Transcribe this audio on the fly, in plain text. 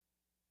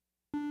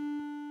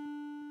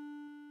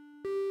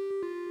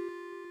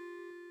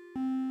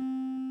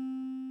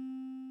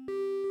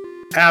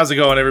How's it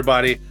going,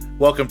 everybody?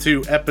 Welcome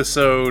to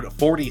episode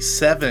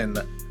 47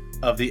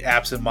 of the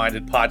Absent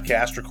Minded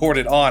podcast,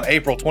 recorded on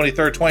April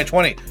 23rd,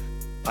 2020.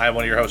 I am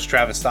one of your hosts,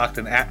 Travis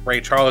Stockton, at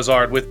Ray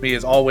Charlesard. With me,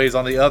 as always,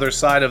 on the other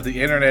side of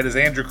the internet is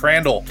Andrew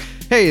Crandall.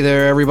 Hey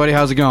there, everybody.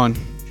 How's it going?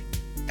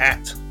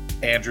 At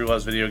Andrew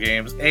Loves Video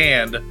Games.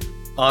 And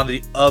on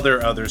the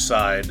other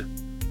side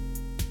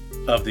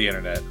of the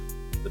internet,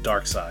 the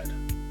dark side,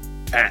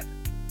 at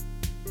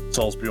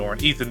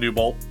Soulsbjorn, Ethan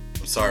Newbolt.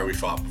 I'm sorry we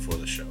fought before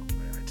the show.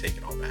 I take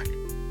it all back.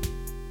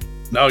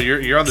 No,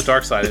 you're on the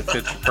dark side. It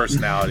fits your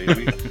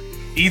personality.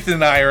 Ethan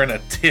and I are in a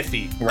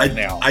tiffy right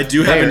now. I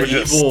do have an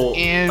evil...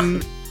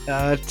 In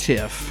a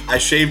tiff. I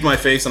shaved my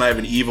face and I have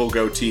an evil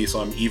goatee, so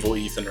I'm evil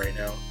Ethan right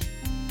now.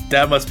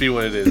 That must be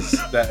what it is.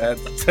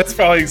 That's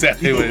probably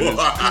exactly what it is.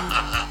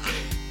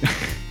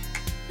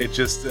 It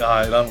just it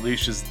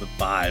unleashes the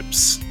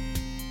vibes.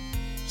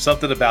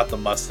 Something about the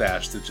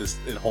mustache that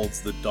it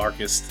holds the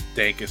darkest,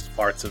 dankest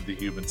parts of the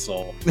human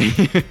soul.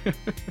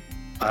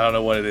 I don't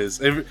know what it is.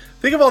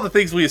 Think of all the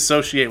things we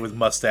associate with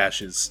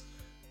mustaches.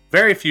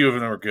 Very few of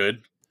them are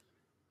good.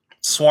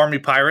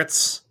 Swarmy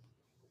pirates.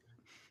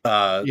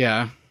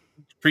 Yeah.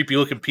 Creepy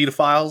looking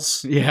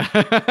pedophiles. Yeah.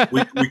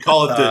 we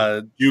call it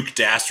the Duke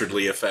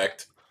Dastardly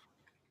effect.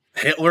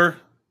 Hitler.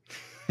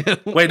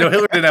 Wait, no,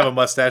 Hitler didn't have a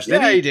mustache,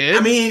 did he? He did. I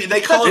mean,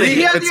 they call it...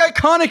 He had the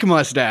iconic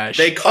mustache.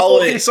 They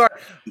call okay, it... Sorry.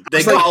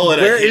 They call it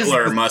a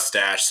Hitler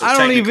mustache. So I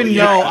don't even know.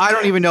 Yeah, I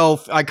don't even know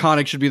if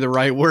iconic should be the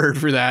right word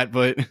for that,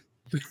 but...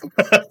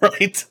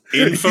 Right?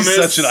 Infamous. He's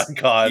such an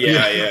icon.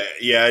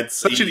 Yeah. It's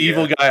such an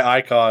evil guy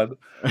icon.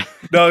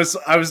 No,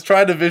 I was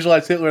trying to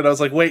visualize Hitler, and I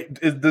was like, wait,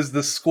 does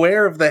the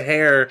square of the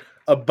hair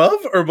above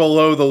or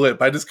below the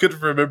lip? I just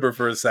couldn't remember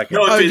for a second.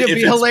 No, It'd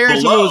be hilarious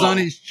if it was on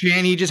his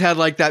chin. He just had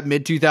like that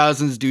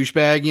mid-2000s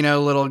douchebag,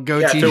 little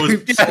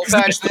goatee. Soul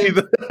patch thing.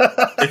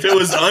 If it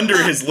was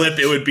under his lip,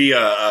 it would be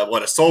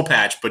a soul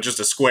patch, but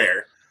just a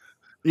square.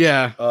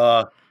 Yeah.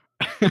 A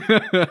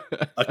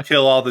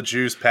kill all the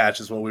Jews patch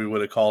is what we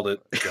would have called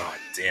it. God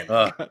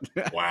damn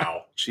it.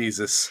 Wow.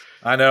 Jesus.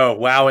 I know.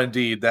 Wow,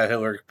 indeed. That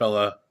Hitler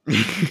fella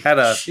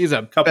had He's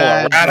a couple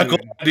of radical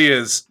dude.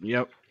 ideas.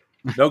 Yep.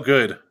 No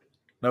good.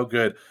 I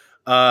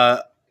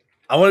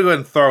want to go ahead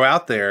and throw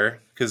out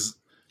there, because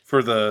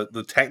for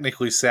the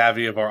technically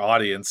savvy of our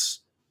audience,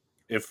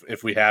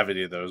 if we have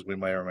any of those, we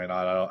may or may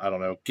not. I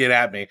don't know. Get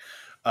at me.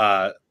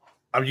 I'm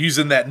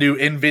using that new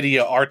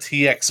NVIDIA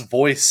RTX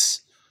voice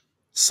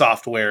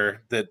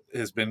software that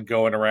has been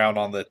going around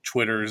on the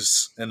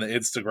Twitters and the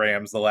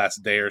Instagrams the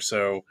last day or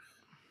so.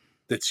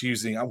 That's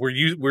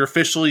we're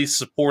officially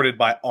supported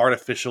by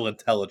artificial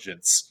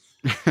intelligence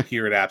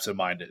here at Absent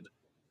Minded.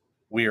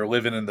 We are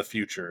living in the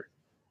future.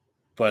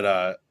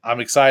 But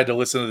I'm excited to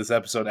listen to this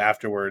episode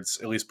afterwards,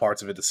 at least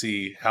parts of it, to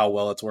see how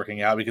well it's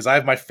working out, because I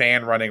have my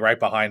fan running right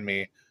behind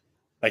me,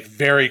 like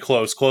very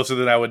closer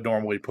than I would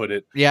normally put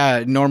it.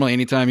 Yeah, normally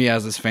anytime he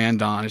has this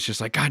fan on, it's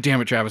just like, God damn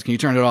it, Travis, can you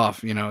turn it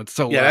off? It's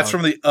so loud. That's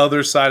from the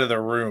other side of the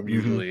room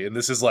usually, mm-hmm. And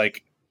this is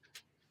like,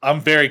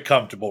 I'm very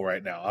comfortable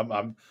right now.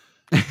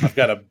 I've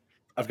got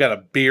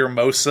a beer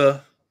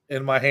mosa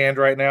in my hand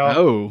right now.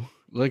 Oh,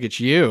 look at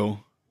you!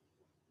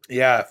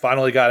 Yeah, I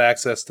finally got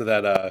access to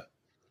that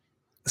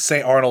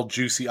St. Arnold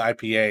Juicy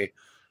IPA.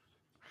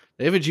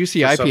 They have a Juicy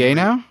IPA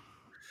now?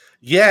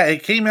 Yeah,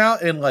 it came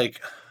out in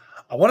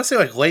I want to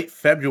say late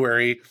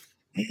February,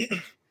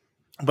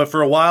 but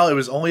for a while it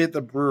was only at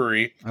the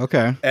brewery.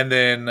 Okay. And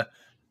then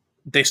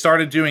they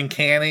started doing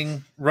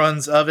canning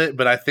runs of it,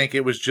 but I think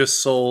it was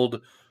just sold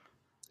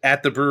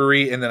at the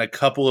brewery and then a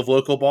couple of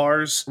local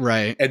bars.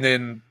 Right. And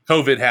then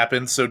COVID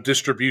happened, so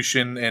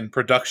distribution and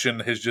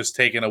production has just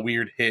taken a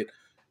weird hit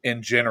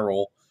in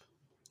general.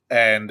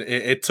 And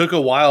it took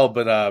a while,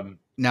 but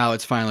now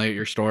it's finally at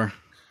your store.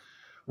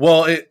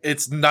 Well,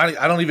 it's not.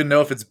 I don't even know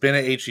if it's been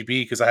at HEB,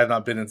 because I have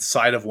not been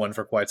inside of one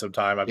for quite some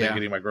time. I've been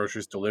getting my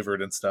groceries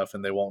delivered and stuff,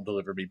 and they won't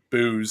deliver me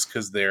booze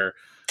because they're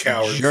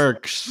cowards,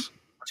 jerks,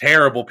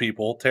 terrible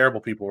people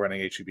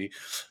running HEB.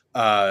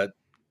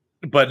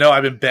 But no,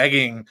 I've been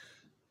begging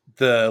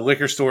the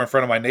liquor store in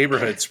front of my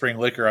neighborhood, Spring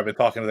Liquor. I've been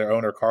talking to their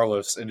owner,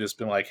 Carlos, and just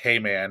been like, "Hey,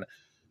 man,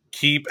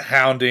 keep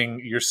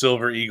hounding your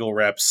Silver Eagle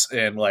reps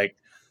and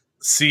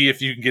see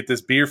if you can get this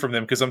beer from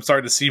them," because I'm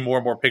starting to see more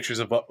and more pictures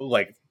of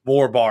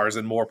more bars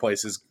and more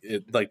places,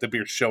 the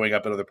beer showing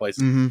up at other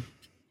places. Mm-hmm.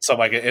 So I'm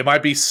like, it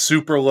might be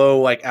super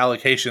low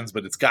allocations,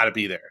 but it's got to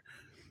be there.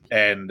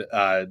 And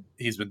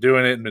he's been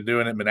doing it,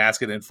 been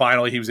asking, and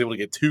finally he was able to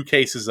get 2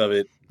 cases of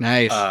it.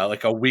 Nice,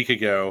 a week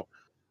ago,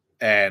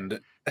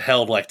 and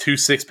held 2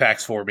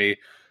 6-packs for me,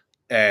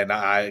 and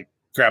I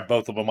grabbed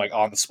both of them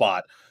on the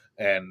spot,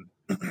 and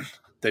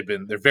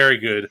they're very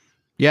good.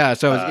 Yeah.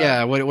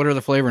 So what are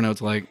the flavor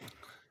notes like?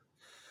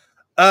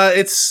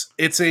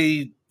 It's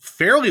a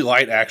fairly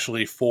light,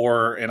 actually,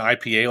 for an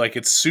IPA.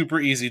 It's super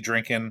easy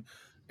drinking.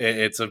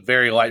 It's a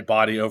very light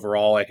body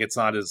overall. It's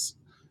not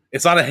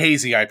a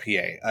hazy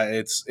IPA.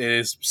 It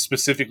is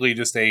specifically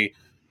just an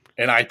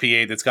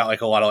IPA that's got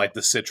a lot of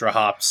the Citra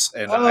hops,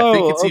 and I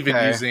think it's even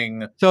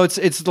using. So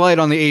it's light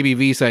on the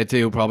ABV side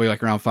too, probably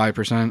around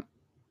 5%.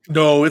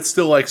 No, it's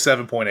still like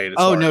 7.8.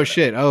 Oh, no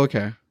shit. Oh,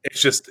 okay.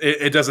 It's just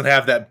it doesn't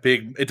have that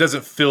big. It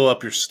doesn't fill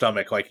up your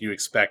stomach like you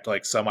expect,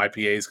 like some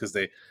IPAs, because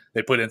they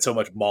put in so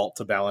much malt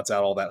to balance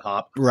out all that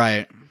hop.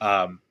 Right.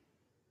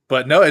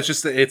 But no, it's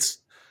just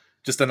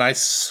a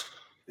nice.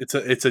 It's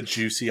a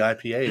juicy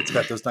IPA. It's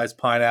got those nice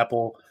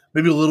pineapple,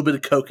 maybe a little bit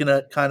of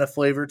coconut kind of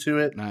flavor to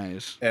it.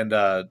 Nice. And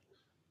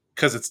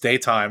because it's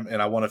daytime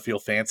and I want to feel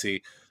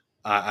fancy,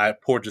 I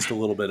poured just a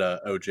little bit of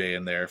OJ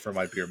in there for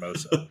my beer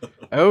mosa.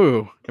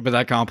 Oh, but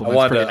that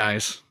compliment's pretty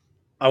nice.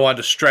 I wanted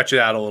to stretch it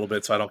out a little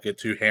bit so I don't get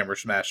too hammer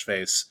smash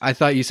face. I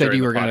thought you said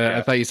you were gonna.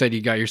 I thought you said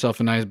you got yourself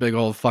a nice big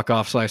old fuck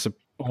off slice of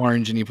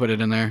orange and you put it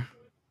in there.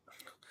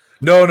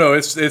 No,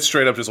 it's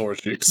straight up just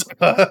orange juice.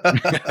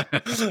 I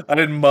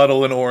didn't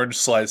muddle an orange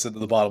slice into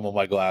the bottom of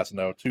my glass.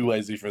 No, too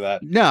lazy for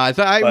that. No,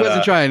 I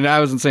wasn't trying. I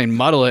wasn't saying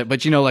muddle it,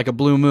 but like a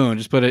Blue Moon,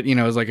 just put it,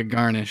 as like a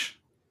garnish.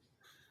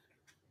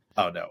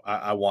 Oh no,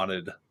 I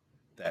wanted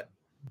that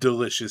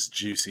delicious,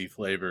 juicy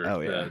flavor.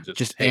 Oh yeah,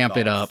 just amp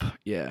it up.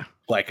 Yeah,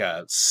 like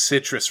a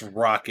citrus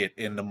rocket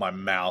into my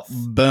mouth.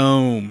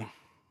 Boom,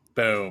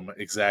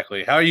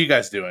 exactly. How are you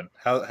guys doing?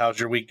 How's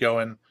your week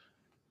going?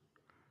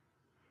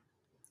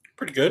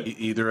 Pretty good.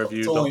 Either of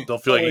you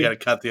don't feel like you got to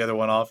cut the other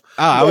one off.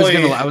 Oh, I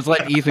was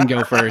letting Ethan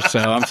go first, so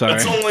I'm sorry.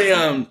 It's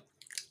only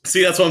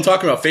see, that's what I'm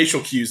talking about.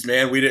 Facial cues,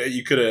 man.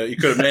 You could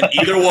have meant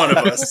either one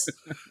of us.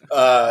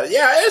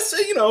 Yeah, it's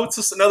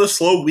just another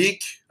slow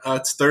week.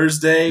 It's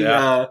Thursday.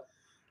 Yeah.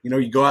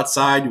 You go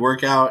outside, you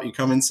work out, you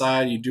come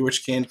inside, you do what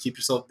you can to keep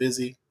yourself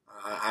busy.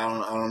 I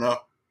don't know.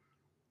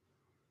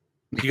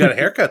 You got a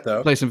haircut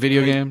though. Play some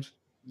video games.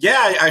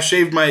 Yeah, I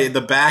shaved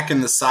the back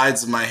and the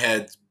sides of my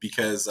head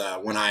because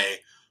when I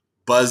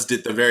buzzed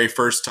it the very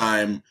first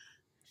time,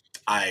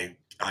 I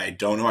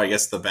don't know. I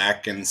guess the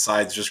back and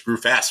sides just grew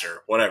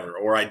faster, whatever,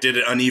 or I did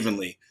it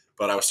unevenly.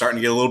 But I was starting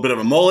to get a little bit of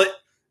a mullet,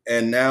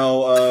 and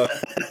now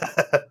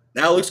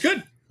now it looks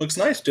good. Looks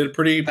nice. Did a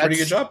pretty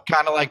good job.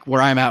 Kind of like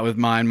where I'm at with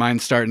mine.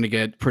 Mine's starting to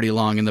get pretty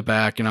long in the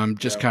back, and I'm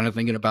just kind of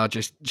thinking about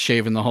just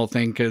shaving the whole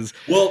thing because,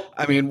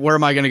 I mean, where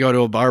am I going to go to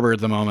a barber at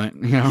the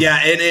moment?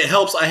 Yeah, and it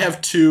helps. I have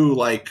two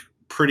I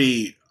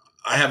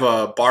have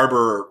a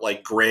barber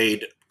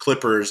grade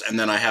clippers, and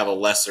then I have a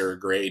lesser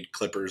grade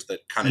clippers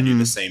that kind of do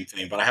the same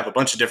thing. But I have a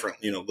bunch of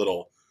different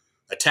little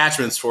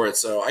attachments for it,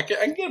 so I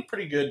can get a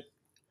pretty good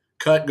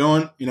cut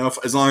going.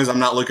 As long as I'm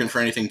not looking for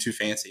anything too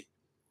fancy.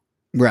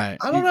 Right.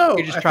 I don't know.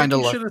 You're just trying to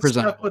look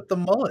presentable with the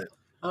mullet.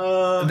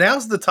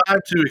 Now's the time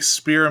to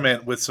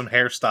experiment with some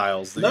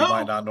hairstyles that you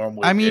might not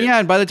normally. I mean,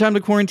 and by the time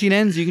the quarantine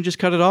ends, you can just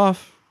cut it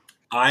off.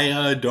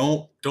 I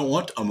don't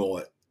want a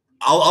mullet.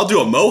 I'll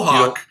do a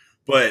mohawk,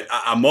 but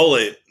a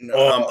mullet,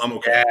 I'm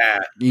okay. Yeah.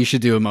 You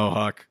should do a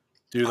mohawk.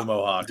 Do the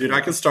mohawk, dude.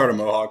 I can start a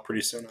mohawk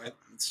pretty soon.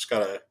 It's just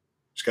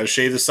gotta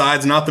shave the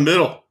sides, not the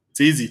middle.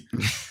 It's easy.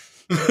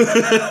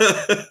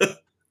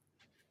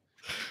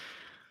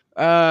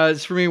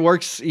 For me,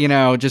 work's,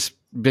 just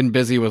been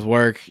busy with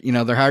work.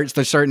 They're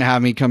starting to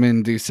have me come in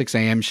and do 6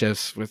 a.m.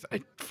 shifts, with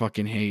I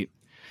fucking hate.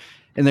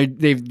 And they're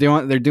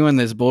doing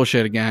this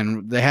bullshit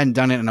again. They hadn't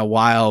done it in a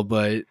while,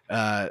 but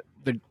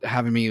they're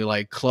having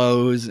me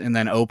close and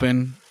then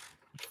open.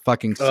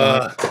 Fucking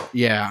suck.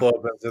 Yeah.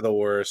 Club-ins are the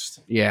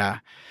worst. Yeah.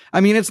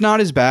 I mean, it's not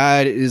as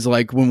bad as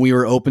when we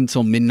were open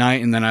till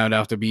midnight and then I would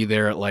have to be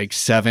there at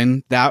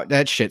 7.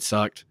 That shit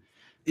sucked.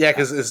 Yeah,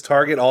 because is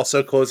Target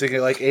also closing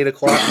at 8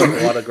 o'clock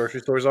like a lot of grocery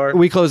stores are?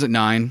 We close at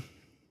 9.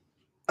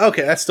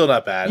 Okay, that's still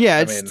not bad.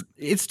 Yeah,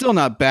 it's still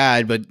not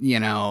bad, but you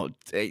get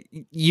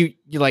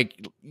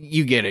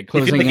it.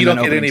 Closing you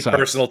don't get any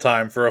personal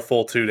time for a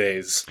full 2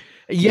 days.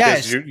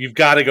 Yes, you've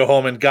got to go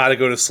home and got to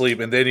go to sleep,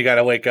 and then you got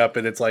to wake up,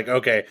 and it's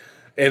okay.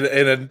 In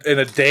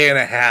a day and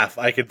a half,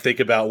 I can think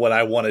about what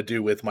I want to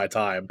do with my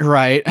time.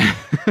 Right.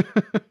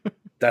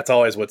 That's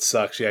always what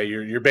sucks. Yeah,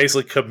 you're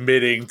basically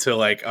committing to all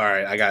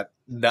right,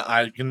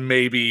 I can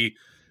maybe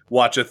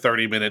watch a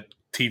 30-minute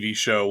TV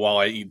show while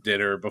I eat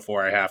dinner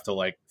before I have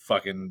to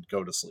fucking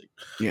go to sleep.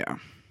 Yeah.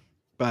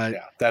 But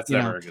yeah, that's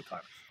never a good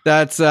time.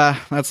 That's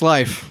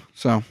life.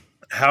 So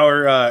how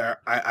are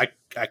I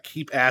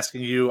keep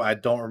asking you,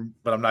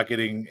 but I'm not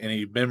getting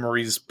any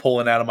memories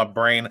pulling out of my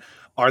brain.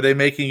 Are they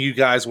making you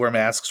guys wear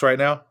masks right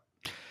now?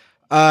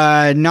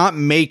 Not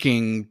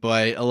making,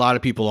 but a lot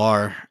of people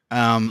are.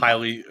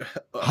 Highly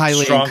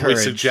strongly encouraged.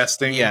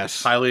 Suggesting.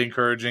 Yes. Highly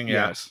encouraging.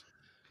 Yeah. Yes.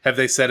 Have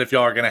they said if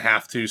y'all are going to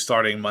have to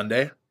starting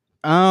Monday?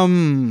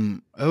 Oh,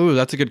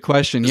 that's a good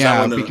question. Is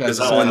that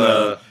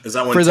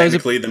when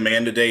technically the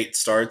mandate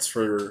starts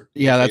for?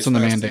 Yeah, that's when the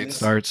mandate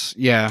starts.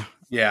 Yeah.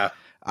 Yeah.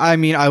 I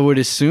mean, I would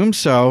assume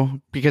so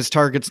because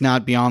Target's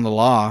not beyond the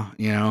law,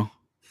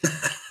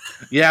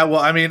 Yeah, well,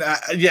 I mean,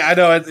 I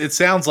know it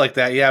sounds like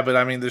that. Yeah, but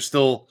I mean, there's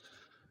still,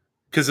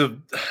 because of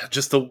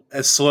just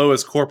as slow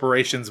as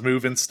corporations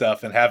move and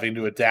stuff and having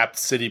to adapt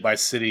city by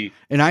city.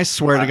 And I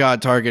swear to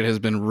God, Target has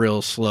been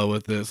real slow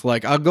with this.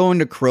 I'll go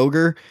into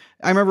Kroger.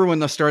 I remember when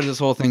the start of this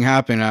whole thing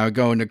happened, I would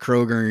go into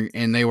Kroger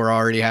and they were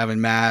already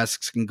having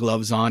masks and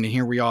gloves on. And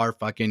here we are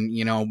fucking,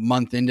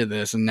 month into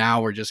this. And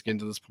now we're just getting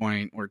to this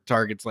point where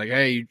Target's like,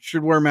 hey, you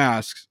should wear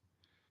masks.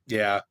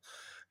 Yeah.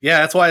 Yeah,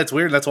 that's why it's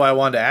weird. That's why I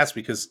wanted to ask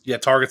because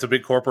Target's a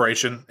big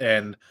corporation,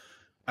 and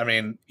I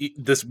mean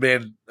this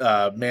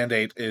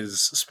mandate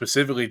is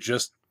specifically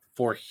just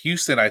for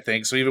Houston, I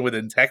think. So even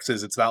within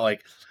Texas, it's not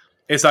like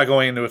it's not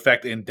going into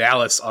effect in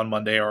Dallas on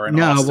Monday or in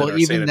No, Austin well, or San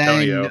even then,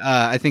 Antonio.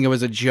 I think it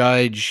was a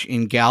judge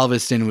in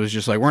Galveston was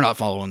just like, we're not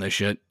following this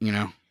shit, you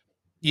know?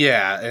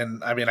 Yeah,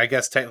 and I mean, I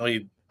guess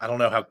technically, I don't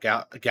know how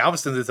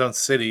Galveston's its own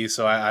city,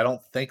 so I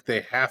don't think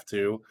they have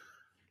to.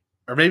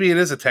 Or maybe it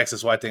is a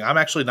Texas-wide thing. I'm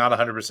actually not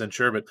 100%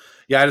 sure, but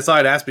yeah, I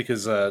decided to ask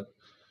because, I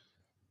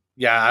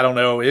don't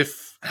know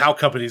if how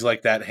companies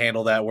like that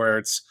handle that, where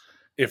it's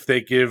if they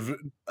give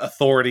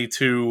authority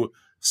to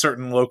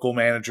certain local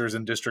managers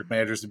and district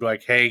managers to be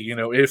like, hey,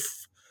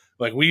 if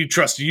like we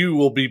trust you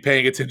will be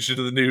paying attention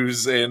to the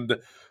news and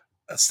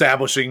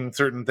establishing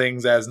certain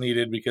things as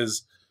needed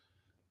because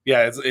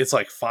it's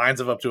like fines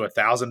of up to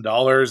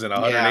 $1,000 and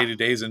Yeah. 180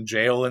 days in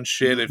jail and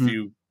shit if Mhm.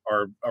 you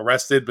are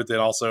arrested. But then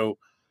also,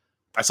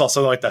 I saw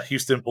something like the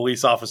Houston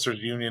Police Officers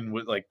Union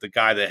with like the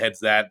guy that heads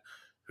that,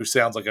 who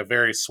sounds like a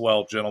very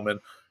swell gentleman.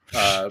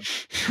 I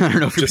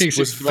don't know if it Just makes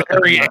was you feel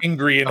very better.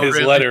 angry in Oh, his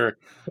really? letter.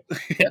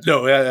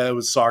 No, it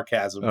was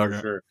sarcasm for Okay.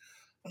 sure.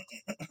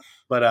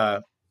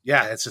 But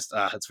it's just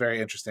it's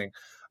very interesting.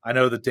 I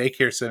know the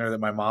daycare center that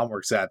my mom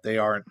works at, they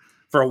aren't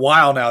for a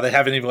while now. They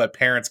haven't even let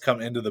parents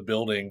come into the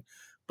building.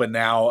 But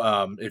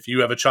now, if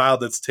you have a child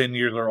that's 10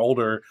 years or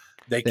older,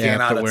 they They have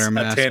to cannot wear a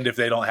mask. attend if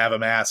they don't have a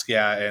mask.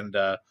 Yeah, and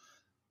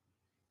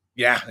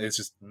it's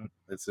just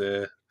it's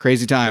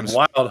Crazy been times.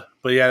 wild.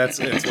 But yeah, that's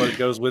it's what it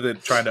goes with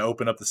it. Trying to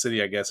open up the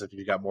city, I guess. If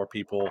you got more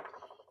people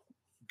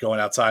going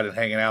outside and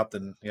hanging out,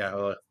 then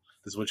this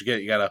is what you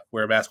get. You got to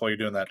wear a mask while you're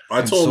doing that. I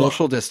And told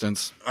social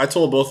distance. I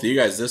told both of you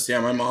guys this.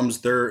 Yeah, my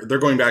mom's they're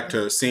going back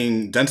to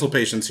seeing dental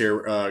patients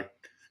here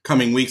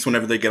coming weeks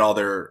whenever they get all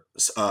their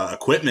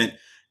equipment,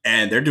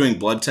 and they're doing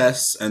blood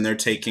tests and they're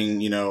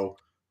taking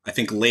I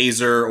think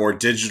laser or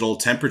digital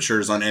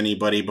temperatures on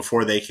anybody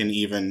before they can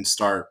even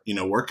start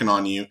working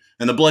on you.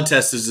 And the blood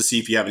test is to see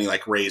if you have any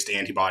like raised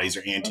antibodies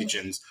or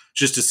antigens,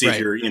 just to see if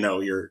Right.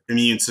 your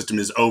immune system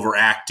is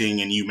overacting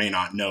and you may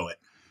not know it.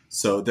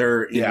 So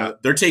they're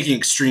they're taking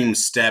extreme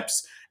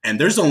steps. And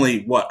there's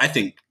only what I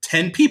think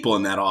 10 people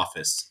in that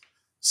office.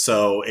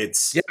 So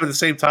it's but at the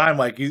same time,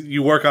 like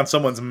you work on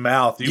someone's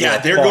mouth,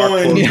 they're far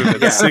going closer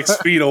than 6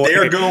 feet away.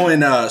 They're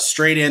going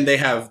straight in.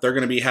 They're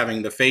going to be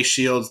having the face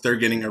shields. They're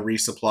getting a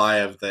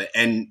resupply of the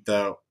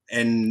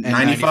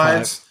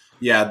N95s.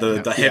 Yeah,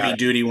 the heavy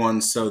duty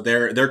ones. So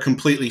they're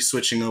completely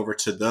switching over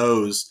to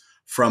those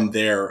from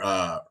their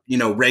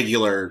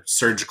regular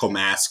surgical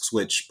masks,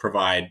 which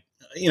provide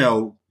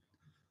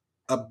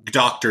a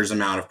doctor's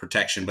amount of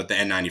protection, but the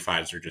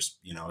N95s are just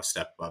a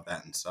step above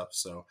that and stuff.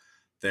 So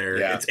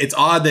it's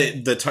odd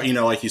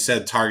that like you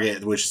said,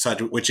 Target, which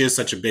is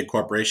such a big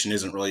corporation,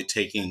 isn't really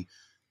taking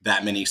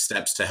that many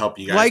steps to help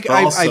you guys. Like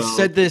I've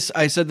said this,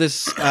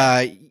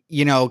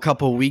 a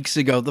couple weeks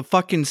ago. The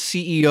fucking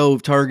CEO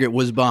of Target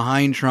was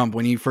behind Trump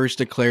when he first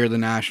declared the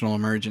national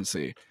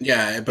emergency.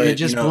 Yeah, but it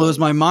just blows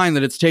my mind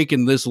that it's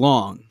taken this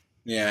long.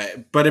 Yeah,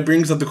 but it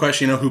brings up the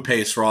question, who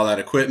pays for all that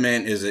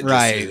equipment? Is it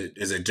just,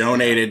 is it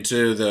donated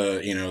to the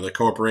the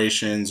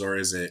corporations, or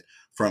is it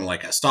from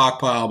like a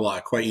stockpile?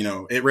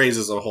 It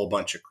raises a whole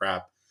bunch of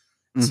crap.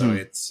 Mm-hmm. So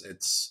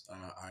it's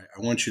I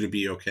want you to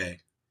be okay.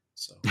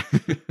 So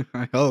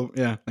I hope,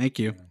 yeah. Thank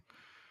you.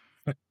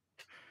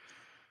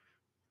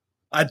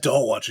 I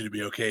don't want you to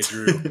be okay,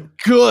 Drew.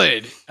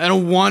 Good. I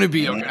don't want to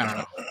be okay. I don't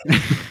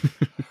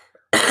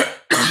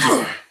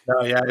know.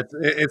 No, yeah,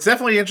 it's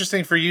definitely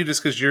interesting for you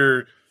just because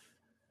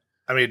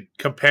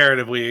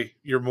comparatively,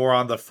 you're more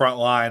on the front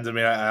lines. I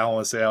mean, I don't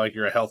want to say like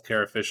you're a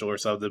healthcare official or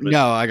something, but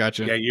no, I got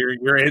you. Yeah,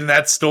 you're in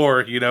that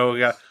store.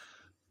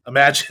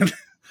 Imagine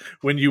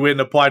when you went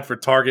and applied for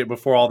Target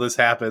before all this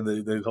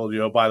happened. They told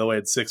you, oh, by the way,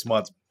 in 6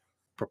 months,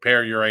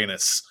 prepare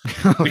Uranus.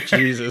 Oh,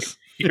 Jesus.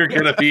 You're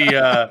gonna be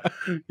a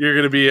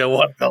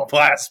one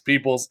class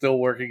people still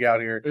working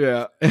out here.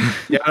 Yeah.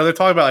 They're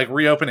talking about like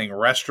reopening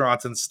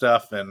restaurants and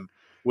stuff, and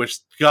which,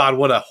 God,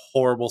 what a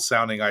horrible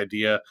sounding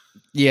idea.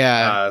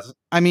 Yeah.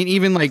 I mean,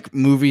 even like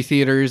movie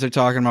theaters are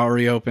talking about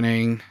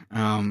reopening.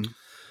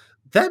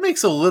 That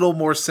makes a little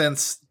more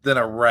sense than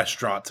a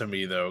restaurant to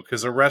me, though,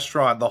 because a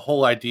restaurant, the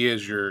whole idea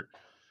is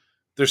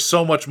there's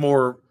so much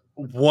more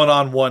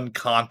one-on-one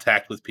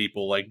contact with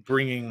people, like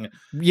bringing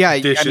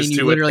dishes you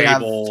to literally a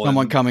table, have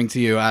someone coming to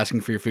you,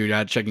 asking for your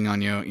food, checking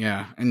on you.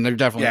 Yeah, and they're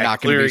definitely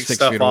not going to be 6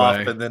 stuff feet off,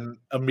 away, and then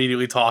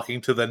immediately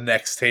talking to the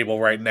next table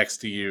right next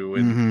to you,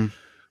 and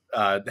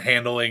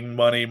handling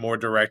money more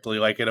directly.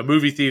 Like at a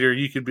movie theater,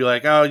 you could be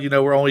like, "Oh,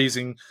 we're only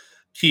using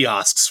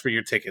kiosks for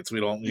your tickets. We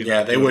don't."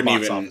 They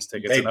wouldn't even office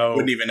tickets. They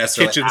wouldn't even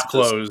necessarily kitchen's have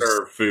closed. To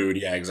serve food.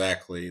 Yeah,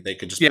 exactly. They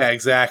could just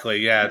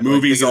exactly. Yeah,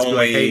 movies like, only.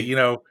 Like,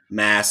 hey,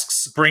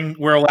 masks.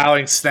 We're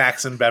allowing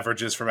snacks and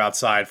beverages from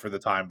outside for the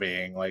time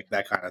being, like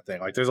that kind of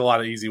thing. Like, there's a lot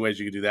of easy ways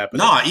you could do that.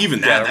 But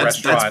even that.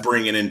 That's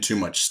bringing in too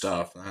much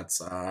stuff. That's.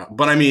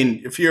 But I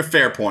mean, if you're a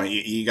fair point,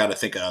 you got to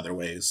think of other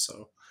ways.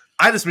 So.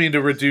 I just mean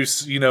to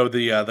reduce,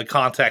 the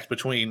contact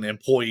between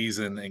employees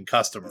and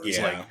customers.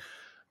 Yeah. Like,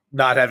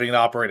 not having to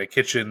operate a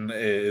kitchen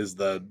is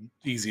the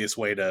easiest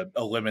way to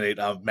eliminate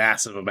a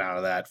massive amount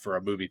of that for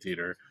a movie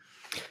theater.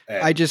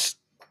 And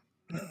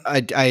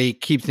I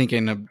keep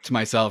thinking to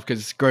myself,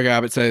 because Greg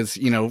Abbott says,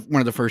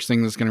 one of the first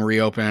things that's going to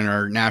reopen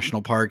are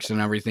national parks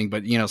and everything,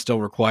 but, still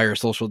require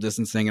social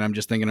distancing. And I'm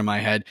just thinking in my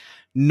head,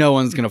 no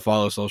one's going to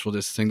follow social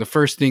distancing. The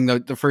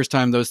first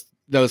time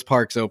those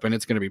parks open,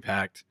 it's going to be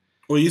packed.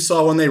 Well, you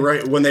saw when they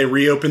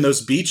reopened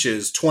those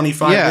beaches,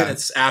 25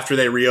 minutes after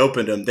they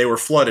reopened them, they were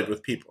flooded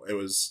with people. It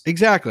was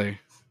exactly.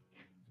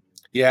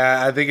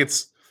 Yeah, I think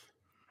it's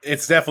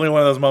definitely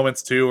one of those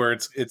moments too, where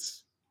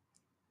it's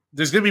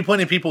there's going to be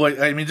plenty of people.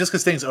 I mean, just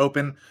because things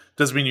open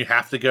doesn't mean you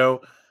have to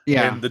go.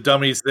 Yeah. And the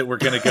dummies that were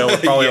going to go are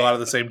probably a lot of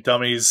the same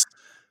dummies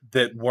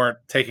that weren't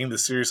taking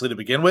this seriously to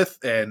begin with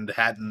and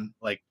hadn't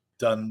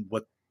done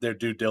what their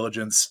due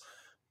diligence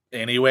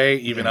anyway,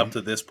 even up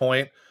to this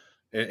point.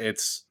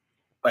 It's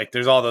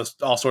there's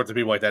all sorts of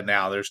people like that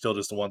now. They're still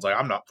just the ones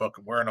I'm not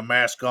fucking wearing a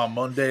mask on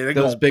Monday. They're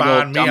going to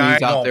find me. I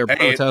ain't out there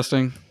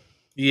protesting.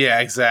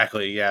 Yeah,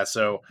 exactly. Yeah.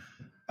 So,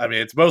 I mean,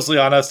 it's mostly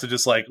on us to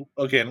just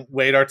again,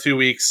 wait our 2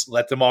 weeks,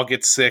 let them all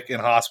get sick and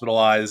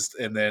hospitalized,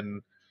 and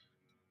then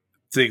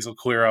things will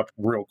clear up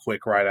real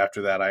quick right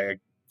after that. I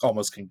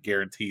almost can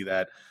guarantee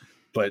that.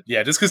 But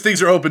yeah, just because things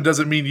are open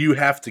doesn't mean you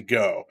have to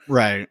go.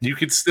 Right. You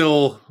can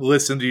still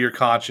listen to your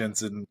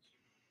conscience. And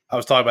I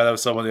was talking about that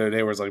with someone the other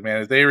day where it's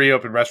man, if they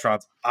reopen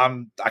restaurants,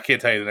 I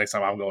can't tell you the next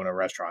time I'm going to a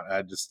restaurant.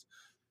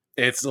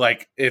 It's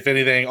if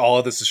anything, all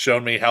of this has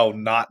shown me how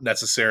not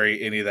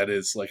necessary any of that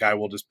is. I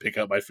will just pick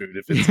up my food.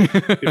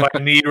 If I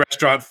need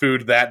restaurant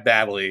food that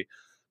badly,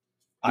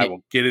 I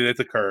will get it at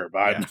the curb.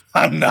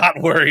 I'm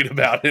not worried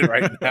about it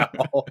right now.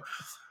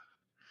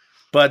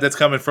 But that's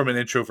coming from an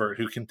introvert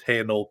who can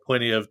handle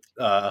plenty of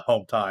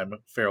home time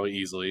fairly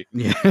easily.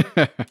 Yeah.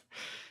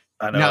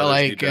 I know not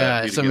like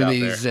some of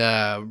these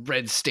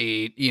red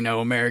state,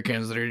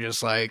 Americans that are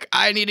just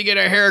I need to get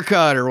a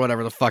haircut or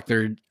whatever the fuck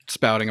they're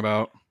spouting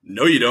about.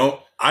 No, you don't.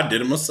 I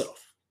did it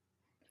myself.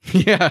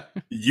 Yeah.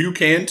 You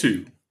can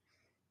too.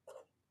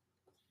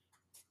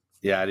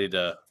 Yeah, I need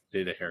a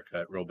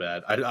haircut real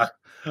bad.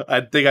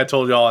 I think I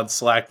told y'all on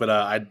Slack, but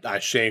I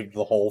shaved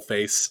the whole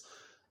face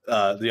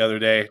the other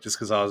day just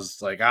because I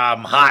was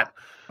I'm hot.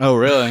 Oh,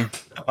 really?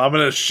 I'm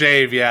gonna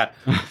shave. Yeah.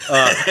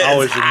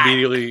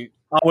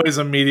 Always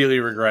immediately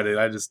regret it.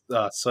 I just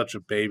such a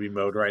baby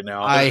mode right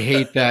now. I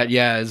hate that.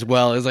 Yeah, as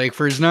well. It's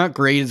for as not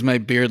great as my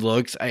beard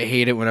looks, I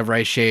hate it whenever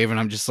I shave and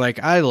I'm just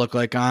I look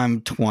like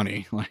I'm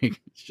 20.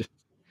 It's just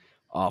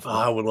awful.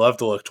 I would love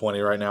to look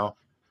 20 right now.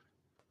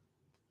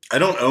 I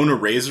don't own a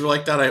razor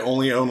like that. I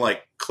only own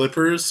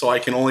clippers, so I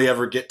can only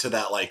ever get to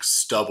that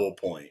stubble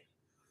point.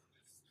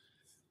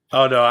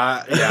 Oh no,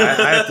 I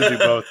have to do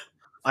both.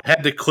 I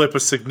had to clip a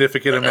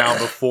significant amount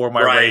before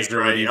my razor.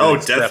 Right. Oh,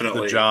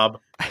 definitely. The job.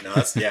 No,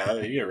 that's you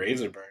get a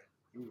razor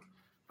burn.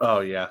 Oh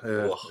yeah,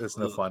 it's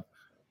no fun.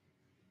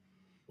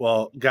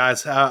 Well,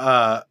 guys,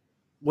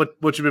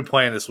 what you been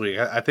playing this week?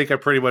 I think I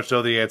pretty much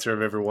know the answer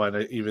of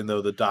everyone, even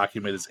though the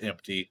document is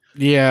empty.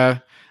 Yeah.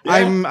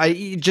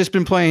 I just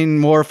been playing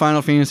more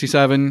Final Fantasy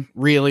VII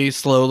really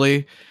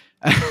slowly.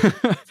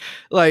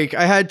 I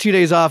had 2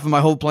 days off and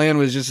my whole plan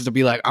was just to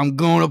be I'm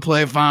going to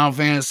play Final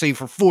Fantasy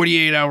for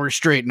 48 hours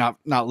straight. Not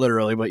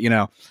literally, but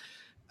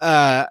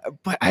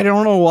but I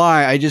don't know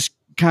why. I just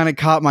kind of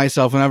caught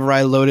myself whenever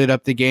I loaded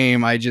up the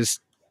game. I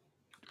just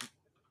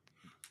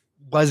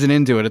wasn't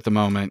into it at the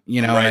moment,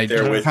 and I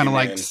kind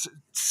of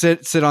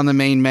sit on the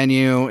main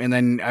menu and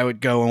then I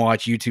would go and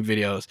watch YouTube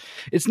videos.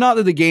 It's not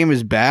that the game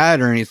is bad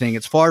or anything.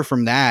 It's far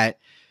from that.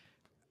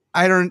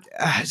 I don't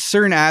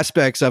certain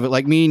aspects of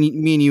it, me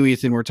and you,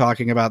 Ethan, were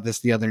talking about this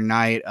the other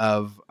night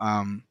of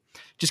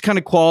just kind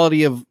of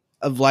quality of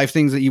life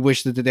things that you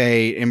wish that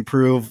they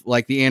improve,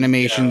 the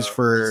animations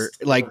for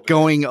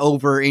going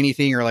over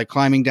anything or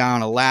climbing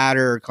down a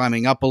ladder or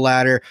climbing up a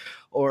ladder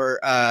or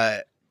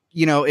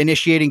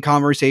initiating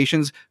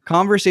conversations.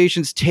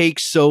 Conversations take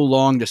so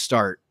long to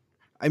start.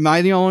 Am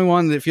I the only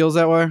one that feels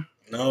that way?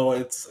 No,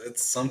 it's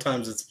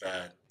sometimes it's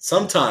bad.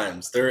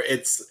 Sometimes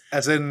it's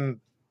as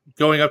in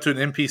going up to an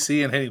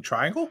NPC and hitting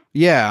triangle?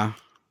 Yeah.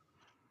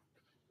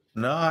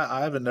 No,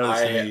 I haven't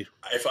noticed any.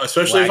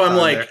 Especially if I'm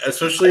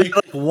especially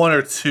one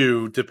or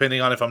two,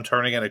 depending on if I'm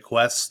turning in a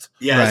quest.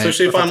 Yeah, right.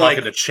 Especially if I'm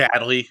talking to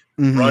Chadley,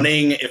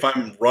 running. If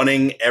I'm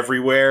running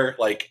everywhere,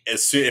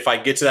 as soon if I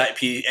get to that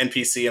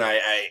NPC and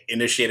I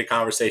initiate a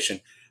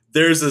conversation,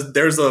 there's a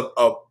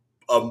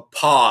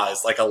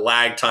pause, a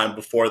lag time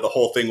before the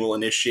whole thing will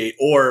initiate.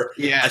 Or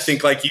I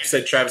think, you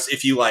said, Travis,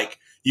 if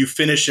you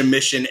finish a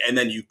mission and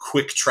then you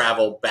quick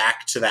travel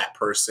back to that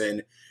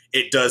person,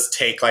 it does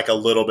take a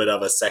little bit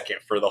of a second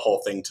for the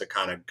whole thing to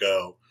kind of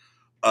go.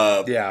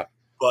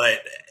 But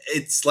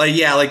it's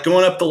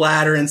going up the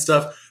ladder and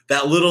stuff.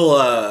 That little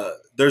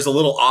there's a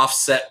little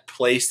offset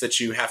place that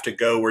you have to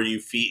go where you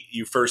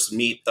first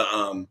meet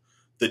the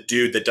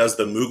dude that does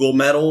the Moogle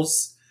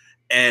medals,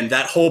 and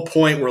that whole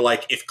point where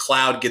if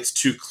Cloud gets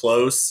too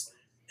close,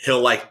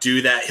 he'll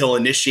do that. He'll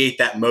initiate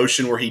that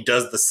motion where he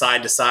does the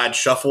side to side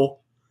shuffle.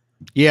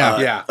 Yeah.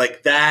 Yeah.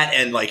 Like that,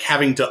 and like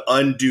having to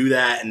undo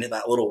that and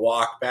that little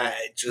walk back.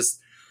 It just,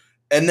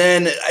 and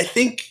then I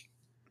think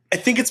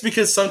it's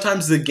because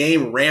sometimes the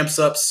game ramps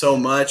up so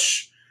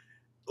much.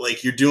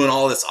 Like you're doing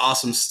all this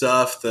awesome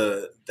stuff,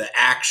 the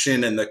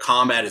action and the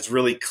combat is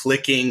really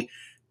clicking,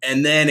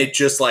 and then it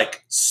just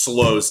like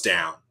slows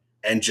down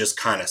and just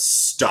kind of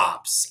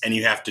stops, and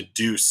you have to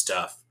do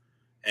stuff,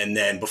 and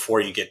then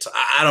before you get to,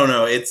 I don't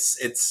know, it's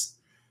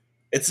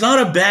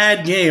not a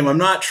bad game. I'm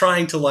not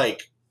trying to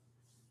like.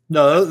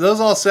 No, those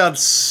all sound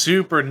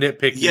super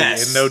nitpicky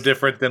Yes. and no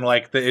different than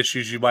like the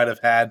issues you might have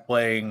had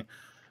playing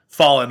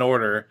Fallen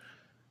Order.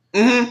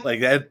 Mm-hmm. Like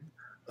that,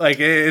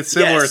 like it's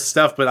similar Yes.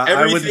 stuff, but I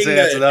wouldn't Everything say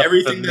that's that- enough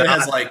everything to that not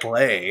has, like-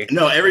 play.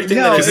 No, everything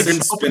No, that has If you're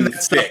since hoping been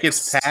that stuff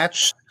gets fixed.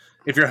 patched,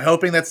 if you're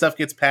hoping that stuff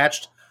gets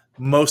patched,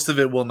 most of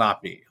it will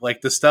not be.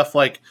 Like the stuff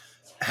like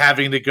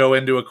having to go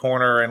into a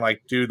corner and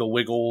like do the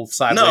wiggle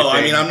sideways. No, I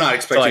thing mean I'm not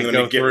expecting like, them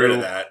go to get rid of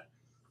through- that.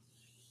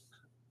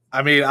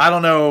 I mean, I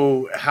don't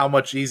know how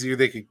much easier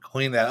they could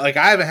clean that. Like,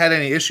 I haven't had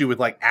any issue with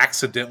like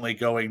accidentally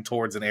going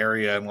towards an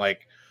area and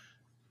like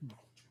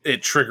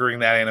it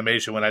triggering that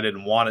animation when I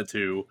didn't want it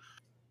to.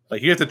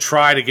 Like, you have to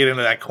try to get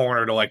into that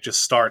corner to like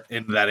just start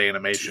into that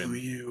animation. Do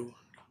you?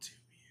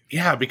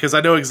 Yeah, because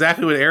I know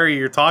exactly what area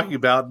you're talking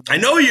about. I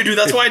know you do.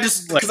 That's why I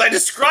just Like- because I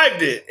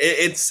described it.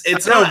 It's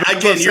No, not but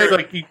again. I'm saying, You're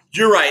like,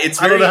 you're right. It's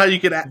I don't very, know how you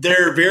could.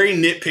 they're very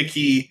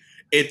nitpicky.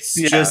 It's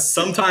Yeah. just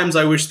sometimes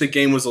I wish the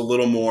game was a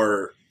little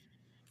more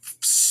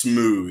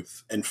smooth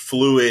and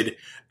fluid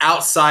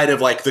outside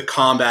of like the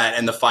combat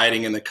and the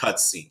fighting and the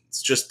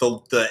cutscenes. Just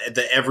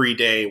the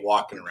everyday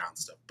walking around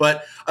stuff.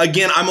 But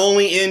again, I'm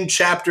only in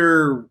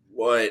chapter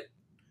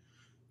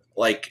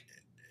like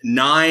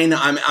 9.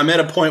 I'm at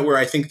a point where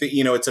I think that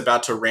it's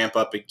about to ramp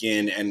up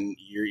again, and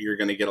you're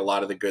going to get a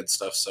lot of the good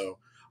stuff. So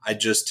I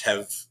just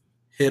have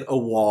hit a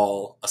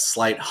wall, a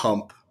slight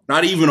hump,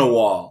 not even a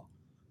wall,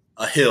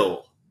 a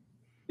hill,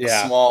 a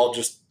Yeah, small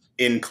just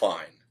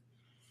incline.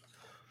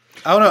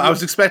 I don't know. I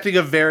was expecting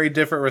a very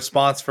different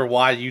response for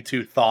why you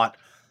two thought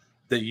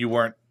that you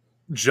weren't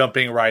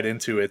jumping right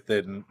into it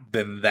than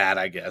that.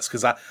 I guess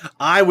because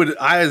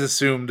I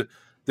assumed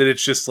that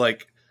it's just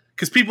like.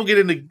 Because people get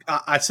into,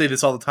 I say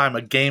this all the time,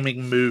 a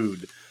gaming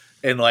mood,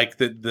 and like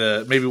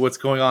the maybe what's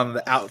going on in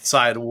the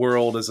outside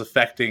world is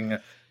affecting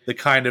the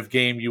kind of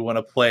game you want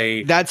to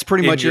play. That's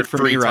pretty in much your it for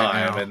free me right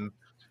time, now. and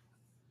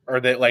or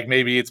that like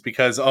maybe it's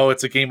because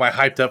it's a game I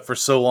hyped up for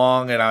so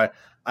long, and I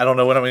don't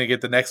know when I'm going to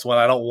get the next one.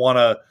 I don't want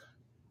to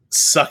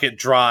suck it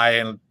dry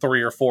in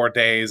 3 or 4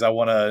 days. I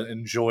want to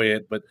enjoy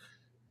it, but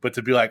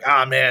to be like,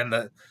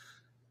 man.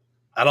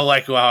 I don't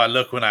like how I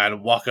look when I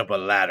walk up a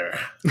ladder.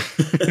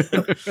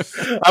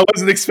 I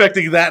wasn't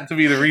expecting that to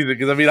be the reason,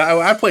 because I mean,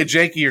 I play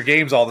jankier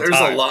games all the There's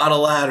time. a lot of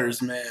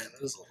ladders, man.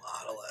 There's a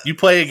lot of ladders. You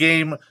play a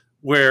game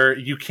where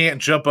you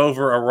can't jump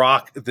over a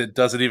rock that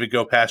doesn't even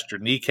go past your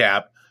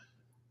kneecap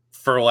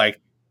for like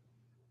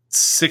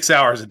 6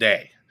 hours a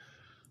day.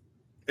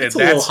 And It's a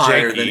little that's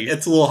higher janky. than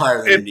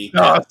the knee.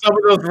 Some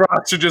of those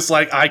rocks are just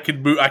like I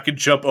can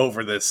jump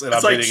over this, and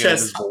It's I'm like hitting an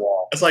chest. invisible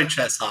wall. It's like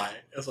chest high.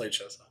 We're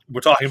We're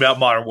talking about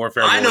Modern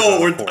Warfare. I know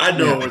what we're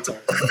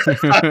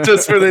talking about.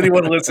 Just for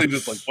anyone listening,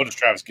 just like, what is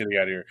Travis getting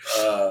out of here?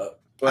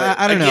 But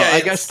I don't know. yeah, I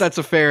it's- guess that's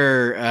a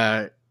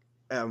fair.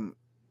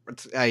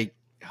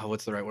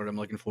 What's the right word I'm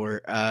looking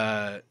for?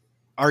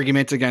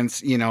 Argument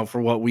against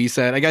for what we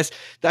said. I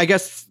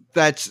guess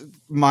that's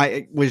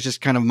was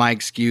just kind of my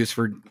excuse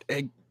for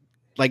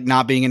like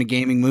not being in a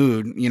gaming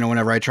mood.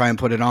 Whenever I try and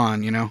put it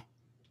on.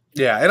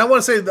 Yeah, and I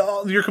want to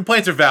say your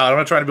complaints are valid. I'm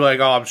not trying to be like,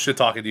 I'm shit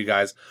talking to you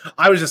guys.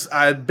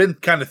 I've been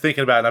kind of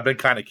thinking about it, and I've been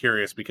kind of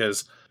curious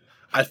because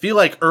I feel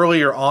like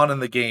earlier on in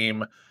the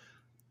game,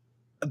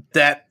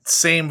 that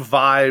same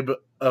vibe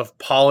of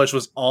polish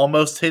was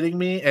almost hitting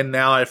me, and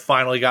now I've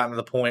finally gotten to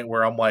the point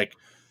where I'm like,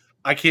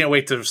 I can't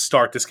wait to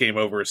start this game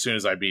over as soon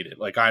as I beat it.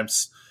 Like I've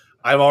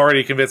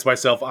already convinced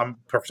myself I'm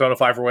Persona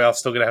 5 Royale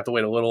still gonna have to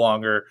wait a little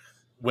longer.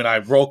 When I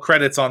roll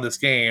credits on this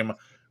game,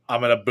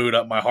 I'm gonna boot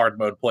up my hard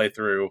mode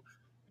playthrough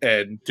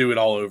and do it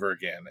all over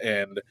again.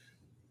 And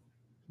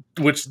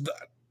which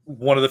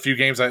one of the few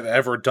games I've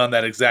ever done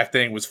that exact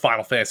thing was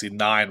Final Fantasy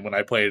IX when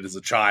I played it as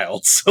a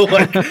child. So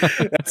like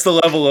that's the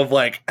level of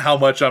like how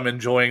much I'm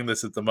enjoying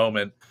this at the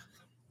moment.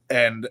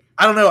 And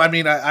I don't know. I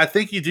mean, I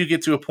think you do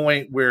get to a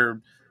point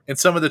where in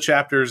some of the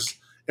chapters,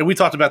 and we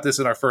talked about this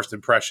in our first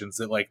impressions,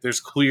 that like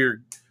there's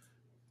clear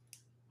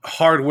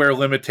hardware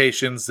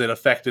limitations that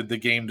affected the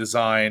game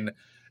design,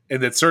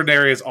 and that certain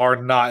areas are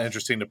not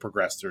interesting to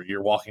progress through.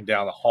 You're walking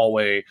down the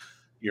hallway,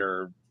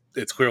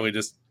 it's clearly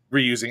just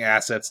reusing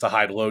assets to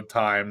hide load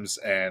times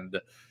and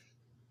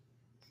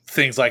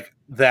things like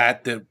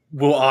that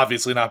will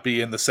obviously not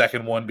be in the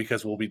second one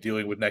because we'll be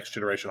dealing with next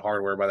generation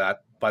hardware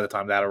by the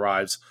time that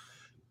arrives.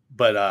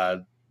 But I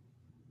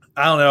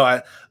don't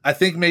know. I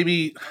think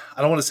maybe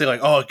I don't want to say like,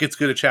 it gets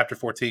good at chapter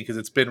 14 because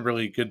it's been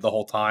really good the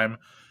whole time.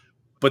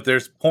 But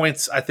there's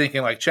points I think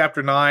in like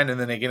chapter 9 and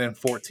then again in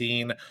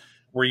 14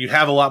 where you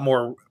have a lot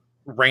more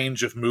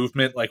range of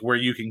movement, like where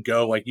you can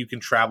go, like you can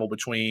travel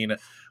between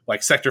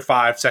like Sector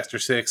 5, Sector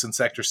 6, and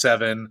Sector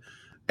 7,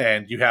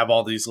 and you have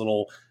all these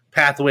little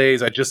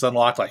pathways. I just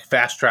unlocked like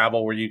fast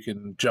travel where you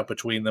can jump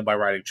between them by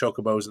riding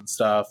chocobos and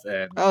stuff.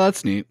 And Oh,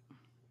 that's neat.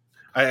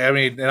 I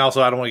mean, and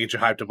also I don't want to get you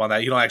hyped up on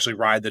that. You don't actually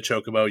ride the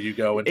chocobo. You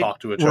go and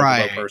talk to a chocobo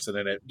right. person,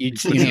 and it You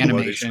puts see you the in the loading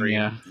animation,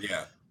 screen.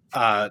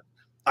 Yeah.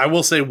 I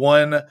will say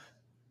one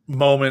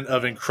moment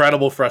of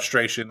incredible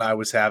frustration I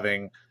was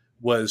having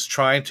was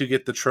trying to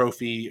get the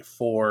trophy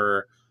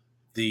for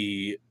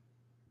the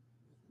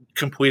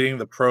completing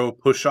the pro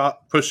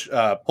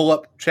pull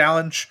up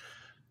challenge,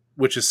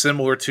 which is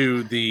similar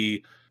to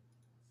the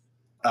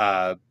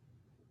what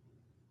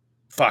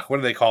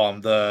do they call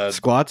them? The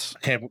Squats.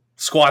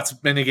 Squats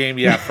minigame,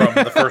 yeah, from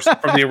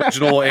the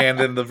original and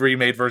then the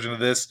remade version of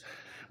this,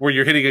 where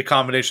you're hitting a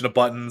combination of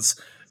buttons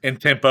in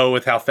tempo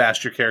with how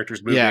fast your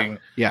character's moving.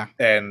 Yeah.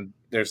 And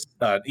there's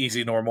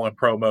easy, normal, and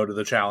pro mode of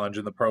the challenge.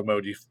 In the pro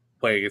mode, you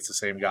play against the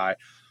same guy.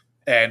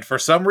 And for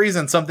some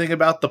reason, something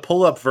about the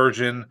pull-up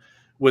version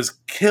was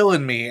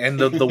killing me. And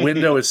the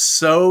window is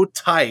so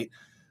tight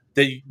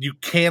that you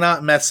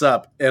cannot mess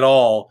up at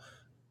all.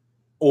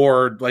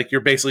 Or like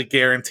you're basically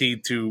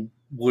guaranteed to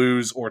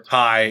lose or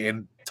tie,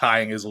 and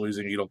tying is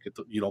losing. You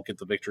don't get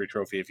the victory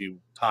trophy if you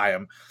tie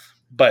them.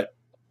 But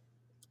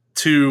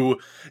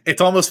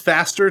it's almost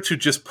faster to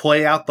just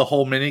play out the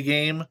whole mini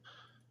game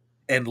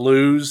and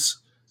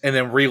lose and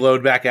then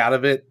reload back out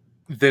of it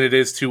than it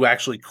is to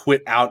actually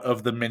quit out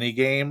of the mini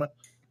game.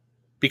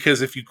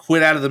 Because if you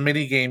quit out of the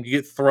mini game, you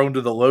get thrown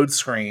to the load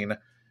screen,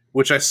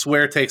 which I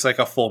swear takes like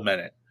a full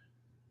minute.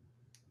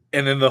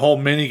 And then the whole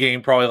mini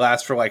game probably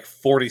lasts for like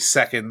 40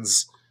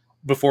 seconds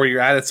before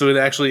you're at it. So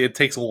it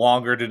takes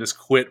longer to just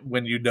quit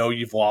when you know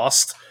you've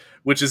lost,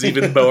 which is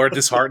even more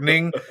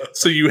disheartening.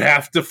 So you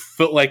have to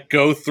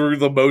go through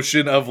the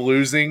motion of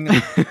losing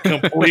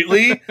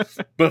completely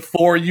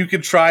before you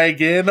can try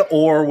again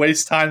or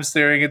waste time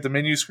staring at the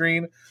menu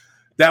screen.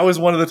 That was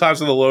one of the times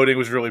when the loading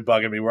was really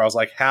bugging me, where I was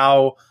like,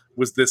 how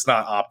was this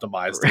not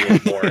optimized a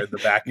little more in the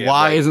back end?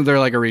 Why isn't there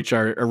like a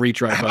retry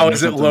button? How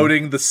is it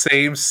loading the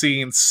same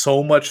scene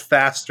so much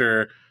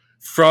faster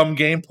from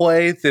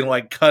gameplay than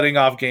like cutting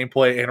off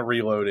gameplay and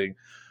reloading?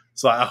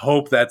 So I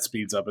hope that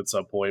speeds up at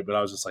some point. But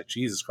I was just like,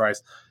 Jesus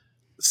Christ!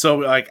 So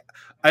like,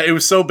 it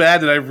was so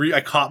bad that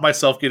I caught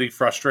myself getting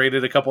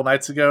frustrated a couple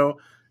nights ago.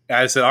 And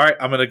I said, all right,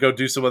 I'm going to go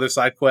do some other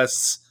side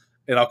quests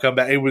and I'll come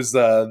back. It was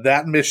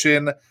that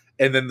mission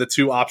and then the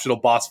 2 optional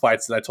boss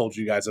fights that I told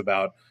you guys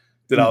about.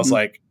 That I was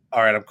like,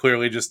 all right, I'm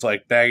clearly just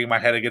like banging my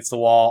head against the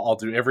wall. I'll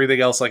do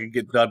everything else I can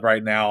get done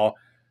right now,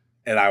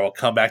 and I will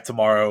come back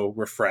tomorrow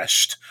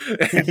refreshed.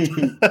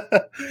 And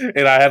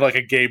I had like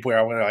a game where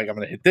I'm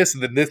gonna hit this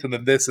and then this and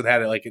then this, and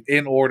had it like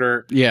in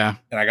order. Yeah,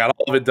 and I got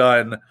all of it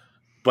done.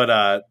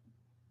 But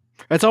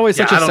it's always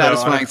such a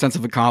satisfying sense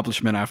of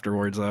accomplishment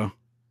afterwards, though.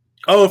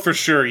 Oh, for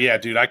sure. Yeah,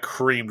 dude, I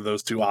creamed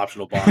those 2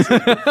 optional bosses.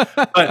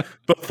 But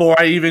before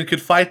I even could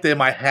fight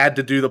them, I had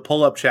to do the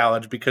pull-up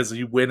challenge because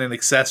you win an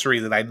accessory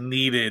that I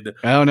needed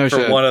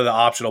for one of the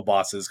optional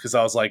bosses. Because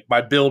I was like,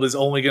 my build is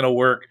only going to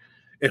work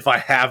if I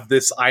have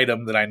this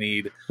item that I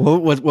need.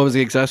 What was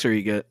the accessory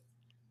you get?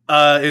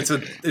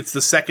 It's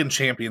the second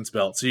champion's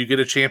belt. So you get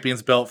a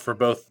champion's belt for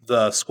both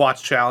the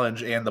squats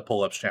challenge and the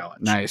pull-ups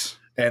challenge. Nice.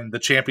 And the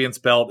champion's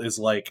belt is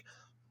like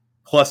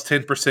plus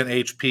 10%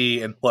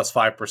 HP and plus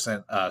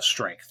 5%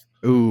 strength.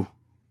 Ooh.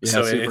 Yeah,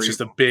 so it's just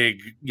a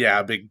big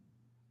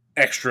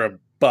extra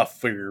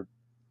buff for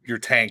your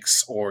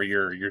tanks or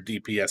your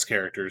DPS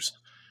characters,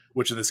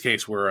 which in this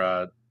case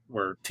were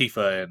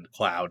Tifa and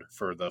Cloud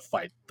for the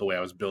fight, the way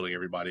I was building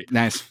everybody.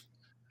 Nice.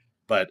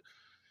 But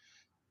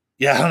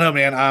yeah, I don't know,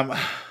 man.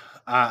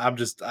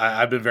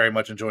 I've been very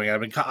much enjoying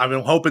it. I've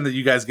been hoping that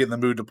you guys get in the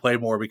mood to play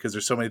more because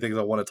there's so many things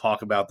I want to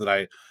talk about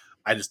that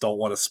I just don't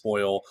want to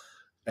spoil.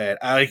 And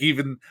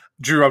even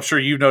Drew, I'm sure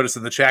you've noticed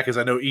in the chat because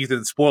I know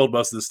Ethan spoiled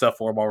most of the stuff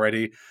for him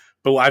already.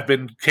 But I've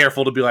been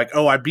careful to be like,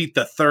 oh, I beat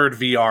the 3rd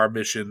VR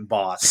mission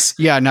boss.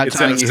 Yeah, not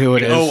telling you who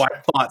it is. Oh, I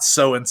fought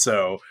so and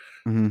so.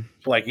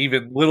 Like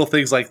even little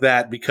things like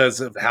that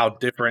because of how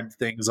different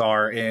things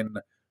are in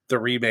the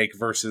remake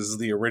versus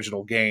the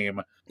original game.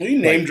 You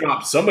name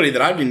dropped somebody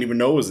that I didn't even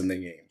know was in the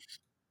game.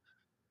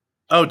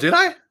 Oh, did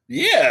I?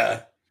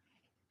 Yeah.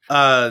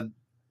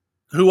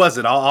 Who was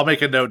it? I'll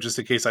make a note just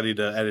in case I need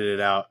to edit it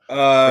out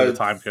for the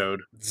time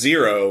code.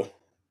 Zero,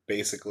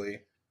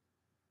 basically.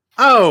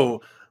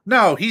 Oh,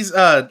 no, he's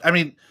I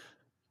mean,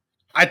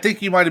 I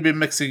think you might have been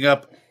mixing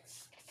up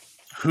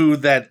who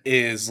that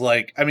is.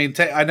 Like, I mean,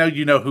 I know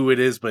you know who it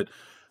is, but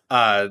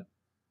yeah,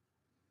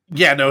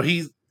 no,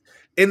 he's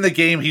in the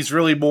game. He's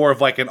really more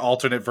of like an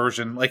alternate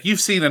version. Like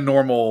you've seen a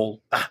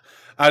normal. I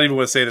don't even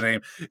want to say the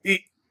name.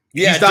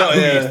 He's not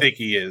who you think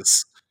he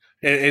is.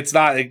 It's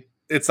not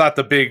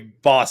the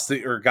big boss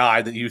or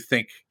guy that you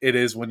think it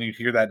is when you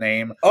hear that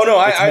name. Oh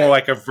no, it's more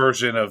like a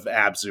version of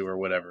Abzu or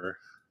whatever.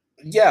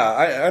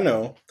 Yeah, I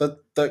know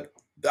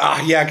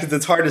yeah, because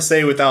it's hard to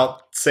say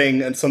without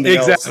saying something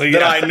else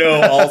that I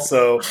know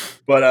also.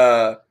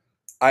 But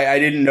I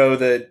didn't know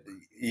that.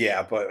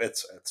 Yeah, but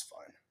it's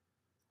fine.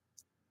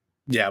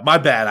 Yeah, my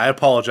bad. I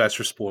apologize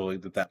for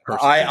spoiling that person.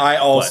 I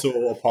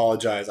also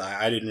apologize.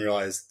 I didn't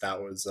realize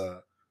that was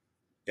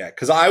yeah,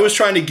 because I was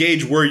trying to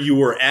gauge where you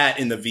were at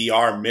in the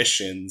VR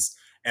missions,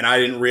 and I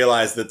didn't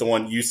realize that the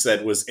one you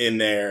said was in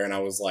there, and I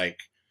was like,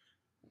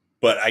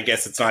 but I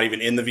guess it's not even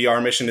in the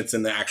VR mission; it's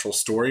in the actual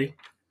story.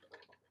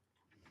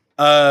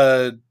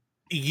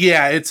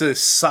 Yeah, it's a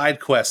side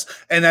quest,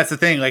 and that's the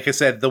thing. Like I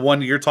said, the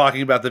one you're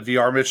talking about, the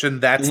VR mission,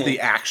 that's the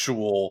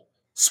actual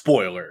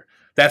spoiler.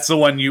 That's the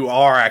one you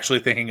are actually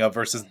thinking of,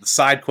 versus the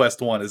side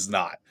quest one is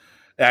not.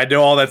 I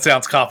know all that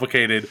sounds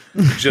complicated.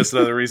 Just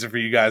another reason for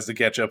you guys to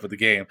catch up with the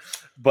game.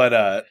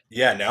 But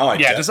yeah, now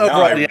just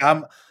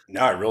overall,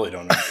 now I really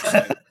don't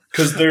understand.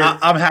 Because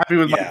I'm happy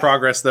with my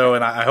progress though,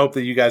 and I hope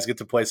that you guys get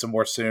to play some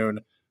more soon.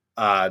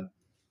 I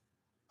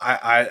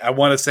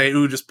want to say,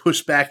 just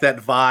push back that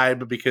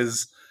vibe,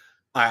 because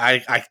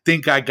I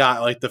think I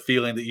got like the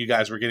feeling that you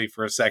guys were getting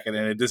for a second,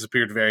 and it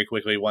disappeared very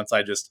quickly once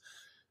I just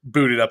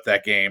booted up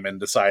that game and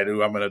decided,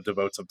 I'm going to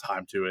devote some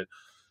time to it.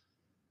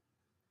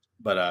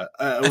 But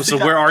so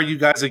where are you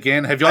guys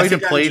again? Have y'all even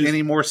played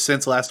any more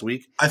since last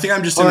week? I think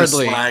I'm just in the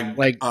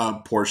slag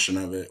portion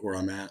of it where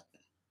I'm at.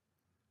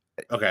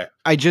 Okay.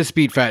 I just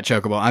beat Fat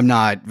Chocobo. I'm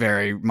not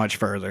very much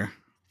further.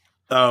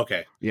 Oh,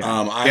 okay.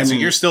 Yeah. So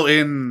you're still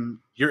in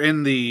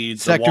the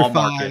Sector wall 5.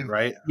 market,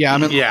 right? Yeah,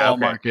 I'm in the wall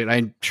market.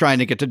 I'm trying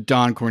to get to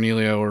Don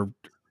Cornelio or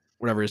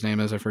whatever his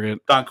name is. I forget.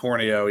 Don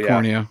Corneo,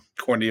 yeah.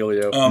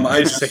 Cornelio.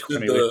 I just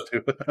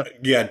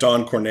did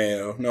Don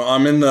Corneo. No,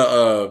 I'm in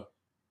the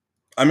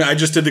I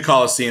just did the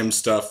Coliseum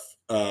stuff.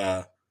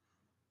 Yeah,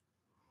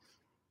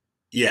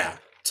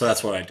 so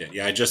that's what I did.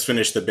 Yeah, I just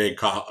finished the big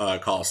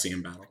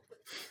Coliseum battle.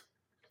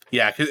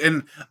 Yeah,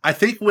 and I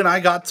think when I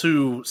got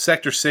to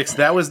Sector 6,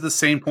 that was the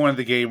same point of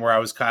the game where I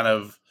was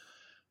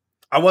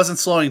I wasn't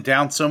slowing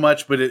down so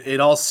much, but it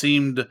all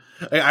seemed...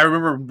 I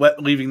remember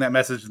leaving that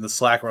message in the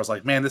Slack where I was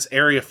like, man, this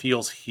area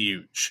feels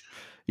huge.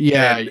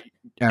 Yeah.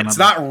 It's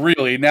not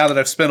really, now that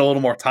I've spent a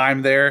little more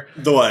time there.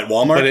 The what,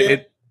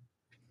 Walmart?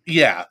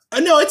 Yeah.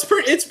 No, it's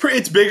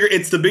bigger.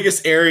 It's the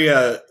biggest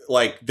area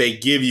like they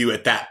give you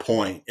at that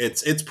point.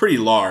 It's pretty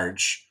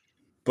large,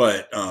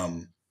 but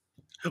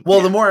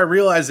the more I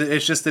realize it,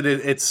 it's just that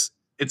it's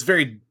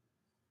very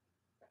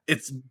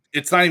it's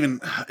not even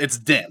it's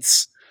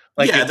dense.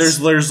 Like there's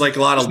like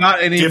a lot of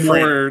there's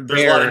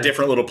a lot of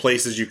different little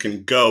places you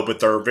can go, but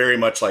they're very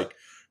much like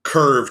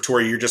curved to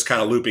where you're just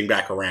kind of looping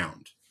back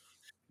around.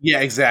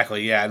 Yeah,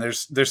 exactly. Yeah, and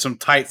there's some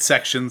tight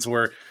sections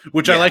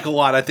which I like a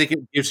lot. I think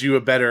it gives you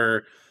a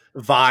better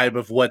vibe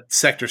of what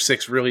Sector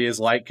 6 really is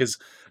like, because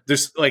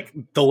there's like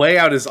the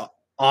layout is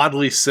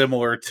oddly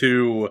similar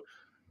to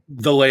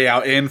the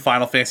layout in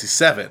Final Fantasy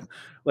VII.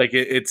 Like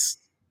it's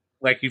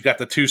like you've got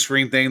the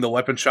 2-screen thing. The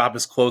weapon shop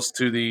is close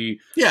to the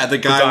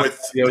guy with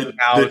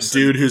the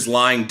dude who's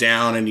lying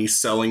down and he's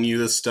selling you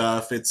the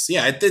stuff. It's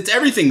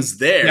everything's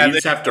there. You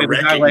just have to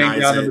recognize laying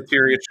down the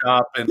materia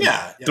shop, and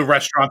the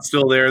restaurant's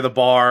still there. The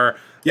bar.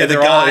 Yeah, the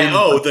guy.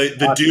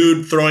 The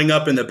dude throwing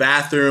up in the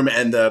bathroom,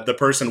 and the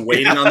person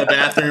waiting on the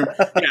bathroom.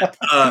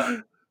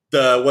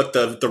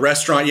 The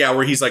restaurant,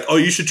 where he's like, oh,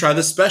 you should try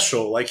this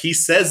special. Like, he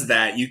says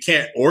that. You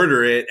can't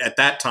order it at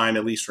that time,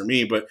 at least for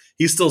me, but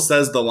he still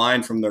says the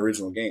line from the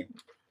original game.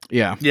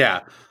 Yeah.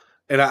 Yeah.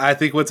 And I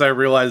think once I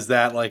realized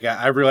that, like,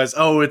 I realized,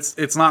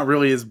 it's not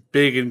really as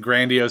big and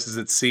grandiose as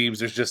it seems.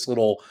 There's just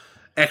little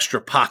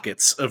extra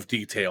pockets of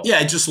detail.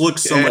 Yeah, it just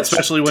looks so much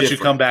especially once you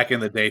come back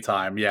in the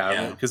daytime.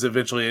 Yeah, because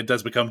eventually it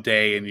does become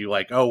day, and you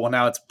like,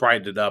 now it's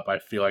brightened up. I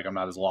feel like I'm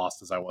not as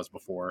lost as I was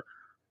before.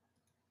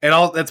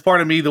 And that's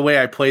part of me, the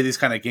way I play these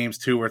kind of games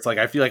too, where it's like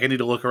I feel like I need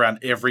to look around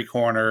every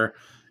corner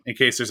in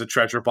case there's a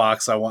treasure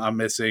box I'm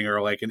missing,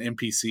 or like an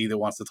NPC that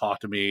wants to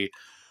talk to me.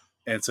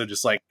 And so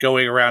just like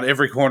going around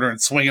every corner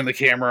and swinging the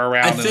camera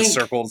around in a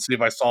circle to see if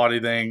I saw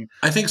anything.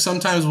 I think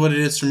sometimes what it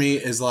is for me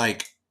is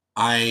like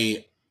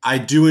I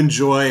do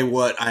enjoy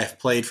what I've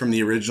played from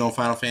the original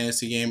Final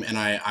Fantasy game, and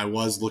I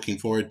was looking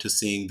forward to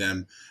seeing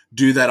them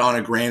do that on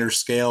a grander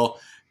scale.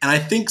 And I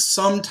think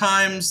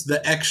sometimes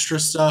the extra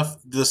stuff,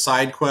 the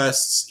side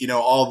quests,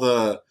 all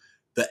the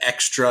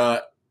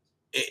extra,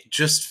 it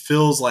just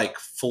feels like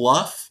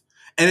fluff.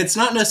 And it's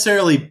not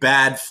necessarily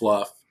bad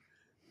fluff.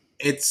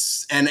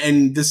 It's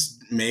and this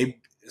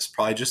is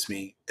probably just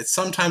me.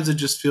 Sometimes it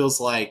just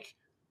feels like,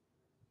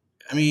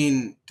 I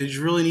mean, did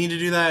you really need to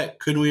do that?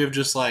 Couldn't we have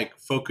just like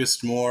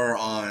focused more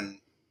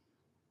on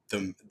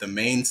the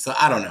main stuff?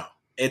 I don't know.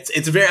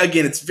 It's very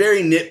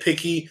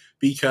nitpicky,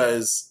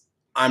 because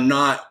I'm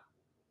not.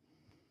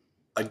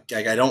 I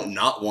don't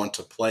not want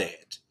to play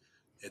it.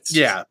 It's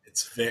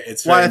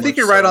I think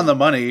you're right on the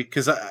money,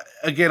 because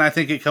again, I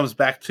think it comes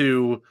back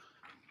to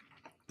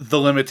the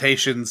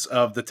limitations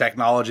of the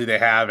technology they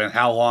have and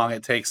how long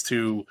it takes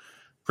to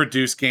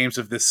produce games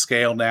of this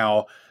scale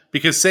now.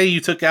 Because say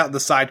you took out the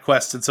side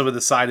quests and some of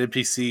the side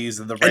NPCs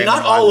and the random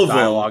not all of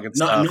dialogue them. and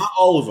stuff. Not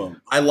all of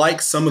them. I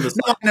like some of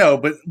the. No,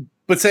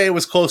 but say it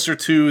was closer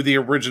to the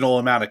original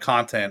amount of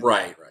content.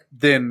 Right.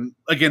 Then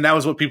again, that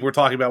was what people were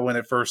talking about when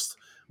it first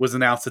was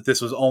announced that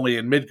this was only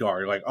in Midgar.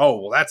 You're like, oh,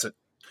 well,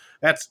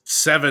 that's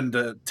 7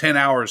 to 10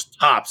 hours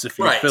tops if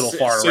you Right. fiddle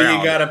fart So around.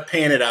 you got to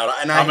pan it out.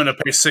 And I'm going to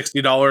pay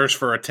 $60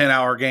 for a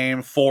 10-hour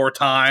game 4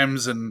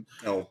 times, and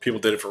people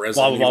did it for blah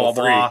Resident blah blah Evil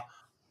blah 3. blah.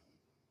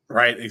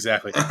 Right,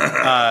 exactly.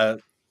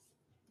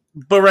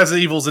 But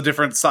Resident Evil's a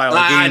different style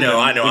of game. I know.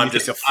 when I'm you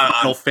just think of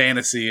Final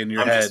Fantasy in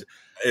your head.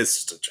 It's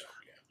just a joke.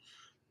 Yeah.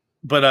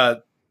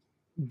 But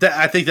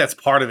I think that's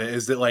part of it,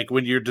 is that like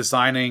when you're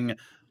designing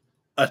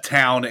a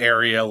town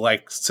area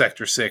like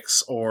Sector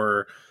 6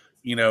 or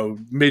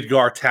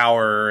Midgar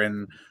Tower,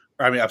 and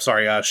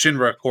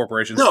Shinra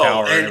Corporation's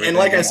tower, and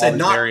like I said,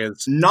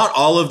 areas. not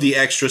all of the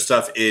extra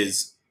stuff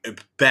is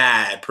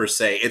bad per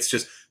se. It's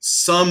just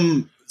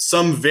some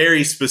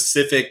very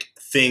specific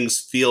things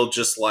feel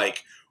just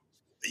like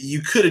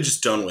you could have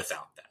just done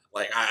without that.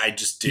 Like I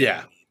just didn't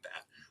need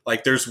that.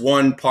 Like there's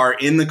one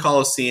part in the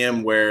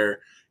Coliseum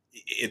where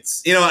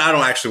it's I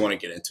don't actually want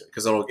to get into it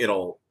because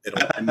it'll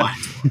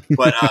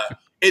but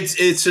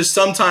it's just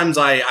sometimes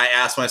I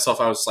ask myself,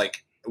 I was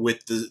like,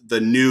 with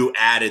the new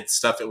added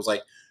stuff, it was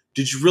like,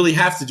 did you really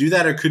have to do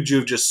that, or could you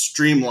have just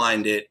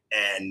streamlined it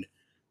and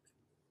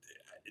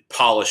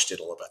polished it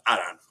a little bit? I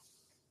don't know.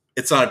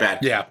 It's not a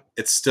bad game. Yeah.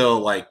 It's still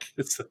like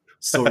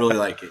still really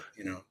like it.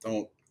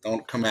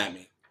 Don't come at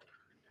me.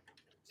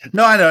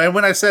 No, I know. And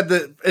when I said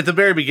that at the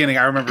very beginning,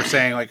 I remember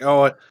saying like,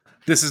 "Oh,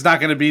 this is not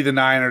going to be the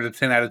 9 or the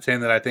 10 out of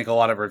 10 that I think a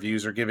lot of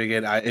reviews are giving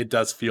it." It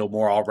does feel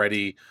more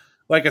already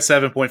like a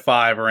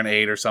 7.5 or an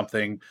 8 or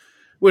something,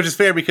 which is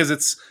fair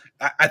because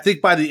I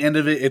think by the end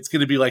of it, it's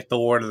going to be like the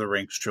Lord of the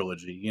Rings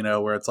trilogy,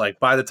 where it's like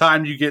by the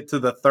time you get to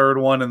the third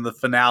one and the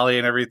finale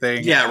and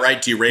everything. Yeah,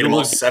 right. Do you rate them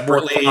all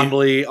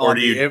separately, or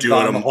do you do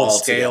them whole all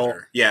scale?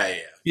 Together?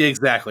 Yeah,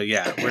 exactly.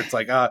 Yeah, where it's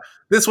like,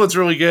 this one's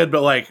really good,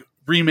 but like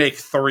Remake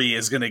 3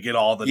 is going to get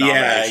all the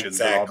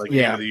nominations and all the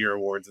Game of the Year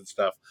awards and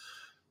stuff.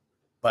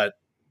 But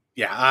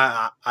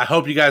yeah, I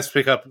hope you guys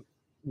pick up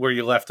where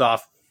you left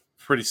off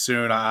pretty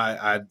soon.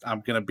 I'm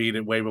going to beat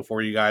it way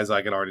before you guys.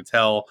 I can already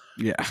tell.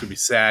 Yeah, it's going to be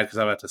sad because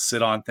I have to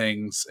sit on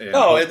things. And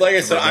like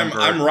I said,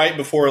 I'm right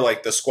before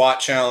like the squat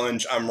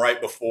challenge. I'm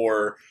right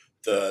before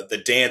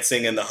the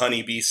dancing and the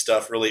honeybee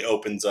stuff really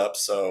opens up.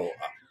 So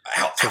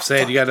I'm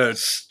saying you got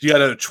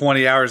to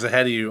 20 hours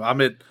ahead of you.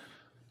 I'm at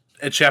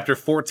chapter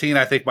 14.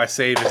 I think my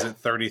save is at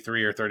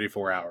 33 or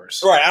 34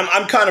 hours. Right.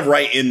 I'm kind of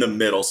right in the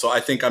middle. So I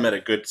think I'm at a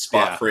good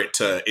spot for it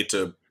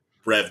to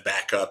rev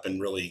back up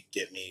and really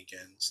get me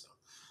again. So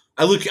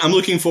I'm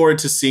looking forward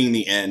to seeing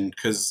the end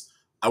because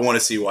I want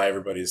to see why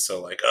everybody's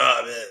so like,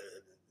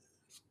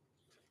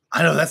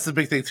 I know that's the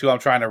big thing too. I'm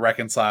trying to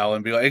reconcile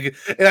and be like,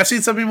 and I've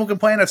seen some people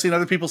complain. I've seen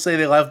other people say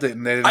they loved it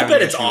and they didn't. I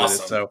bet it's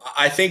awesome. So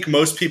I think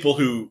most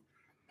people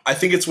I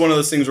think it's one of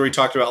those things where we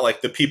talked about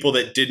like the people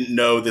that didn't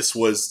know this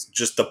was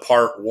just the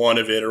part 1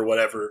 of it or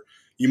whatever.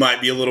 You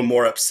might be a little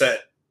more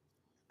upset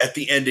at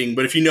the ending,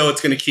 but if you know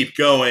it's going to keep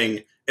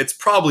going, it's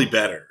probably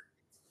better.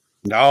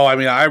 No, I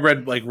mean, I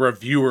read like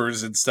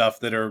reviewers and stuff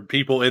that are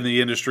people in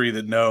the industry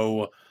that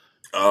know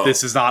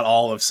this is not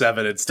all of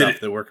 7 and stuff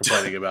that we're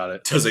complaining about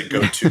it. Does it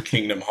go to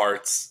Kingdom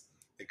Hearts?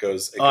 It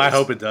goes. I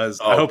hope it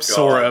does. I hope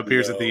Sora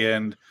appears at the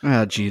end.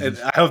 Oh, Jesus.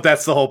 And I hope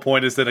that's the whole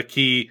point, is that a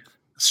key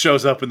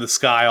shows up in the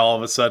sky all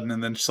of a sudden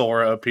and then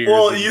Sora appears.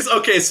 Well,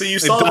 so you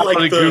saw like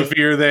the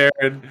goofier there.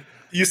 And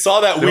you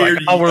saw that weird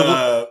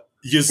we're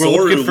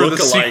looking for the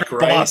secret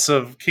right? boss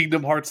of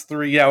Kingdom Hearts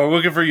 3. Yeah, we're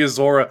looking for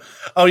Yozora.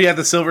 Oh, yeah,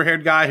 the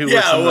silver-haired guy who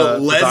works in the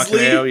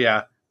Leslie?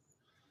 Yeah.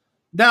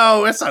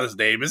 No, that's not his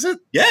name, is it?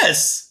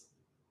 Yes.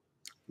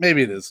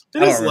 Maybe it is.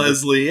 It is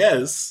Leslie,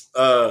 yes.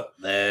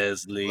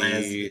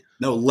 Leslie.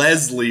 No,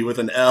 Leslie with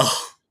an L.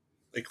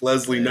 Like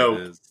Leslie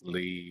Knope.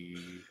 Leslie.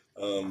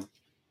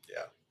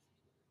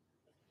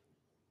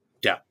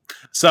 Yeah.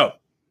 So,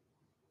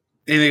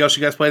 anything else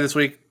you guys play this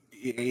week?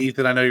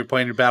 Ethan, I know you're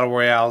playing your Battle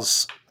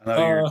Royales.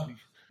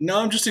 No,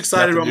 I'm just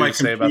excited about my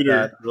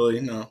computer.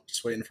 Really, no,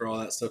 just waiting for all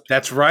that stuff.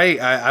 That's right.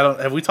 I don't.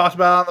 Have we talked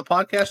about it on the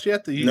podcast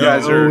yet? That you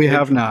guys are? We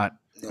have not.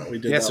 No, we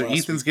did. Yeah, so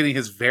Ethan's getting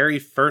his very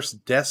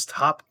first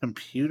desktop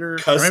computer.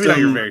 Custom, or maybe not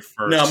your very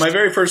first. No, my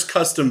very first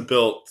custom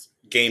built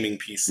gaming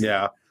PC.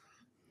 Yeah.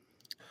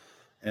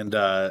 And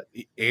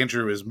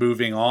Andrew is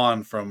moving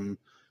on from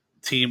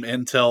Team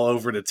Intel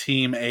over to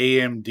Team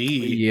AMD.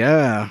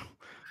 Yeah.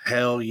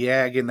 Hell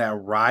yeah, getting that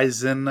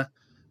Ryzen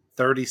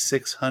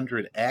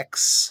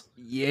 3600X.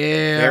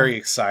 Yeah. Very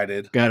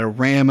excited. Got a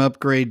RAM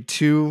upgrade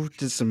too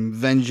to some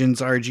Vengeance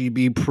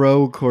RGB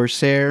Pro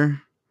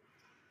Corsair.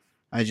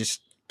 I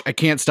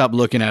can't stop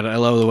looking at it. I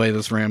love the way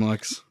this RAM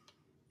looks.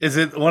 Is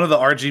it one of the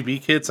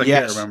RGB kits? I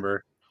can't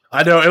remember.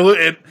 I know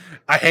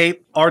I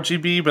hate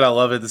RGB, but I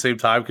love it at the same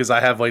time because I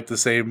have like the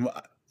same.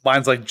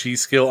 Mine's like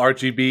G-Skill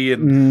RGB,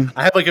 and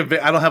I have like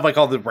I don't have like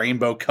all the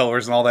rainbow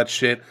colors and all that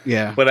shit.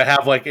 Yeah, but I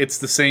have like it's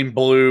the same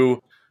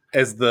blue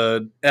as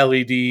the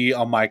LED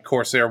on my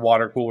Corsair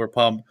water cooler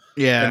pump.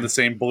 Yeah, and the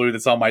same blue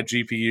that's on my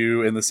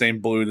GPU, and the same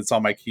blue that's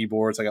on my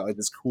keyboards. I got like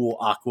this cool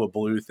aqua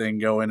blue thing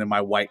going in my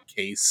white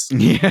case.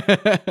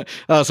 Yeah.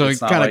 Oh, so it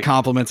kind of like,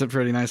 complements it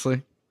pretty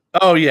nicely.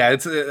 Oh yeah,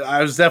 it's.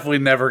 I was definitely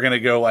never gonna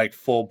go like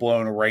full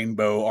blown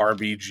rainbow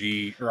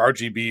RBG or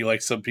RGB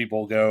like some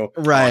people go.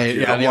 Right.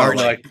 dude, Yeah. I The want art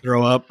to like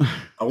throw up.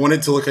 I want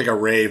it to look like a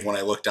rave when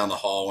I look down the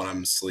hall when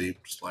I'm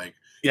asleep. Just like,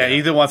 Yeah,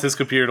 Ethan wants his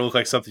computer to look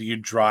like something you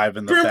drive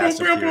in the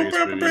Fast and Furious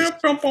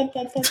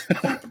movies.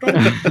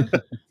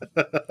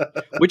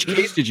 Which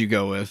case did you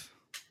go with?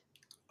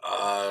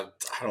 I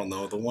don't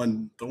know, the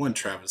one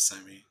Travis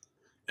sent me.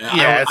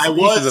 Yeah, I Ethan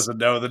was doesn't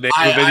know the name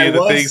of I any of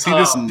the was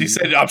things. He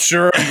said, "I'm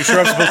sure I'm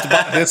supposed to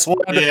buy this one."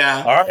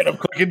 yeah. All right, I'm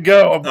clicking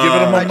go. I'm giving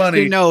him I my just money.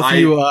 didn't know if I-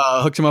 you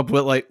hooked him up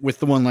with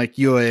the one like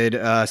you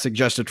had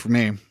suggested for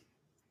me.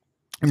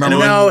 Remember know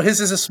No, it- his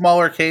is a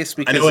smaller case I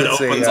because know it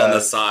it's opens a on the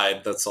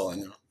side. That's all I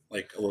know.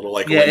 Like a little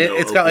yeah. window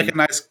It's got like open.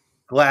 a nice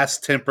glass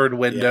tempered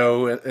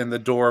window, and the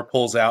door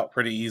pulls out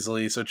pretty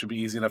easily, so it should be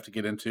easy enough to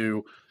get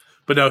into.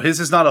 But no, his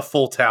is not a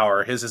full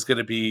tower. His is going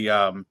to be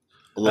a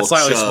a little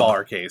slightly chub,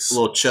 smaller a case.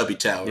 little chubby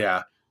tower.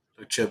 Yeah,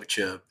 A chubby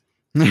chub.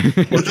 which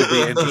will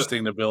be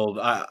interesting to build.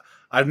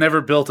 I've never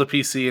built a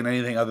PC in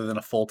anything other than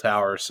a full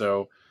tower,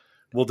 so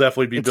we'll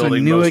definitely be It's a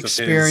building new most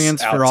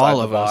experience of his for outside all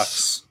the of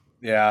us. box.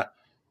 Yeah,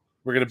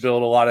 we're gonna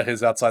build a lot of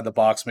his outside the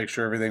box, make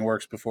sure everything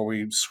works before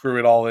we screw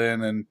it all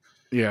in. And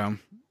Yeah.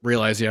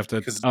 Realize you have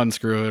to 'Cause-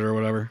 unscrew it or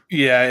whatever.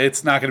 yeah,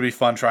 it's not gonna be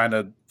fun trying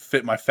to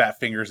fit my fat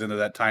fingers into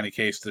that tiny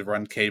case to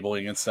run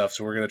cabling and stuff.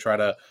 So we're gonna try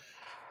to.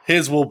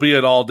 His will be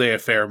an all day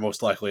affair,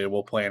 most likely.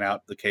 We'll plan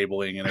out the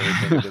cabling and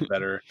everything a bit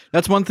better.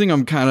 That's one thing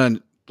I'm kind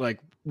of like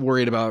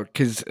worried about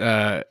because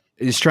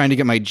is trying to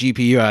get my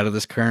GPU out of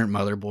this current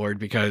motherboard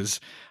because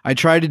I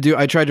tried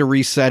to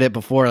reset it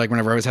before, like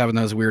whenever I was having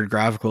those weird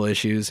graphical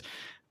issues,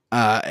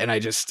 and I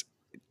just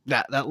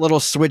that little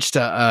switch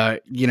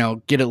to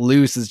get it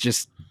loose is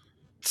just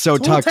so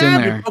It's a little tucked in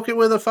tab, you there. poke it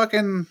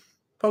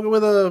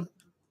with a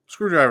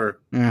screwdriver.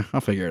 Yeah,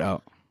 I'll figure it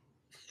out.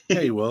 Yeah,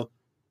 you will.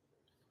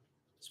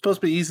 It's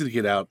supposed to be easy to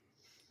get out.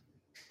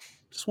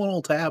 Just one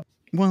little tab.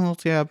 One little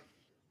tab,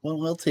 One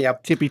little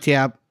tab. tippy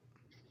tab.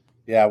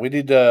 Yeah, we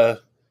need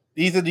to.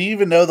 Ethan, do you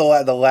even know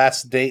the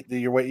last date that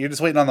you're waiting? You're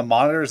just waiting on the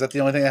monitor. Is that the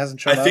only thing that hasn't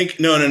shown I up? think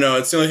no.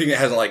 It's the only thing that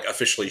hasn't like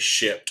officially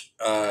shipped.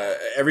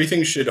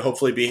 Everything should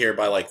hopefully be here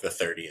by like the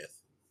 30th.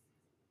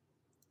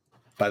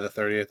 By the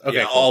 30th. Okay,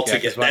 Yeah, cool. all Yeah,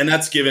 'cause together, and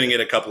that's giving it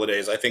a couple of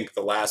days. I think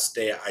the last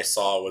day I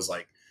saw was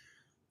like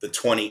the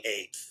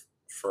 28th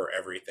for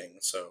everything.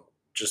 So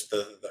just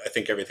I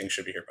think everything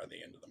should be here by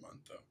the end of the month,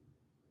 though.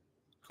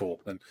 cool.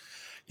 And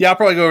yeah, I'll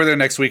probably go over there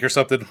next week or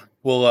something.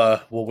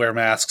 We'll wear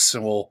masks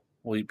and we'll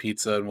eat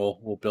pizza and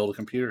we'll build a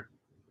computer.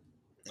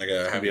 I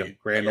gotta have It'll be a you,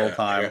 grand I old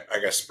gotta- time. I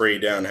gotta spray you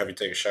down and have you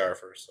take a shower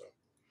first.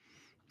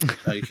 So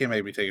No, you can't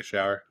make me take a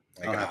shower.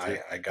 I I'll got, have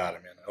to. I got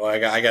it, man. Well, I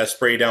got to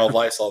spray you down with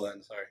Lysol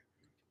then. Sorry,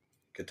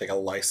 could take a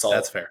Lysol.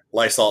 That's fair.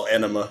 Lysol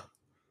enema.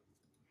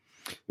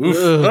 Oof.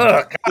 Ugh.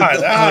 Oh, God.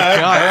 Oh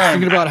God,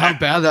 thinking about how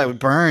bad that would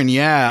burn.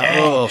 Yeah.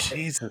 Oh, Oh.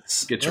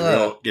 Jesus. Get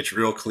you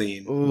real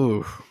clean.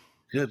 Ooh.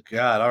 Good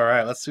God. All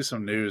right. Let's do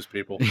some news,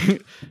 people.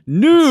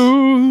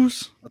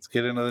 News. Let's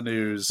get into the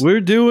news.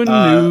 We're doing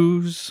Uh,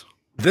 news.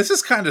 This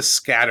is kind of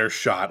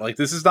scattershot. Like,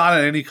 this is not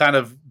in any kind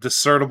of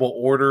discernible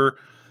order.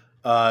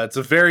 It's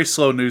a very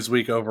slow news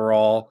week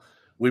overall.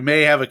 We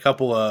may have a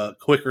couple of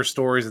quicker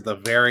stories at the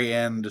very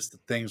end, just the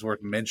things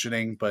worth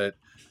mentioning. But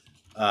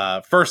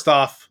first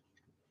off,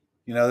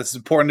 this is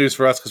important news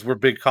for us because we're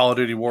big Call of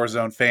Duty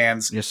Warzone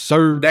fans. Yes,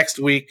 sir. Next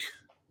week,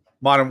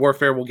 Modern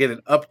Warfare will get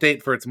an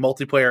update for its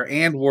multiplayer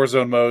and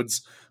Warzone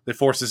modes that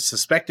forces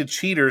suspected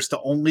cheaters to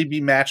only be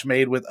match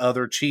made with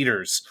other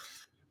cheaters.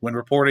 When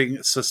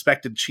reporting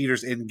suspected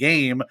cheaters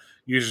in-game,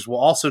 users will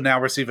also now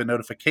receive a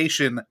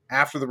notification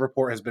after the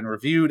report has been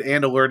reviewed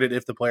and alerted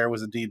if the player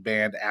was indeed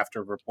banned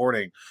after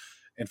reporting.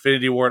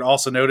 Infinity Ward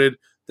also noted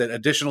that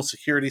additional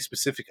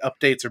security-specific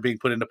updates are being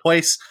put into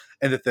place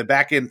and that the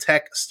back-end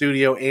tech,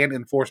 studio, and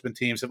enforcement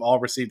teams have all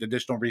received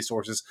additional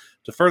resources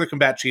to further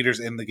combat cheaters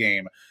in the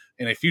game.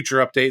 In a future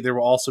update, there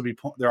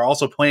are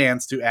also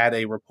plans to add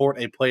a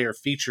report a player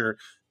feature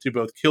to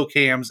both kill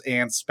cams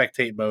and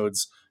spectate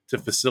modes to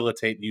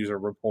facilitate user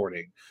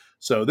reporting.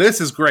 So this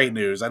is great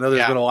news. I know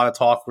there's been a lot of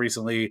talk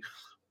recently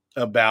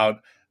about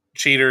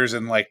cheaters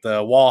and like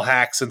the wall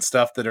hacks and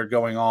stuff that are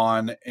going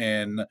on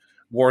in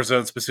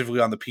Warzone, specifically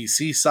on the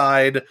PC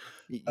side.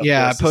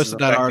 Yeah, I course, this is posted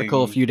that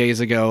article a affecting- few days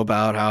ago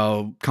about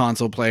how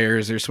console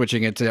players are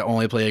switching it to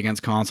only play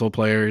against console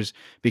players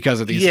because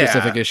of these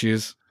specific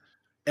issues.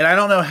 And I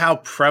don't know how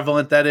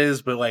prevalent that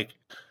is, but like,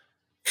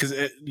 because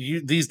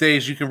these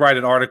days you can write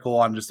an article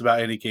on just about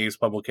any games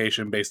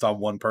publication based on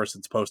one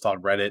person's post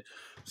on Reddit.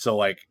 So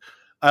like,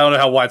 I don't know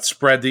how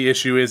widespread the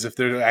issue is, if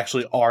there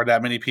actually are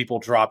that many people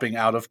dropping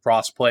out of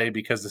crossplay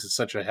because this is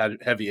such a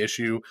heavy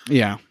issue.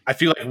 Yeah. I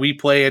feel like we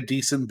play a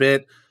decent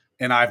bit,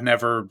 and I've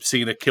never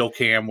seen a kill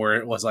cam where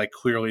it was like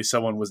clearly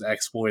someone was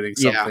exploiting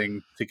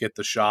something to get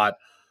the shot.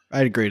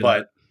 I'd agree to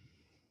But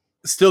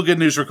still good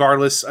news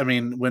regardless. I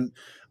mean, when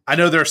I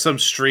know there are some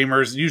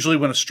streamers, usually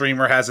when a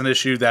streamer has an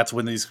issue, that's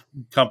when these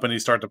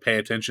companies start to pay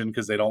attention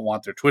because they don't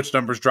want their Twitch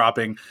numbers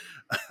dropping.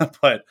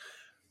 But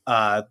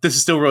this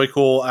is still really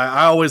cool.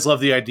 I always love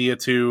the idea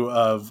too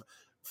of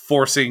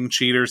forcing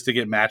cheaters to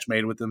get match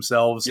made with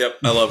themselves. Yep,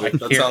 I love it.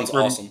 That sounds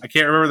awesome. I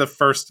can't remember the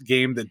first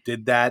game that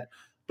did that,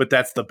 but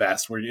that's the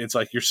best. Where it's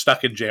like you're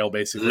stuck in jail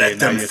basically. Let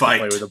and now them you have fight.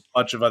 to play with a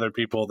bunch of other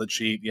people that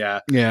cheat. Yeah,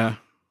 Yeah.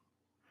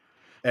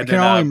 and can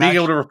only then being imagine-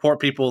 able to report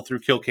people through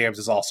kill cams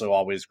is also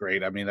always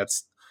great. I mean,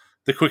 that's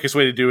the quickest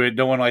way to do it.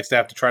 No one likes to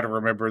have to try to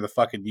remember the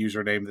fucking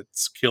username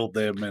that's killed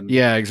them and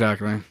Yeah,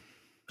 exactly.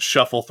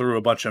 shuffle through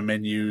a bunch of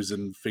menus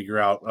and figure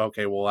out,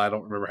 okay, well, I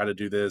don't remember how to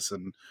do this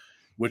and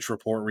which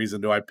report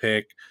reason do I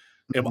pick?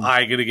 Am Mhm.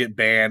 I going to get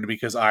banned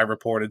because I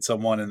reported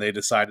someone and they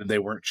decided they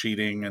weren't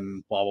cheating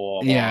and blah, blah,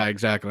 blah, blah. Yeah,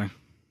 exactly.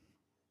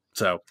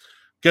 So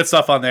good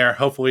stuff on there.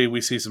 Hopefully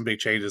we see some big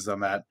changes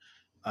on that.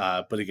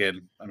 But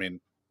again, I mean,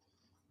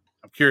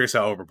 I'm curious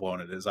how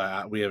overblown it is.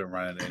 We haven't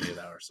run into any of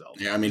that ourselves.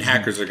 Yeah, I mean,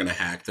 hackers are going to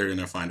hack. They're going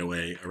to find a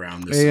way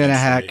around this. They're gonna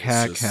eventually.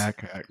 hack. It's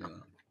just,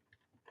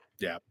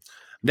 you know.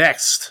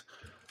 Next,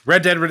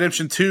 Red Dead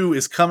Redemption 2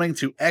 is coming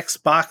to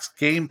Xbox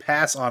Game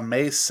Pass on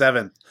May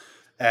 7th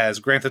as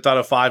Grand Theft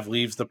Auto 5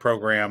 leaves the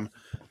program.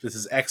 This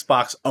is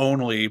Xbox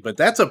only, but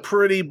that's a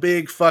pretty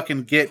big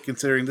fucking get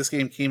considering this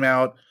game came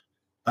out.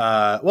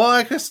 Well,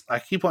 I guess I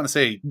keep wanting to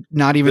say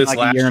Not even This like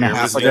a last year and a year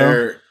half Is ago.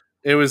 there-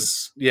 it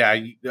was,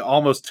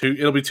 almost 2.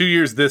 It'll be 2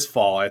 years this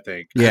fall, I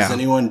think. Has Yeah.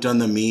 anyone done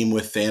the meme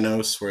with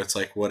Thanos where it's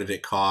like, what did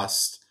it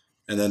cost?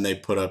 And then they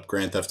put up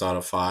Grand Theft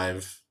Auto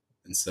 5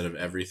 instead of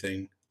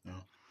everything. No.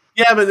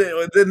 Yeah, but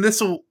then this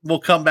will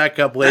come back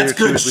up later That's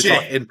too good as we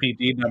talk shit.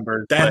 NPD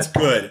numbers. That's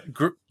but good.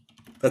 Gr-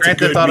 That's Grand a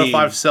good Theft Auto meme.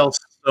 5 sells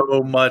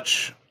so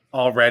much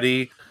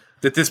already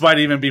that this might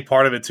even be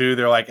part of it too.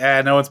 They're like,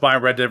 no one's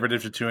buying Red Dead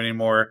Redemption 2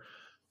 anymore,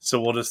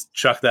 so we'll just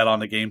chuck that on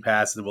the Game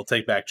Pass and we'll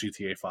take back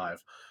GTA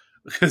 5.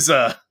 Because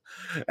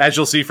as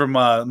you'll see from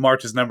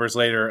March's numbers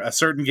later, a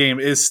certain game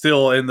is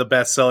still in the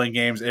best-selling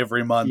games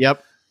every month,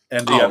 Yep.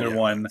 and the Oh, other yeah,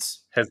 one that's-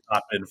 has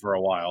not been for a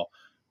while.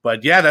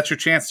 But yeah, that's your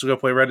chance to go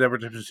play Red Dead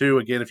Redemption 2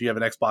 again if you have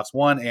an Xbox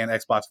One and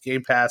Xbox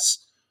Game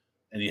Pass,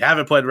 and you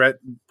haven't played Red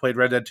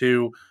Dead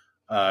 2.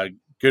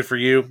 Good for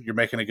you. You're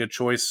making a good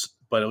choice,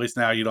 but at least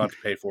now you don't have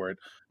to pay for it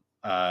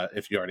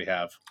if you already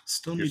have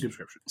Still your need to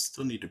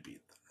subscription. beat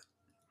that.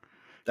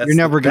 That's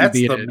never gonna that's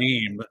beat the it.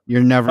 meme.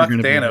 You're never Fuck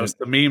gonna beat Thanos. it.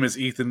 The meme is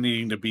Ethan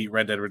needing to beat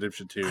Red Dead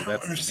Redemption 2. I don't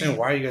That's the understand meme.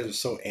 why you guys are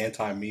so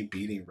anti me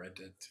beating Red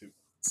Dead 2.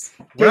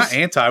 We're not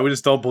anti. We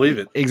just don't believe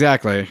it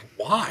Exactly.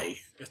 Why?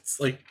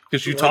 It's like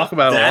because you like, talk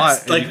about it a lot.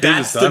 that's and you like could've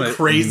that's just done the it.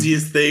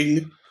 craziest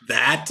thing.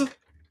 That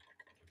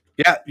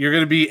Yeah, you're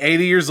going to be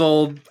 80 years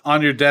old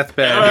on your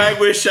deathbed. I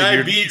wish and I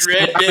you're beat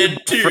Red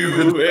surrounded Dead by friends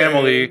and 2.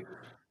 family,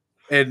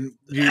 and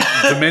you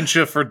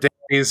dementia for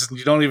days. And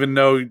you don't even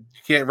know. You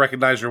can't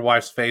recognize your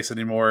wife's face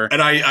anymore.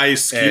 And I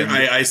say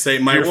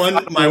my your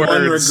one final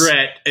words-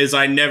 regret is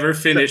I never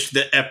finished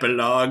the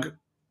epilogue,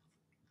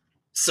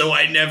 so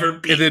I never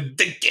beat then-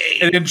 the game.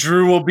 And then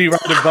Drew will be right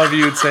above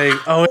you and saying,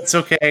 "Oh, it's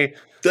okay.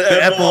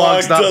 the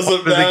epilogue's not doesn't part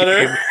of the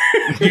matter.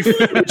 You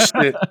finished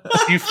it.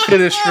 You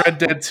finished Red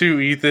Dead 2,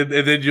 Ethan."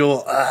 And then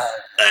you'll.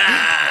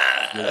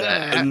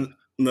 And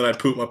then I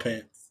poop my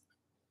pants.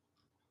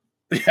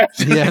 Yeah,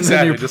 and then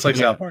exactly. you're- Just like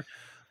yeah. South Park.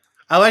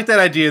 I like that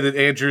idea that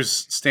Andrew's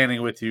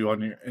standing with you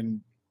on your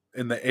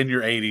in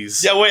your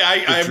 80s. Yeah, wait,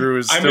 That Drew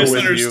is I still with you.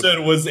 misunderstood.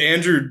 Was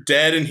Andrew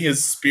dead and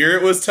his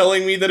spirit was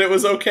telling me that it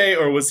was okay,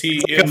 or was he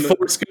Like a in the,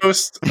 Force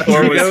ghost.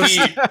 or Drew was ghost.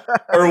 he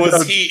or was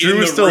No, he Drew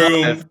in is the still room?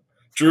 alive.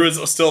 Drew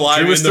is still alive.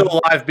 Drew was in the- still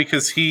alive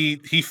because he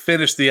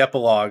finished the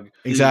epilogue,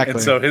 Exactly.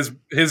 and so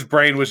his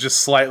brain was just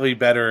slightly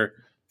better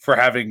for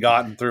having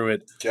gotten through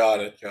it. Got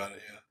it. Yeah.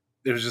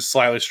 It was just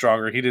slightly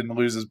stronger. He didn't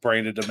lose his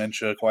brain to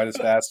dementia quite as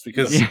fast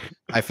because Yeah,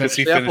 I finished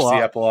he the finished the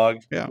epilogue,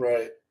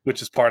 Right.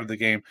 which is part of the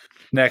game.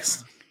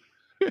 Next,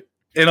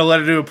 in a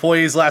letter to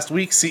employees last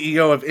week,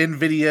 CEO of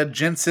NVIDIA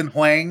Jensen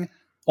Huang.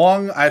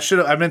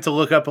 I meant to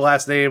look up the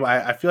last name.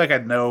 I feel like I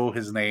know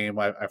his name.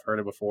 I've heard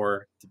it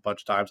before a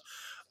bunch of times.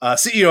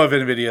 CEO of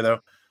NVIDIA, though,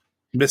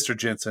 Mr.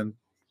 Jensen,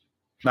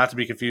 not to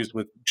be confused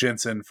with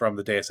Jensen from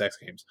the Deus Ex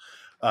games,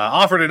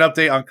 offered an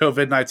update on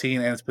COVID-19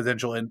 and its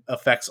potential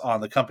effects on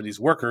the company's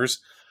workers.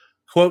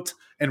 Quote,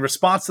 in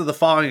response to the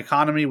falling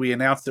economy, we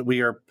announced that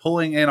we are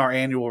pulling in our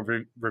annual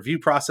review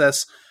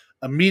process.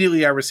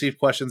 Immediately, I received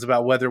questions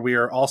about whether we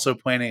are also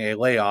planning a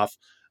layoff.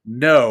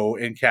 No,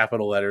 in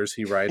capital letters,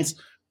 he writes.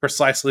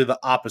 Precisely the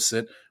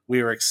opposite.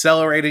 We are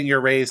accelerating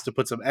your raise to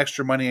put some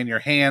extra money in your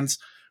hands.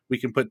 We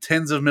can put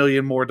tens of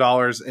million more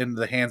dollars in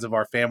the hands of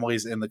our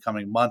families in the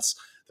coming months.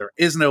 There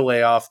is no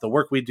layoff. The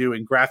work we do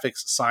in graphics,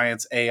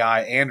 science,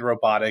 AI, and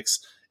robotics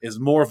is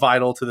more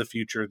vital to the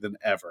future than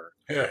ever.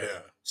 Yeah.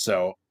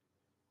 So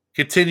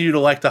continue to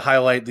like to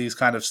highlight these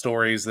kind of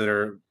stories that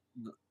are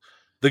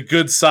the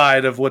good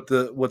side of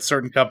what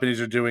certain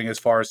companies are doing as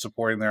far as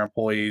supporting their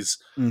employees.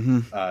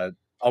 Mm-hmm.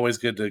 Always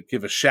good to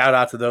give a shout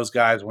out to those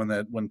guys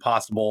when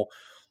possible.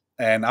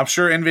 And I'm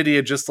sure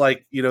NVIDIA, just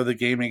like the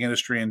gaming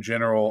industry in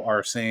general,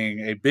 are seeing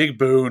a big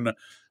boon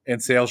in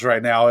sales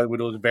right now. It would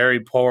look very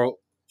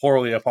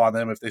poorly upon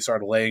them if they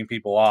started laying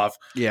people off.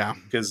 Yeah.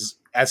 Because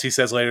as he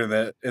says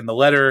later in the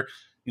letter,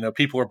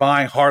 people are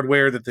buying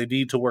hardware that they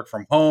need to work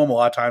from home. A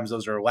lot of times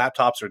those are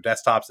laptops or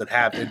desktops that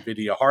have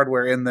NVIDIA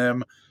hardware in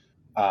them.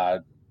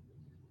 Like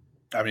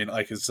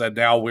I said,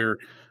 now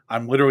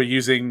I'm literally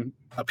using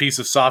a piece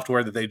of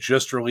software that they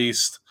just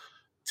released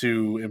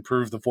to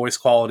improve the voice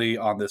quality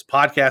on this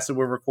podcast that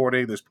we're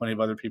recording. There's plenty of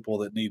other people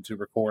that need to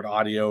record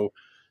audio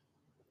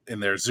in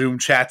their Zoom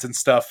chats and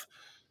stuff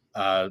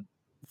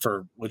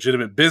for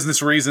legitimate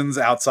business reasons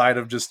outside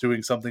of just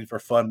doing something for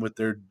fun with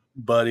their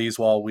buddies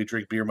while we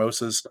drink beer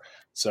mimosas.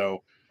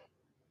 So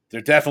they're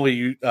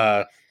definitely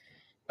a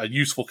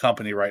useful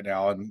company right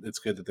now, and it's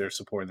good that they're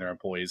supporting their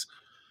employees.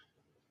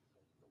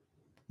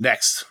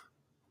 Next,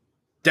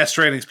 Death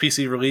Stranding's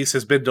PC release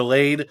has been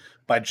delayed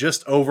by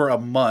just over a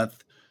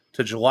month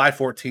to July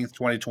 14th,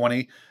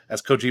 2020,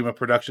 as Kojima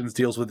Productions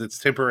deals with its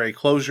temporary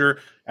closure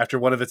after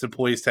one of its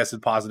employees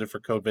tested positive for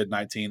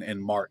COVID-19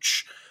 in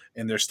March.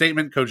 In their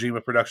statement,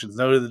 Kojima Productions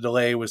noted the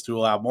delay was to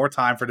allow more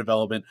time for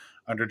development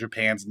under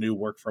Japan's new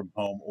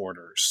work-from-home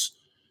orders.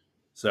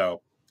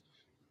 So,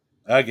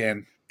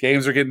 again,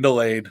 games are getting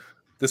delayed.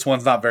 This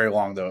one's not very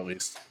long, though, at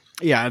least.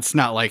 Yeah, it's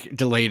not like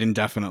delayed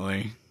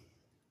indefinitely.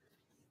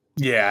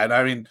 Yeah, and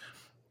I mean,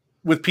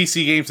 with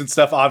PC games and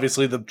stuff,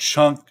 obviously the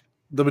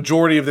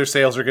majority of their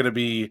sales are going to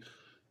be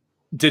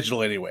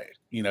digital anyway.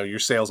 Your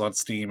sales on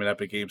Steam and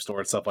Epic Game Store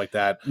and stuff like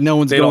that. No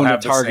one's They going don't to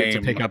have the Target to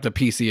same- pick up the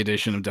PC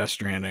edition of Death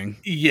Stranding.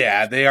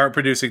 Yeah, they aren't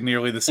producing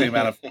nearly the same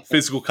amount of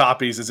physical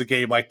copies as a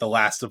game like The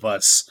Last of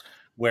Us,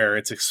 where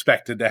it's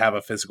expected to have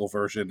a physical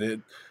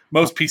version.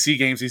 Most PC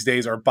games these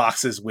days are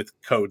boxes with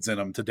codes in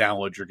them to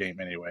download your game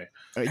anyway.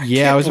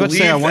 Yeah, I was about to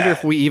say, I believe wonder that.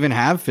 if we even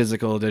have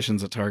physical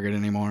editions at Target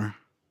anymore.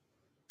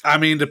 I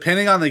mean,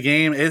 depending on the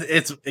game,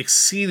 it's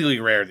exceedingly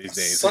rare these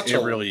days. Such It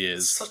a- really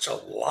is. Such a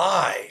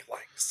lie.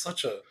 Like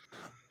such a.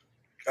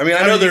 I mean, I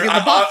I know mean, you they're. get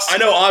the box. I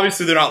know.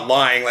 Obviously, they're not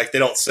lying. Like they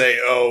don't say,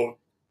 "Oh,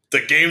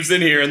 the game's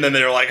in here," and then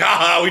they're like,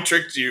 "Haha, we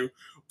tricked you."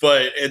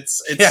 But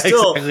it's Yeah,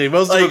 still exactly.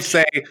 Most like, of them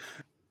say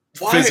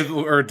why- physical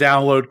or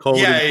download code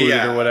Yeah, included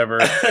yeah. or whatever.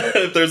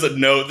 If there's a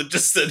note that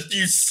just said,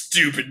 "You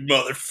stupid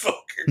motherfucker."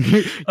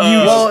 You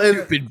well, and-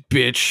 stupid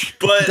bitch.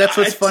 But That's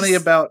what's I funny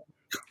just- about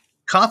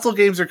console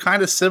games are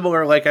kind of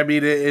similar. Like, I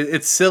mean,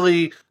 it's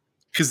silly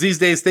because these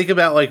days, think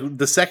about like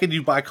the second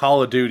you buy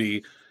Call of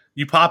Duty,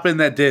 you pop in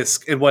that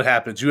disc, and what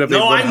happens? You have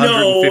No, a I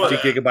know.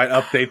 150 gigabyte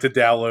update to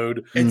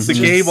download. It's The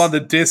Mhm. game just- on the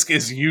disc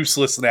is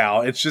useless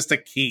now. It's just a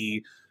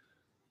key.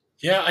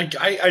 Yeah,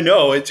 I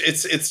know. It's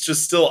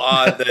just still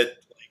odd that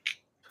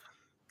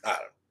I don't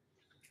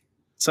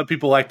Some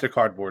people like their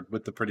cardboard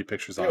with the pretty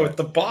pictures on know, it. with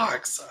the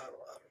box. I don't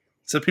know.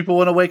 Some people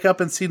want to wake up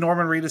and see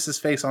Norman Reedus'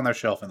 face on their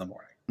shelf in the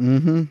morning.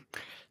 Mm-hmm.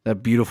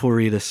 That beautiful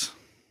Reedus.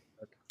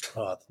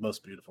 Oh, the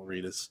most beautiful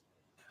Reedus.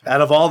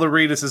 Out of all the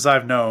Reeduses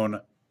I've known,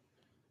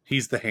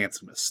 he's the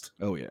handsomest.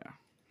 Oh, yeah.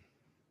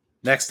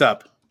 Next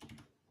up,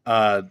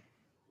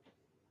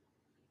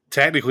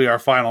 technically our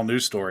final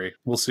news story.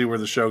 We'll see where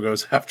the show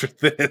goes after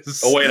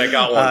this. Oh wait, I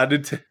got one.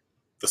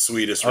 The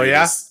Sweetest. Oh,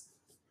 yeah? Reedus.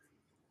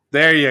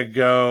 there you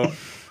go.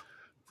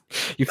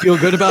 You feel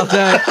good about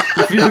that?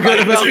 You feel good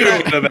I about do.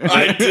 that?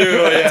 I do.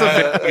 That's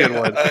Yeah. a very good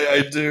one.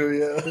 I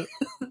do.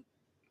 Yeah.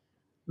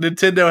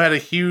 Nintendo had a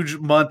huge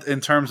month in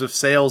terms of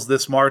sales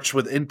this March,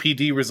 with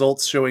NPD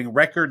results showing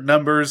record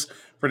numbers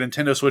for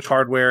Nintendo Switch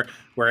hardware,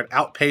 where it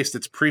outpaced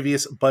its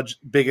previous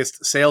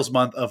biggest sales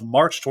month of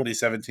March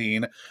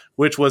 2017,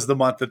 which was the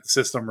month that the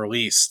system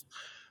released.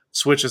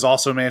 Switch has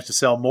also managed to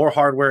sell more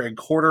hardware in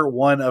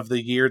Q1 of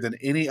the year than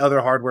any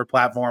other hardware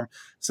platform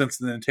since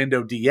the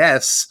Nintendo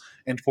DS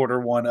in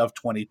Q1 of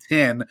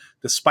 2010,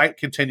 despite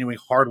continuing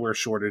hardware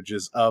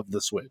shortages of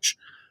the Switch.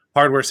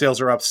 Hardware sales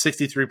are up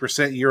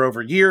 63% year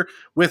over year,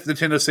 with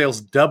Nintendo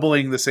sales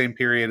doubling the same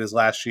period as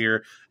last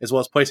year, as well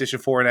as PlayStation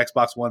 4 and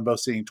Xbox One both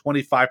seeing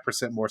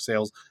 25% more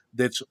sales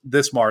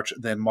this March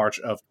than March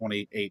of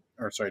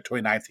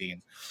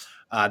 2019.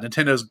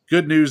 Nintendo's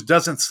good news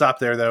doesn't stop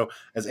there, though,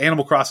 as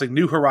Animal Crossing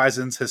New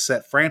Horizons has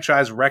set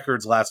franchise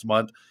records last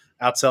month,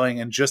 outselling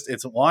in just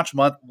its launch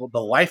month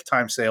the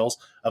lifetime sales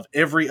of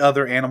every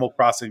other Animal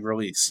Crossing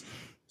release.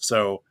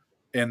 So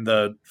in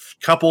the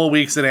couple of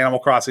weeks that Animal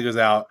Crossing is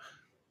out,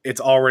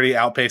 it's already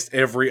outpaced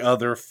every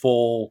other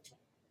full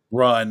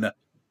run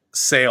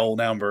sale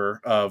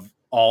number of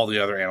all the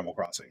other Animal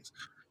Crossings,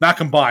 not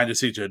combined,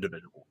 just each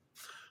individual.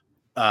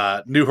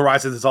 New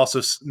Horizons is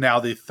also now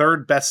the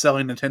third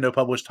best-selling Nintendo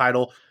published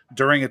title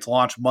during its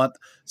launch month,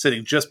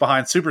 sitting just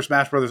behind Super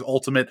Smash Bros.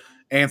 Ultimate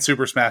and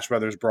Super Smash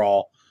Bros.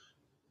 Brawl,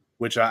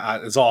 which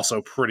is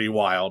also pretty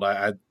wild.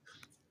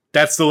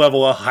 That's the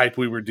level of hype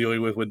we were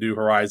dealing with New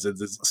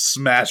Horizons, is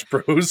Smash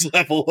Bros.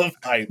 Level of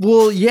hype.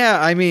 Well,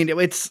 yeah, I mean,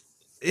 it's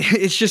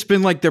just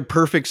been like the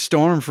perfect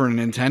storm for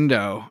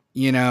Nintendo,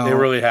 you know? It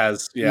really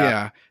has,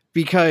 yeah.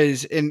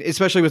 Because, and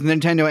especially with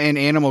Nintendo and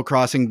Animal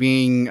Crossing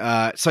being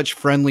such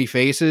friendly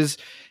faces,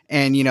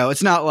 and you know,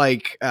 it's not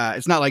like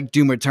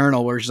Doom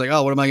Eternal where it's just like,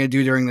 oh, what am I going to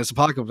do during this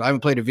apocalypse? I haven't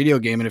played a video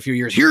game in a few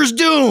years. Here's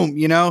Doom,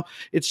 you know.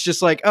 It's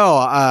just like,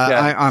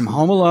 I'm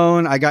home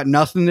alone. I got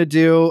nothing to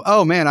do.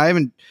 Oh man, I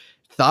haven't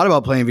thought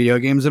about playing video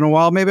games in a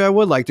while. Maybe I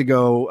would like to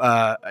go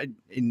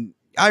and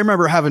I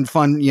remember having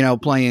fun,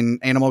 playing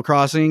Animal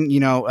Crossing,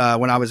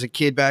 when I was a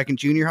kid back in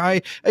junior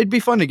high. It'd be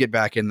fun to get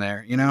back in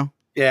there,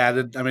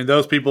 Yeah, I mean,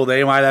 those people,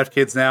 they might have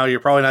kids now. You're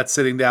probably not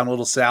sitting down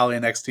little Sally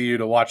next to you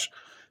to watch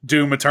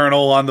Doom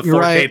Eternal on the 4K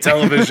Right.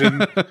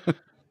 television.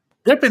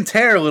 Rip and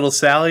tear, little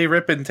Sally.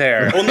 Rip and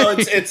tear. Well, no,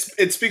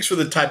 it speaks for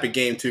the type of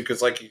game too,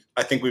 because like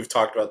I think we've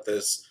talked about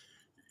this.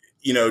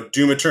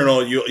 Doom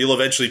Eternal, you'll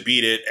eventually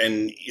beat it,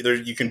 and either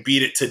you can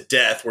beat it to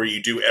death, where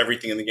you do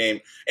everything in the game.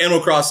 Animal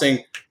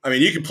Crossing, I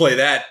mean, you can play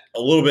that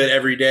a little bit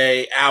every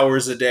day,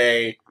 hours a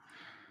day,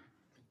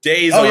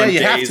 days. Oh on yeah, you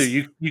days,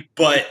 have to.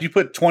 but You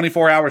put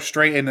 24 hours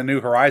straight into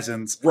New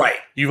Horizons. right,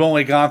 You've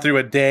only gone through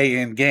a day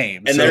in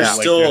game, and so, they're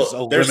like, still there's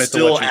a limit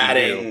to what you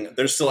can do.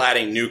 they're still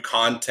adding new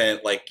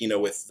content, like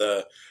with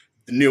the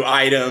new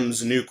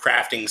items, new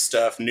crafting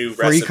stuff, new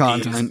Free recipes.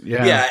 content.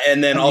 Yeah. Yeah,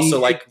 and then I also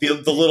mean, like the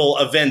little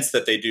events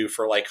that they do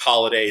for like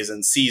holidays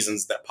and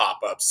seasons that pop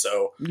up.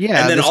 So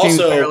Yeah. and then This game's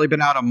also barely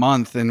been out a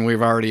month and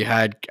we've already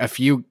had a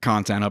few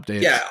content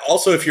updates. yeah,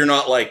 also if you're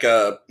not like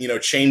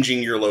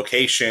changing your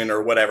location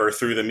or whatever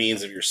through the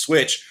means of your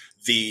Switch,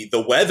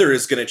 the weather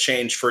is going to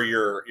change for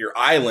your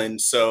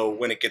island. So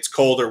when it gets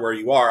colder where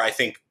you are, I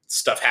think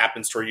stuff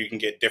happens to where you can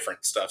get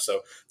different stuff. So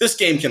this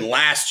game can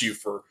last you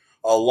for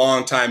a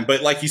long time.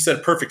 But like you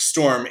said, perfect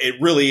storm, it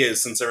really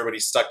is, since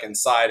everybody's stuck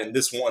inside. And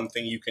this one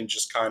thing you can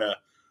just kind of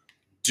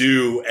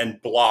do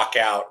and block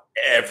out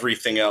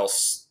everything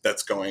else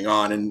that's going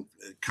on. And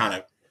it kind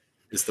of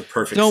is the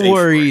perfect Don't thing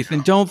worry, for it Ethan.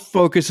 now. Don't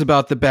focus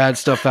about the bad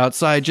stuff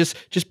outside. Just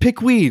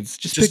pick weeds.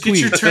 Just Just pick get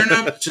your weeds.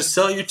 turnips. Just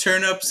sell your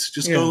turnips.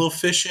 Just Yeah. go a little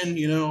fishing.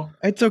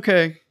 It's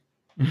okay.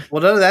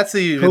 Well, none of that's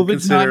even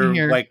COVID's not consider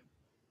here. like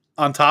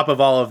on top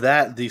of all of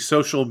that, the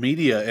social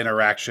media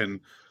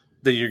interaction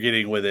that you're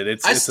getting with it.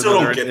 I still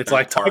don't get it's that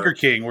like part. Tiger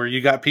King, where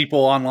you got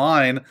people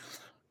online,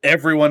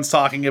 everyone's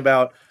talking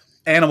about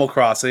Animal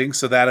Crossing,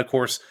 so that of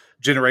course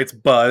generates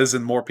buzz,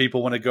 and more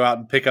people want to go out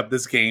and pick up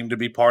this game to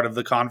be part of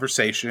the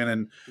conversation,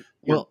 and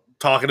you're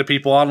talking to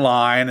people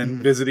online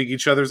and visiting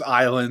each other's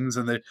islands,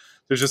 and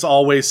there's just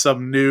always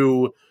some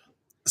new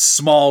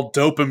small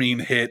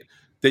dopamine hit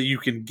that you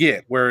can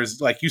get. Whereas,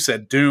 like you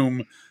said,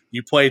 Doom,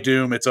 you play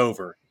Doom, it's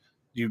over.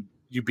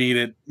 You beat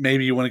it.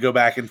 Maybe you want to go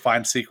back and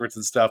find secrets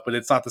and stuff, but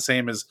it's not the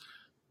same as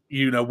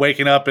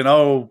waking up and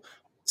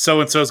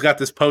so and so's got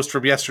this post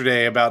from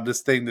yesterday about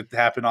this thing that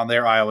happened on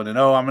their island, and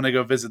I'm going to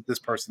go visit this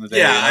person today.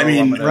 Yeah, I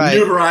mean, Right.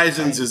 New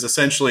Horizons is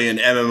essentially an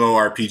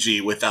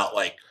MMORPG without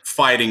like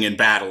fighting and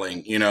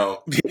battling. yeah,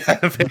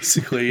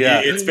 basically, yeah,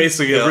 It's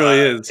basically It really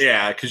is.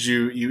 Yeah, because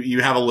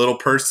you have a little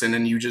person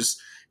and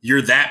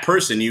you're that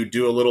person. You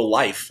do a little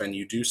life and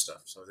you do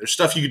stuff. So there's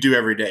stuff you could do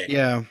every day.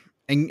 Yeah.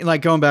 And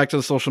like going back to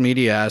the social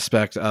media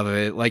aspect of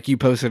it, like you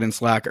posted in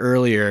Slack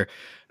earlier,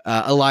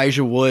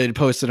 Elijah Wood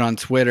posted on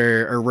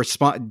Twitter or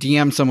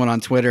DM someone on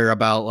Twitter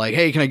about like,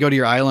 hey, can I go to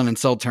your island and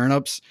sell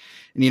turnips?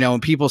 And,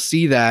 when people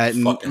see that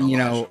and, Fucking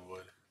Elijah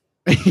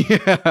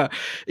Wood.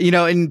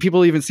 yeah, and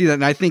people even see that.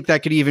 And I think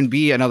that could even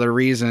be another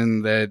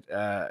reason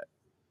that,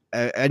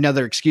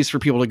 another excuse for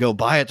people to go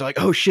buy it. They're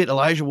like, oh shit,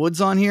 Elijah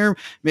Wood's on here.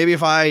 Maybe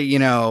if I,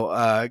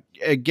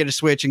 get a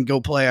Switch and go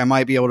play, I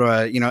might be able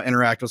to,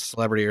 interact with a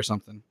celebrity or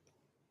something.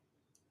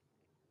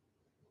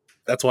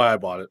 That's why I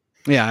bought it.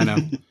 Yeah, I know.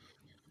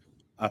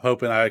 I'm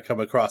hoping I come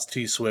across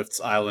T Swift's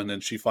island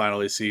and she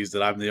finally sees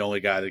that I'm the only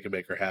guy that can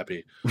make her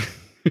happy.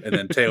 And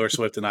then Taylor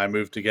Swift and I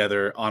move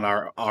together on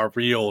our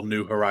real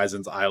New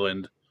Horizons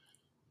island,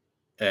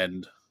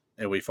 and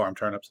we farm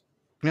turnips.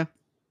 Yeah.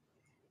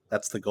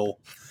 That's the goal.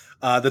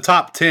 The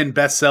top 10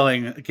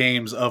 best-selling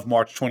games of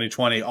March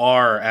 2020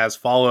 are as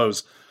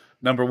follows.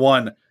 Number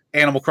 1,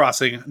 Animal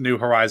Crossing New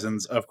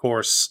Horizons, of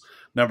course.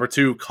 Number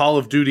 2, Call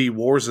of Duty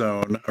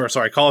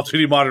Call of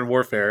Duty Modern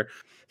Warfare.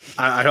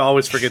 I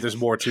always forget there's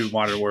more to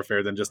Modern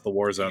Warfare than just the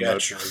Warzone. You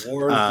got your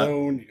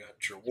Warzone, you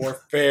got your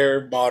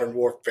Warfare, Modern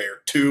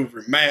Warfare 2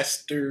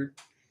 Remastered.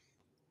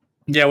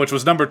 Yeah, which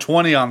was number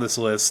 20 on this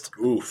list,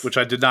 Oof. which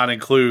I did not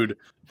include.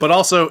 But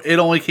also, it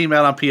only came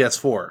out on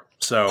PS4.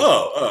 So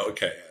Oh,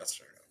 okay. That's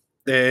fair.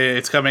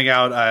 it's coming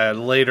out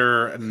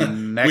later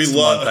next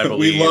month, I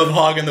believe. We love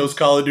hogging those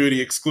Call of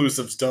Duty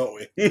exclusives, don't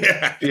we?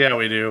 Yeah,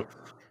 we do.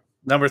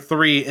 Number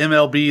 3,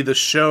 MLB The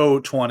Show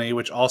 20,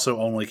 which also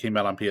only came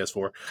out on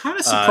PS4. Kind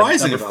of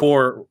surprising. Number about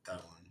 4, that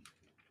one.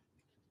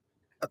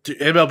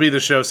 MLB The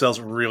Show sells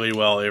really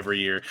well every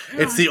year.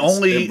 It's the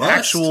only it must.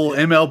 actual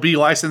MLB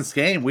licensed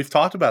game. We've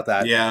talked about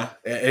that. Yeah.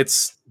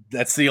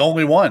 That's the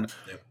only one.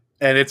 Yep.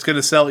 And it's going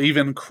to sell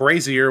even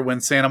crazier when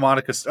San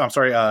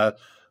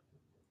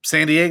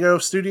Diego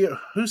studio.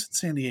 Who's in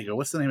San Diego?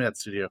 What's the name of that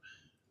studio?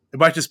 It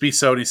might just be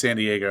Sony San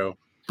Diego.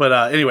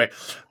 But anyway,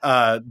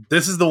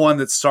 this is the one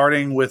that's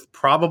starting with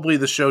probably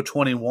The Show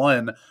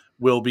 21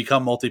 will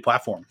become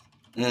multi-platform,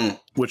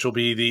 which will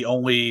be the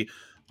only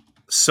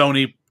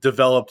Sony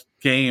developed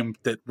game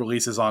that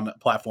releases on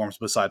platforms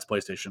besides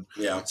PlayStation,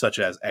 such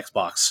as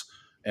Xbox.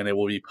 And it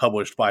will be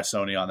published by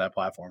Sony on that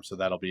platform. So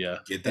that'll be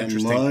a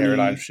interesting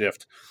paradigm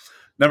shift.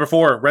 Number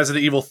 4,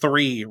 Resident Evil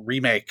 3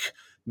 Remake.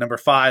 Number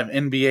 5,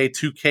 NBA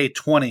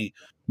 2K20.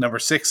 Number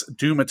 6,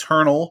 Doom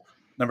Eternal.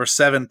 Number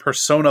 7,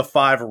 Persona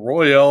 5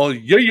 Royal.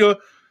 Yeah.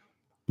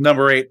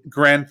 Number 8,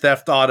 Grand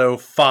Theft Auto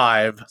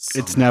 5.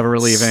 It's never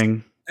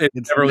leaving.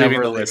 It's never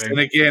leaving the list. And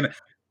again,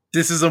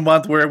 this is a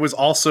month where it was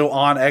also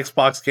on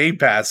Xbox Game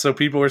Pass, so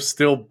people are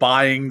still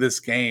buying this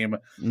game,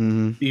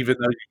 even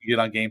though you can get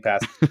on Game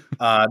Pass.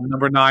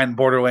 Number 9,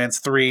 Borderlands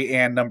 3,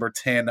 and number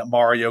 10,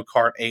 Mario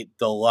Kart 8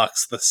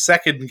 Deluxe. The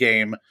second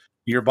game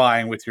you're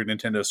buying with your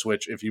Nintendo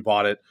Switch if you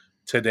bought it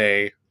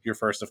today. Your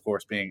first, of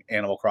course, being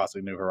Animal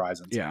Crossing New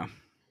Horizons. Yeah.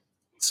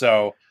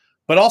 So,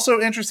 but also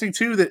interesting,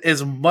 too, that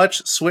as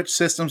much Switch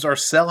systems are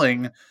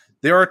selling,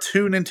 there are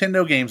 2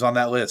 Nintendo games on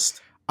that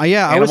list.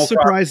 Yeah, I was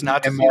surprised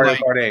not to see Mario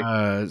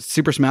Kart 8.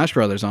 Super Smash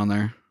Brothers on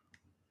there.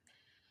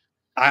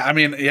 I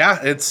mean, yeah,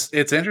 it's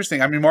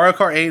interesting. I mean, Mario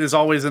Kart 8 is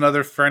always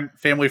another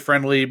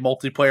family-friendly,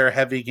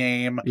 multiplayer-heavy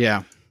game.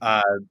 Yeah.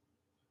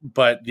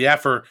 But yeah,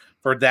 for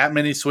that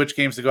many Switch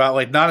games to go out,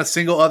 like not a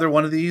single other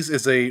one of these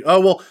is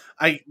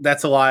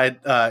that's a lie.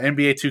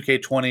 NBA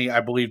 2K20,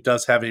 I believe,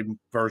 does have a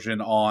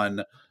version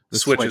on the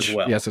Switch as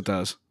well. Yes, it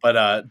does.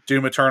 But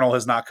Doom Eternal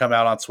has not come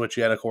out on Switch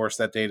yet. Of course,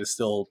 that date is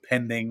still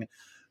pending.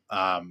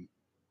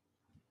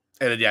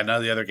 And yeah, none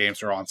of the other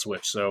games are on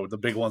Switch. So the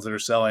big ones that are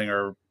selling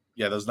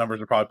those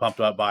numbers are probably pumped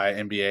up by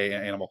NBA,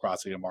 Animal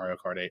Crossing, and Mario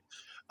Kart 8.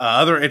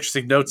 Other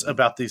interesting notes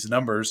about these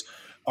numbers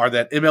are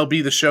that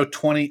MLB The Show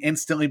 20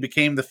 instantly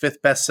became the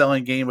 5th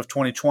best-selling game of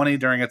 2020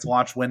 during its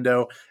launch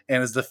window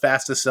and is the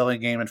fastest-selling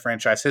game in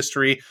franchise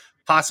history,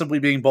 possibly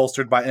being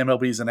bolstered by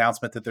MLB's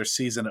announcement that their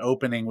season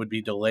opening would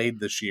be delayed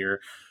this year.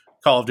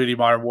 Call of Duty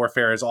Modern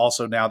Warfare is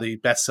also now the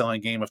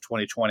best-selling game of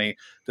 2020,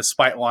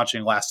 despite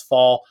launching last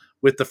fall,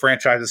 with the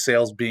franchise's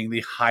sales being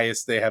the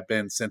highest they have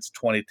been since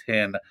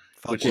 2010,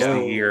 which is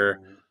the year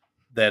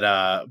that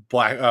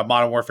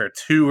Modern Warfare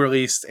 2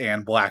 released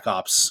and Black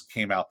Ops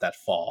came out that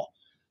fall.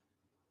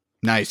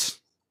 Nice.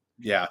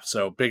 Yeah,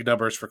 so big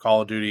numbers for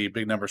Call of Duty,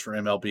 big numbers for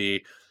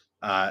MLB.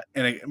 I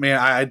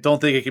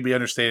don't think it can be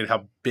understated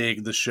how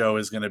big the show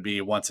is going to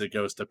be once it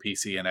goes to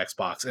PC and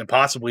Xbox and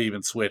possibly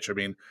even Switch. I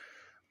mean,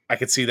 I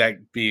could see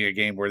that being a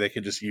game where they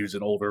could just use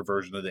an older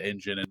version of the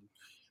engine and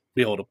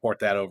be able to port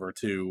that over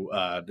to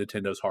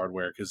Nintendo's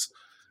hardware, because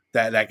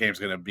that game's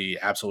going to be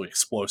absolutely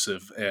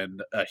explosive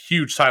and a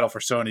huge title for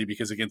Sony,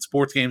 because again,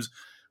 sports games,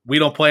 we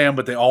don't play them,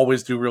 but they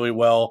always do really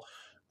well.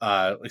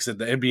 Like I said,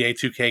 the NBA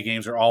 2K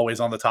games are always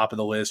on the top of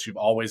the list. You've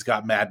always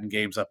got Madden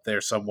games up there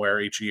somewhere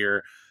each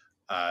year.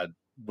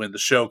 When the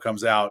show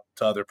comes out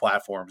to other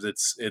platforms,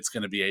 it's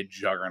going to be a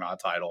juggernaut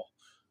title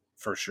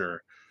for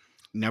sure.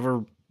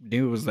 Never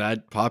knew it was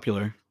that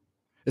popular,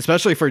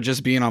 especially for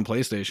just being on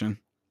PlayStation.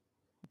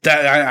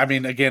 I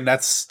mean, again,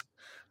 that's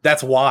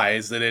why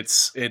is that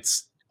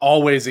it's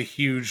always a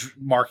huge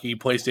marquee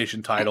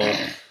PlayStation title,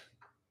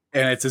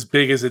 and it's as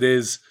big as it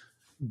is,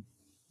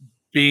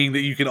 being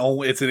that you can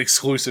only, it's an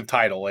exclusive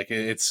title. Like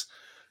it's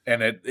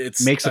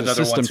makes it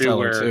another a system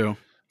seller too.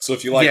 So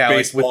if you like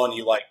baseball and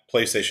you like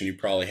PlayStation, you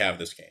probably have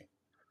this game.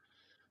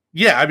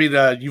 Yeah, I mean,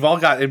 you've all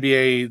got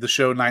NBA The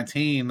Show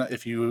 19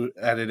 if you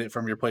added it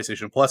from your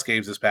PlayStation Plus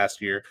games this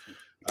past year.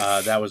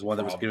 That was one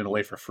that was given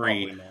away for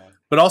free.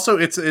 But also,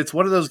 it's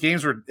one of those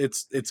games where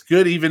it's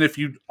good even if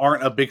you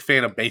aren't a big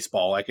fan of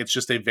baseball. Like, it's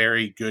just a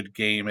very good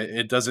game.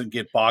 It doesn't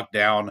get bogged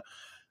down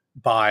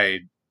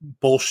by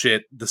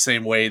bullshit the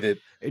same way that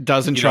it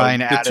doesn't try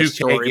and add the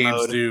 2K games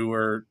mode do.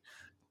 Or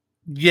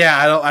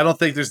I don't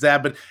think there's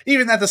that. But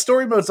even that, the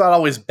story mode's not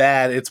always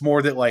bad. It's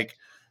more that like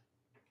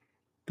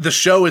the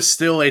show is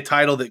still a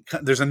title that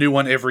there's a new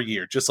one every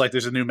year, just like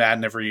there's a new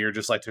Madden every year,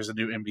 just like there's a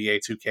new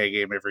NBA 2K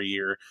game every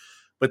year.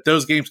 But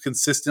those games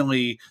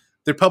consistently,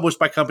 they're published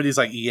by companies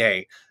like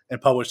EA and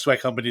published by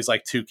companies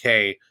like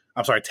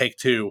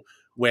Take-Two,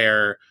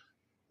 where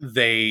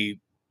they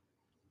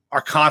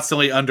are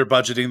constantly under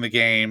budgeting the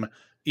game,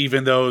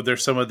 even though they're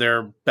some of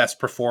their best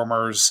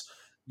performers.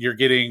 You're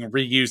getting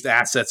reused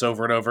assets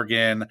over and over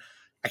again.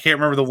 I can't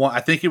remember the one. I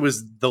think it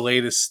was the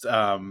latest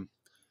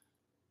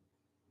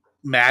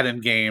Madden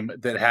game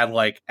that had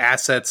like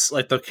assets,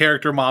 like the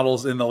character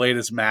models in the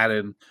latest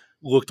Madden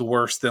looked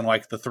worse than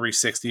like the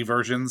 360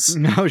 versions.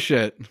 No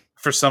shit.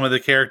 For some of the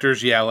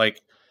characters, yeah,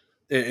 like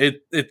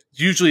it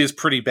usually is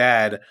pretty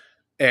bad,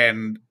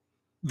 and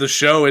the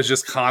show is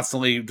just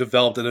constantly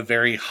developed at a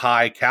very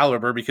high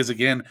caliber because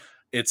again,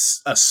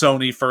 it's a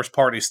Sony first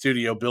party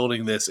studio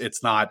building this.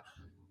 It's not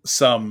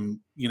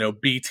some,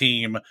 B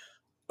team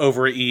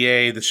over at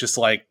EA that's just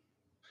like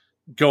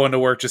going to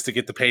work just to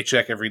get the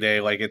paycheck every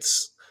day. Like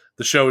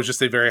the show is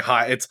just a very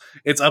high,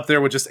 it's up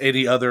there with just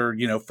any other,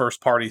 first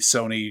party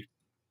Sony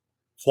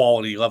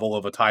quality level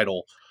of a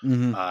title.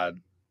 Mm-hmm.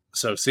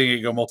 So seeing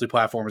it go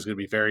multi-platform is going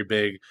to be very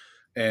big.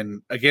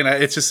 And again,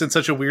 it's just in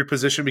such a weird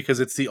position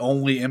because it's the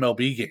only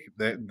MLB game.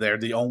 They're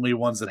the only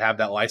ones that have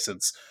that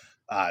license.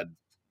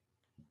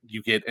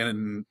 You get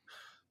in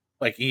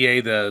like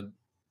EA,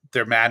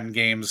 their Madden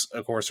games,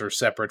 of course, are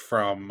separate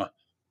from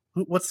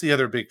what's the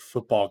other big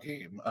football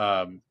game?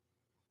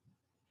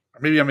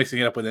 Maybe I'm mixing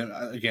it up with it.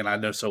 Again, I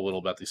know so little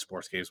about these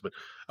sports games, but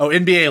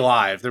NBA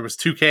Live. There was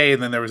 2K,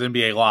 and then there was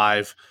NBA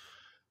Live,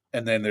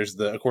 and then there's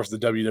of course the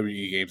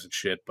WWE games and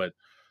shit. But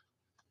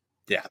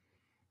The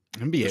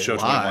NBA show 21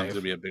 is Live. going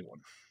to be a big one.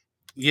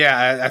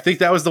 Yeah, I think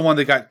that was the one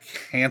that got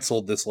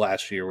canceled this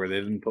last year where they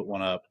didn't put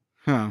one up.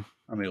 Huh.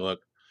 Let me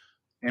look.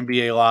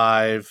 NBA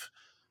Live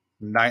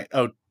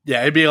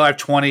NBA Live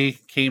 20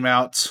 came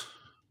out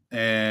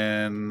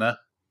and oh,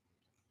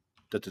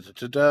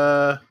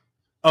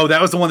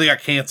 that was the one that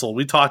got canceled.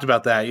 We talked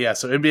about that. Yeah,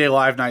 so NBA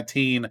Live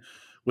 19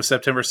 was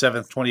September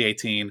 7th,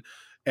 2018,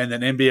 and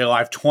then NBA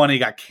Live 20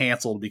 got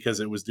canceled because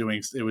it was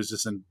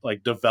just in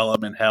like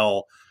development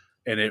hell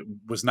and it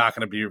was not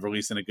going to be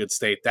released in a good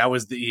state. That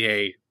was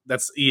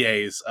that's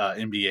EA's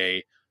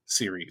NBA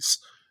series.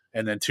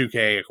 And then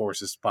 2K, of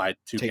course, is by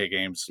 2K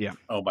Games,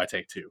 owned by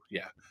Take-Two.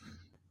 Yeah.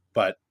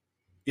 But,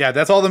 yeah,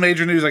 that's all the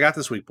major news I got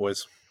this week,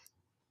 boys.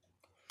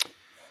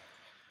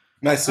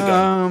 Nicely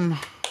done.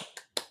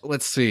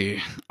 Let's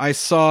see. Let's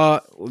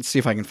see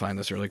if I can find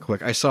this really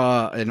quick. I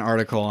saw an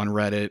article on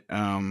Reddit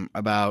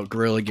about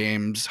Guerrilla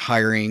Games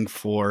hiring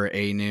for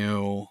a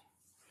new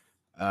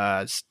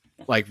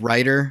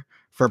writer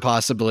for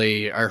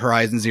possibly a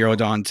Horizon Zero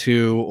Dawn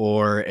 2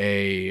 or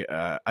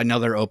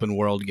another open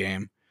world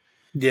game.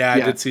 Yeah, I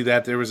did see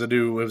that. It was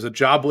a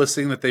job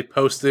listing that they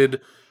posted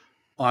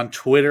on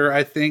Twitter,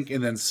 I think,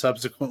 and then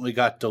subsequently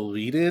got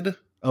deleted.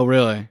 Oh,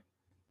 really?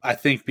 I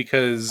think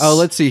because... Oh,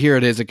 let's see. Here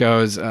it is. It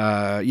goes,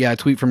 a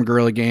tweet from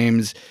Guerrilla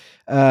Games.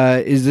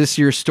 Is this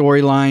your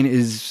storyline?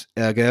 Is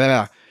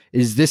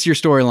this your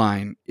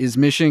storyline? Is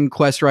mission,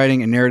 quest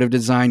writing, and narrative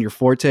design your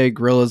forte?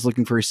 Guerrilla is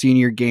looking for a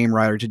senior game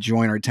writer to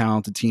join our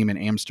talented team in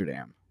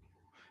Amsterdam.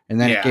 And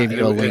then it gave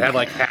you a link. It had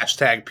like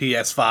hashtag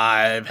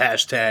PS5,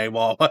 hashtag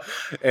blah.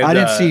 And, I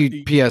didn't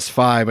see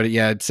PS5, but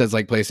it says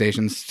like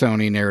PlayStation,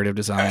 Sony, narrative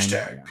design.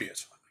 Hashtag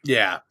PS5.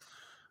 Yeah.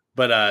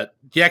 But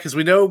because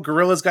we know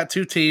Guerrilla's got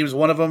two teams.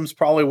 One of them's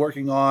probably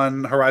working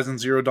on Horizon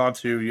Zero Dawn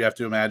 2, you have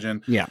to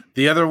imagine. Yeah.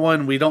 The other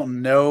one, we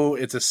don't know.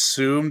 It's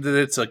assumed that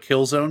it's a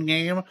Killzone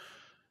game.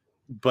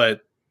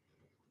 But,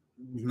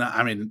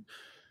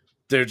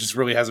 there just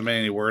really hasn't been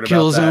any word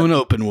about that. Killzone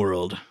open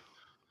world.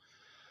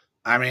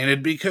 I mean,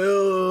 it'd be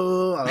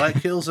cool. I like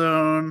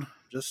Killzone.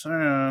 Just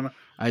saying.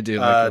 I do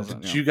like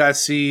Killzone. Did you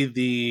guys see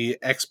the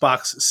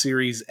Xbox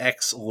Series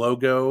X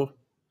logo?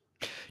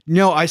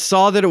 No, I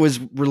saw that it was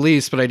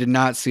released, but I did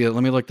not see it.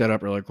 Let me look that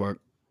up really quick.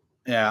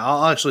 Yeah,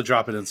 I'll actually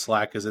drop it in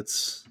Slack because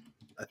it's,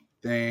 I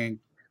think,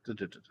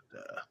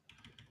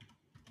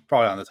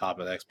 probably on the top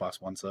of the Xbox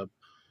One sub.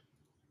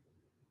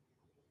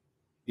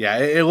 Yeah,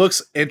 it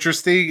looks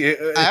interesting.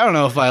 I don't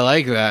know if I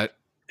like that.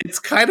 It's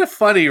kind of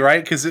funny,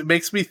 right? Because it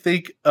makes me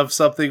think of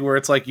something where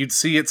it's like you'd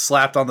see it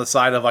slapped on the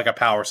side of like a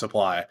power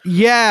supply.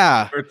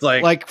 Yeah. Where it's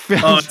like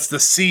it's the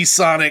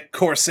Seasonic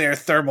Corsair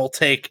Thermal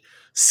Take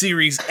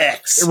Series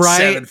X, right?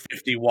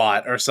 750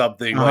 watt or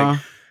something. Like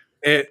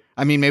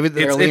maybe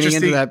they're leaning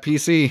into that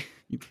PC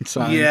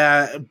side.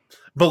 Yeah,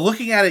 but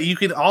looking at it, you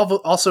can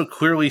also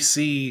clearly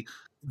see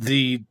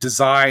the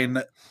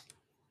design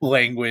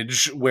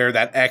language where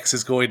that X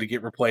is going to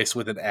get replaced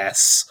with an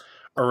S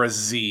or a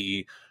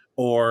Z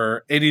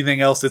or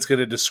anything else that's going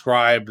to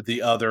describe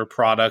the other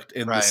product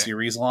in the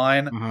series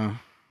line.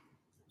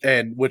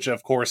 And which,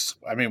 of course,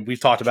 we've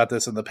talked about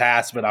this in the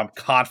past, but I'm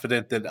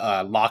confident that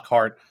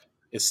Lockhart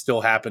is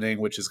still happening,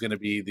 which is going to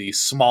be the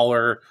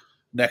smaller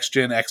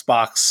next-gen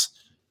Xbox,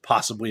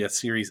 possibly a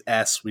Series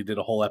S. We did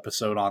a whole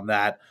episode on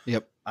that.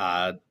 Yep.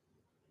 And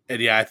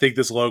I think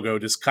this logo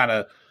just kind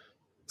of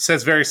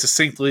says very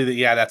succinctly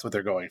that, that's what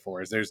they're going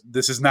for. The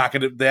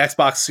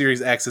Xbox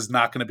Series X is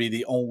not going to be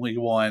the only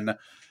one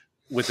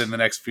within the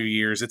next few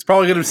years. It's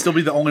probably going to still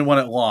be the only one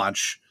at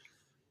launch,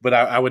 but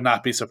I would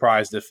not be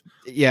surprised if...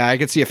 Yeah, I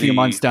could see a few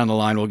months down the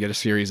line we'll get a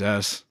Series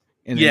S.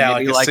 And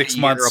like 6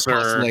 months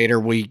or later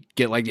we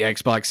get like the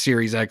Xbox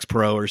Series X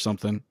Pro or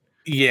something.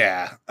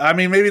 Yeah.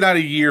 Maybe not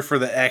a year for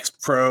the X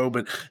Pro,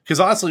 but because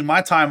honestly,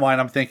 my timeline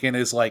I'm thinking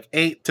is like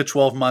 8 to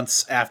 12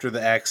 months after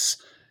the X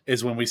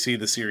is when we see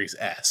the Series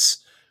S.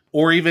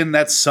 Or even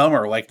that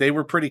summer. Like they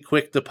were pretty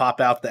quick to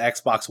pop out the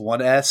Xbox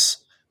One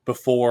S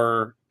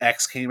before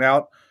X came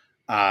out.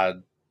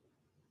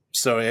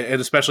 So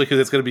especially because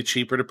it's going to be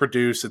cheaper to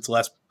produce. It's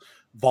less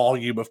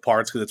volume of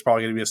parts because it's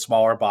probably going to be a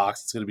smaller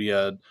box. It's going to be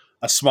a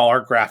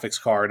smaller graphics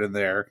card in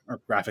there,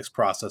 or graphics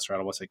processor. I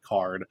don't want to say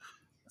card.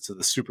 So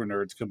the super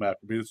nerds come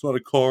after me. It's not a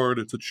card,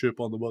 it's a chip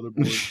on the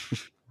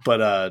motherboard.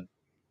 But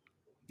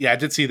I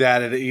did see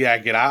that. And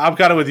again, I'm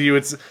kind of with you.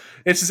 It's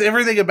just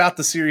everything about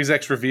the Series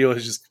X reveal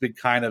has just been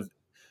kind of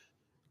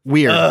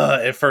weird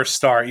at first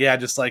start. Yeah,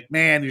 just like,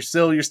 man, you're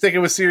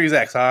sticking with Series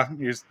X, huh?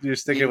 You're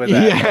sticking with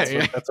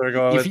that. That's what we're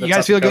going with. You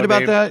guys feel good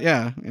about that?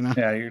 Yeah,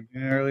 Yeah, you're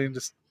really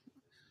just.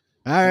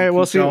 All right,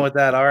 we'll see. Going with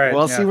that. All right,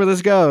 we'll see where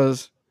this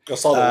goes.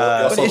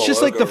 But it's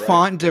just like the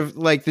font of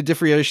like the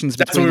differentiations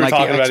between like the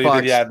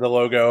Xbox. The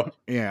logo.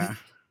 Yeah.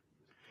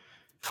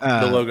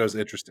 The logo's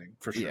interesting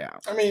for sure. Yeah.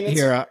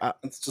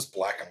 It's just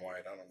black and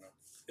white. I don't know.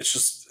 It's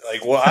just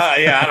like,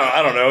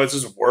 I don't know. It's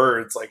just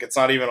words. Like it's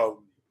not even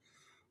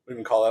we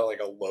even call that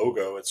like a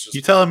logo. It's just.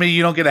 You telling me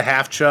you don't get a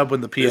half chub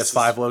when the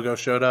PS5 logo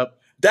showed up?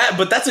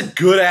 But that's a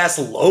good ass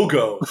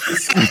logo.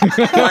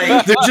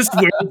 Like, They're just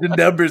words and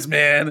numbers,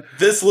 man.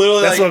 this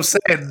literally, That's like, what I'm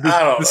saying. I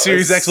don't The know,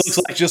 Series X it's-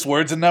 looks like just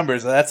words and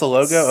numbers. That's a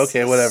logo?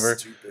 Okay, whatever.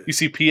 Stupid. You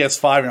see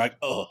PS5, and you're like,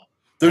 oh.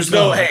 There's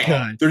no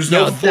there's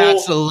no full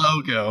that's a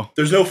logo.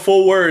 there's no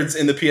full words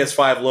in the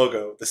PS5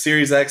 logo. The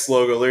Series X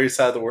logo literally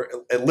has the word.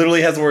 It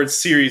literally has the word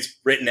 "series"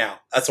 written out.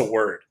 That's a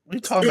word. What are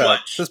you talking too about?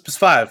 much. It's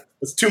PS5.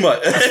 It's too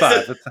much.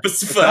 PS5.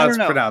 That's how I it's don't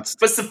know. pronounced.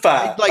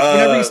 PS5. Like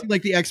whenever you see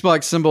like the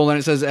Xbox symbol and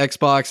it says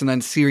Xbox and then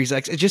Series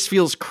X, it just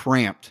feels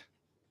cramped.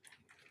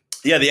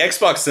 Yeah, the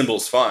Xbox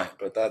symbol's fine,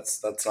 but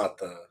that's not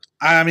the.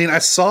 I mean, I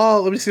saw.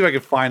 Let me see if I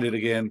can find it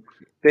again.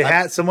 They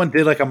had someone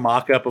did like a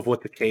mock-up of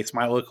what the case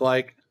might look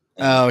like.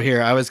 Oh,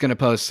 here I was gonna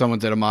post. Someone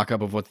did a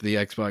mock-up of what the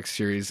Xbox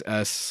Series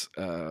S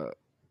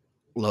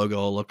logo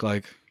will look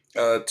like.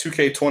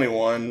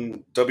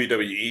 2K21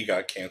 WWE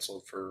got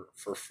canceled for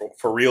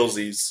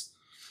realsies.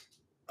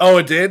 Oh,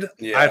 it did.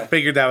 Yeah. I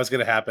figured that was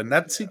going to happen.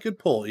 That's a good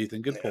pull,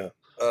 Ethan. Good pull.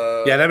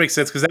 Yeah, That makes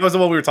sense because that was the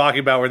one we were talking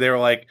about where they were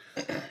like,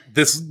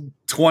 this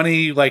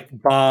 20 like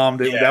bombed.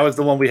 Yeah. That was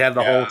the one we had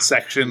the Yeah. whole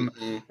section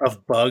Mhm.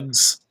 of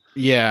bugs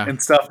Yeah,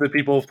 and stuff that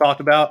people have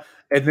talked about.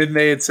 And then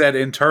they had said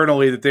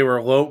internally that they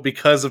were low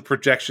because of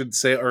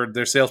or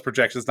their sales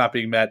projections not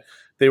being met.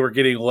 They were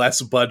getting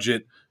less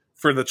budget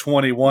for the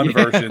 21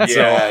 version. So,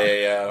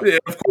 yeah.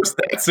 of course,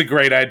 that's a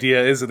great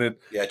idea, isn't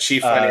it? Yeah,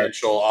 Chief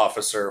Financial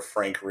Officer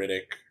Frank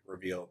Riddick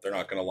revealed they're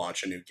not going to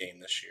launch a new game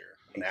this year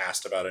when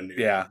asked about a new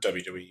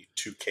WWE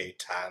 2K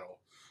title.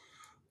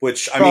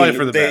 Which, I Probably mean,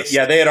 for the best.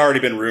 they had already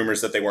been rumors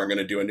that they weren't going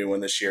to do a new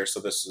one this year, so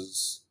this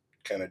is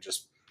kind of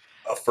just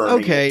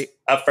affirming. Okay.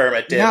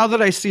 Affirmative. now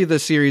that I see the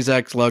Series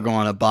X logo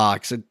on a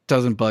box, it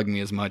doesn't bug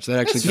me as much. That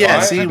actually Yeah,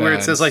 feels See too where it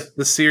bad. says like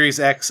the Series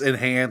X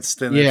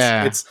enhanced, and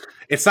Yeah.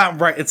 it's not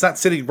right. It's not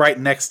sitting right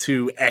next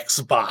to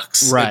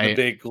Xbox, in Right. the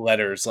big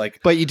letters. Like,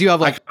 But you do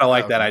have I like kind of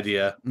like that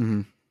idea.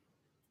 Mhm.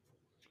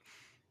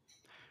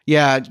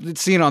 Yeah,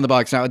 seeing it on the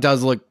box now, it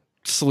does look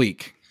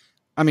sleek.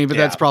 I mean, but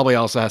Yeah. that's probably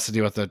also has to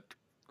do with the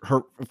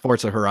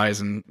Forza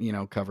Horizon,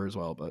 cover as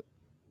well. But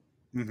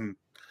hmm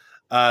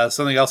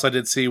Something else I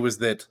did see was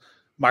that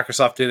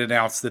Microsoft did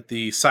announce that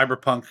the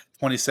Cyberpunk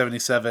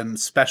 2077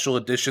 special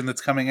edition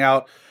that's coming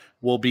out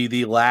will be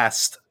the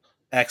last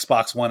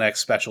Xbox One X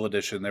special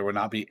edition. There will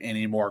not be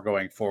any more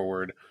going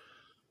forward.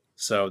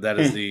 So that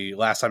is the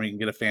last time you can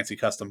get a fancy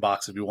custom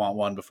box if you want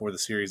one before the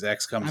Series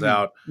X comes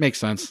out. makes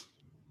sense,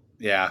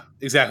 Yeah,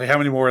 exactly. How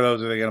many more of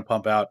those are they going to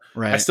pump out?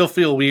 right? I still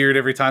feel weird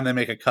every time they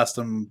make a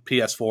custom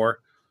PS4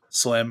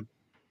 Slim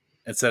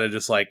instead of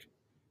just like,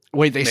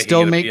 Wait, they making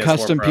still it a make PS4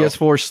 custom Pro.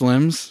 PS4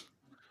 Slims?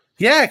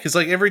 yeah, because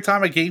like every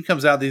time a game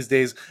comes out these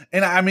days,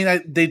 and I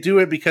mean, they do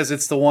it because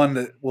it's the one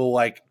that will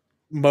like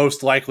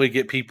most likely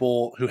get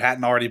people who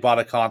hadn't already bought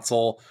a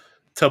console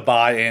to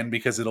buy in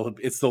because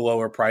it's the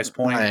lower price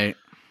point. Right.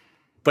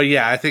 But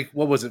yeah, I think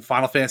what was it?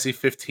 Final Fantasy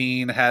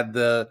 15 had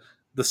the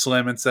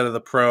Slim instead of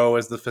the Pro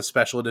as the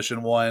special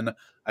edition one.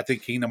 I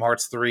think Kingdom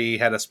Hearts 3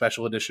 had a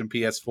special edition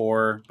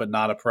PS4, but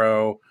not a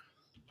Pro.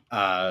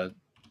 What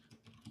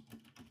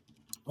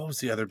was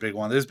the other big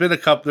one?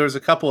 There's a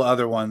couple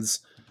other ones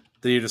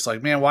that you're just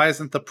like, man, why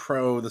isn't the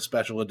Pro the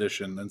special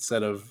edition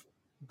instead of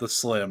the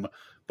Slim?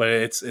 But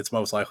it's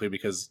most likely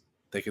because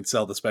they can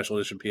sell the special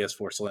edition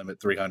PS4 Slim at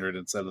 300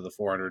 instead of the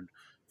 400,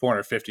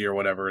 450 or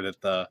whatever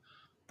that the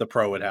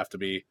Pro would have to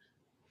be.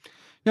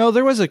 No,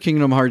 there was a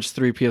Kingdom Hearts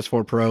 3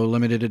 PS4 Pro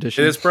limited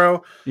edition. It is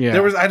Pro.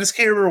 Yeah. I just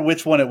can't remember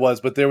which one it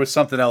was, but there was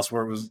something else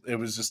where it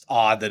was just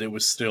odd that it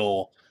was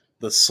still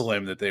the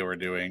Slim that they were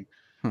doing.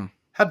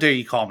 How dare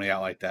you call me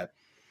out like that?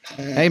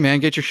 Hey man,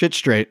 get your shit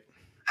straight.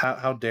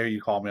 How dare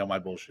you call me on my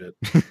bullshit?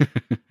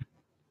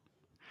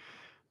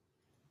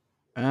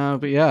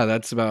 But yeah,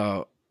 that's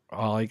about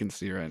all I can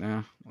see right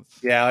now.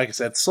 Yeah, like I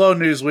said, slow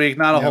news week.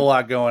 Not a Yep. whole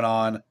lot going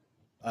on.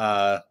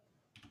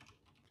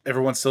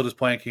 Everyone's still just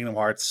playing Kingdom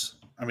Hearts.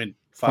 I mean,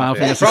 Final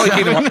Fantasy. Probably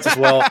Kingdom Hearts as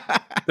well.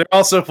 They're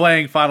also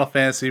playing Final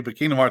Fantasy, but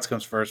Kingdom Hearts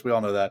comes first. We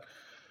all know that.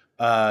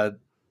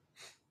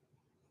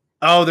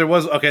 There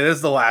was this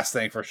is the last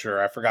thing for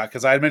sure. I forgot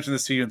because I had mentioned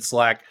this to you in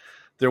Slack.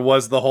 There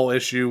was the whole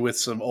issue with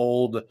some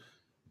old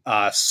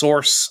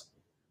source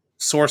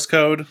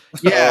code.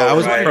 Yeah, I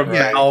was right, wondering,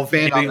 right. Valve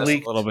expand on getting this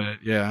leaked. a little bit.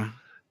 Yeah.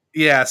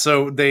 Yeah,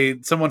 so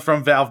someone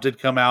from Valve did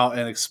come out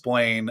and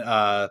explain.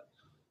 I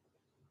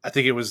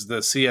think it was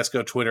the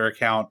CS:GO Twitter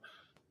account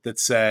that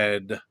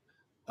said,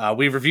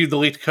 "We've reviewed the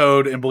leaked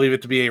code and believe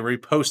it to be a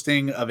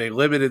reposting of a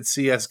limited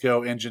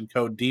CS:GO engine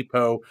code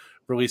depot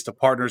released to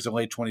partners in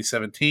late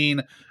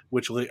 2017,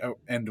 which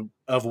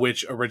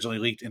originally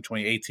leaked in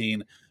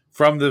 2018.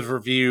 From the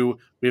review,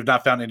 we have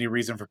not found any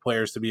reason for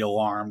players to be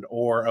alarmed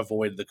or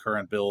avoid the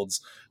current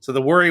builds. So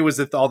the worry was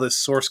that all this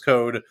source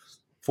code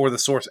for the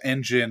source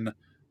engine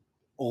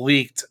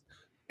leaked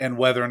and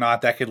whether or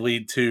not that could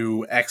lead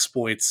to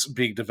exploits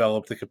being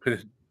developed that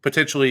could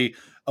potentially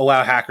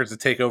allow hackers to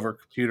take over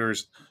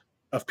computers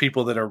of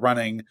people that are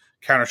running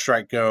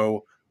Counter-Strike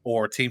Go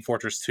or Team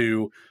Fortress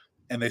 2.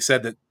 And they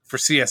said that for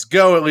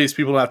CSGO, at least,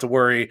 people don't have to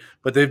worry,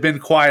 but they've been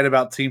quiet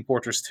about Team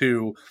Fortress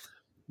 2,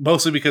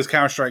 mostly because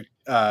Counter-Strike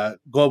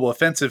Global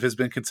Offensive has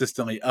been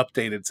consistently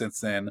updated since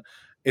then.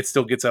 It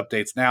still gets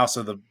updates now,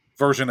 so the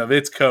version of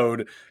its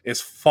code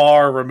is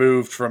far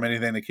removed from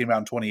anything that came out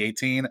in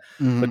 2018.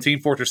 But Team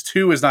Fortress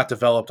 2 is not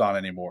developed on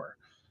anymore.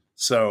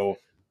 So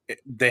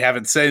they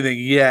haven't said anything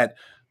yet,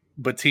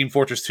 but Team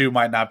Fortress 2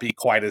 might not be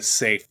quite as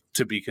safe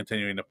to be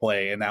continuing to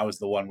play. And that was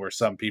the one where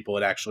some people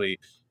had actually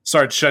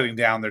started shutting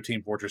down their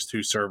Team Fortress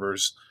 2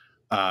 servers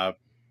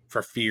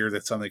for fear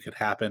that something could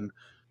happen.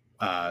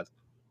 Let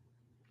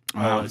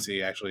me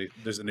see. Actually,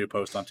 there's a new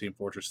post on Team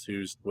Fortress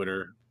 2's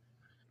Twitter.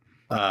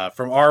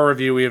 From our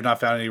review, we have not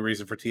found any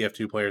reason for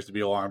TF2 players to be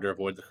alarmed or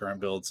avoid the current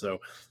build. So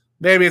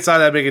maybe it's not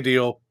that big a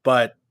deal,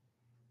 but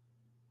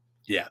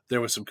yeah,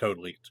 there was some code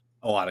leaked.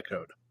 A lot of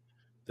code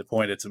that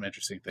pointed some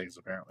interesting things,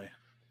 apparently,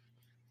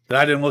 that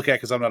I didn't look at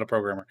because I'm not a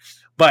programmer.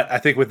 But I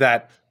think with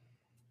that,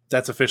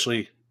 that's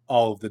officially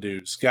all of the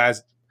news.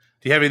 Guys,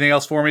 do you have anything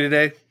else for me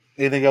today?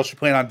 Anything else you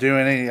plan on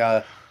doing?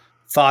 Any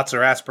thoughts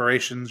or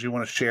aspirations you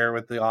want to share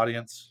with the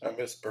audience? I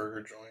miss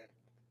Burger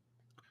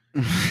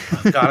Joint.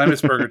 God, I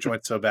miss Burger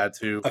Joint so bad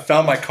too. I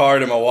found my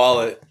card in my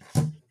wallet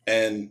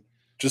and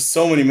just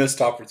so many missed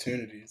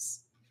opportunities.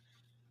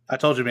 I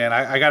told you, man,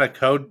 I got a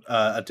code,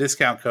 a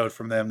discount code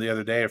from them the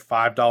other day of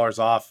 $5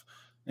 off.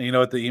 And you know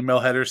what the email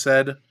header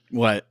said?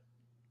 What?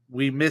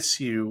 We miss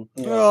you.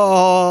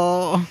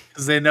 Oh,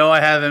 Because they know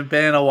I haven't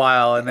been in a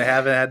while and I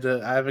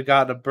haven't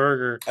gotten a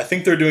burger. I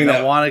think they're doing I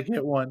that. want to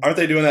get one. Aren't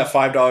they doing that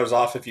 $5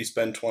 off if you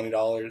spend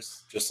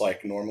 $20, just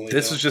like normally?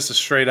 This do? is just a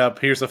straight up,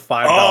 here's a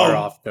 $5 Oh,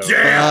 off code.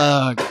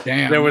 yeah.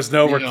 damn. There was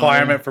no You know,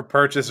 requirement for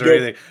purchase or No-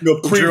 anything.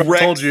 no Drew, I prereqs.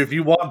 told you, if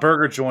you want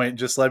Burger Joint,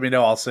 just let me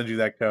know. I'll send you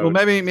that code.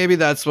 Well, maybe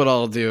that's what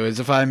I'll do. Is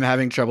if I'm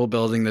having trouble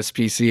building this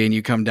PC and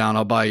you come down,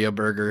 I'll buy you a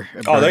burger.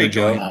 Oh, there you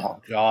go.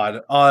 Oh,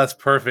 God. Oh, that's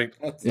perfect.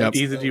 Yep.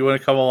 Ethan, do you want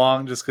to come along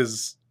just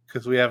because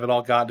we haven't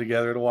all gotten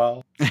together in a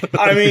while?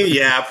 I mean,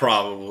 yeah,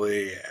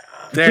 probably. Yeah.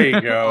 There you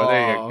go.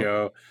 There Oh. you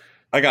go.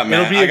 I got It'll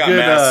masks. be I a got good.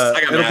 masks.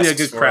 I got It'll be a masks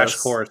good for crash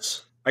us.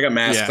 course. I got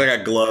masks. Yeah. I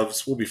got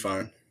gloves. We'll be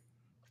fine.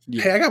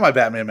 Yeah. Hey, I got my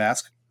Batman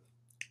mask.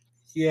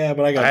 Yeah,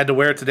 but I I had to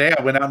wear it today.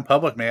 I went out in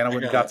public, man. I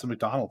went and got got some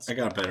McDonald's. I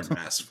got a better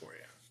mask for you.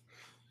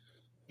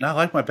 No, I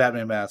like my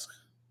Batman mask.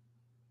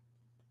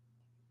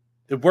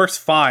 It works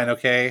fine.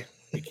 Okay,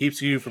 it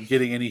keeps you from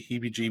getting any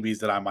heebie-jeebies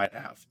that I might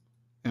have.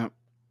 Yep.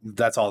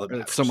 That's all that Or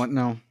matters. Somewhat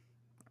no.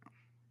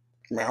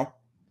 Meow.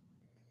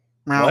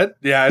 Meow. What?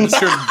 Yeah, I just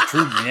heard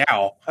Drew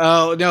meow.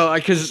 Oh no,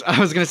 because I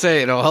was gonna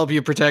say it'll help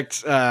you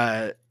protect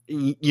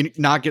you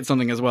not get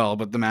something as well,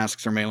 but the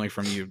masks are mainly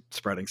from you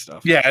spreading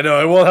stuff. Yeah, I know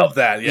it will help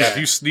that. Yeah, Yeah. if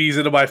you sneeze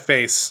into my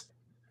face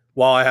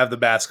while I have the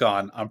mask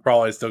on, I'm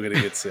probably still going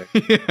to get sick.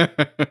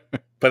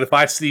 But if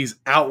I sneeze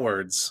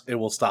outwards, it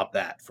will stop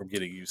that from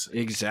getting you sick.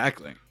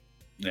 Exactly.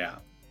 Yeah.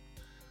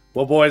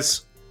 Well,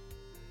 boys,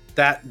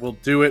 that will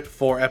do it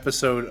for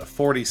episode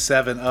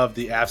 47 of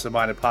the Absent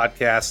Minded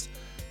Podcast.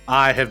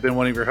 I have been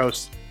one of your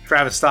hosts,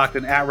 Travis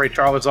Stockton, at Ray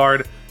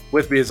Charlesard.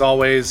 With me, as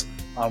always,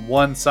 on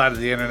one side of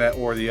the internet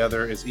or the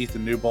other is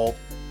Ethan Newbolt,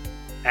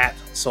 at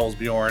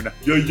Soulsbjorn.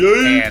 Yeah,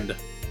 yeah. And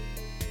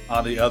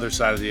on the other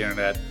side of the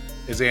internet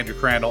is Andrew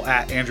Crandall,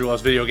 at Andrew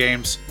Loves Video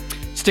Games.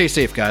 Stay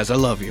safe, guys. I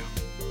love you.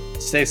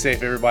 Stay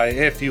safe, everybody.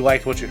 If you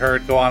liked what you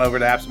heard, go on over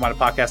to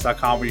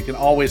absentmindedpodcast.com, where you can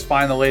always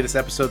find the latest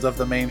episodes of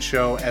the main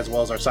show, as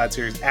well as our side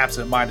series,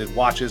 Absent Minded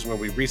Watches, where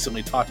we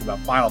recently talked about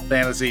Final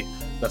Fantasy,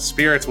 The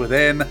Spirits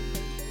Within,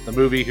 the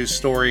movie whose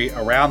story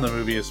around the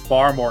movie is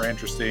far more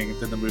interesting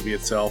than the movie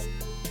itself,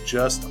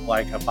 just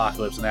like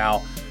Apocalypse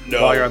Now.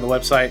 No. While you're on the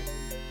website,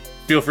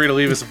 feel free to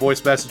leave us a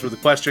voice message with a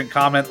question,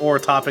 comment, or a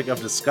topic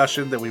of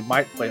discussion that we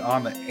might play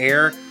on the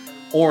air,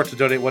 or to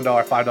donate $1,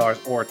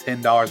 $5, or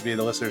 $10 via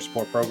the listener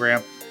support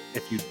program.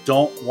 If you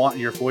don't want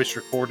your voice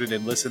recorded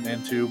and listened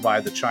into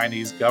by the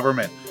Chinese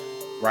government,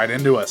 write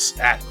into us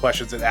at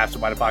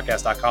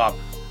questions@absentmindedpodcast.com.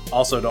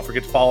 Also, don't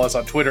forget to follow us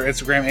on Twitter,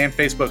 Instagram, and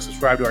Facebook.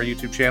 Subscribe to our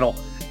YouTube channel,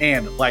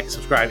 and like,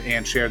 subscribe,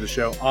 and share the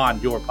show on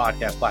your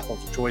podcast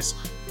platforms of choice.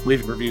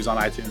 Leaving reviews on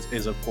iTunes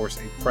is, of course,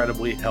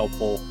 incredibly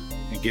helpful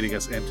in getting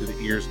us into the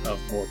ears of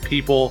more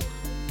people.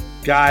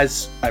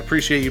 Guys, I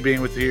appreciate you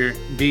being with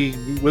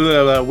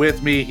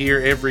me here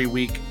every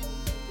week,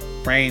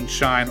 rain,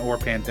 shine, or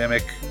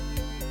pandemic.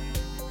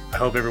 I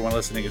hope everyone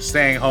listening is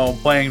staying home,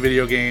 playing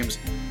video games,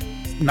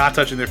 not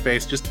touching their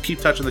face. Just keep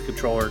touching the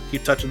controller,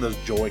 keep touching those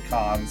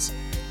Joy-Cons,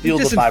 feel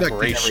the Disinfect it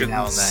vibrations. every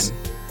now and then.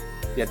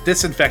 Yeah,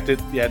 disinfect it.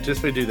 Yeah,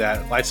 just do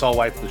that. Lysol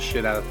wipe the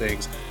shit out of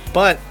things.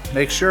 But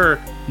make sure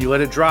you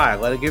let it dry.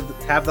 Let it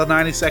have the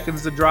 90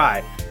 seconds to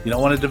dry. You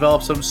don't want to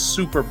develop some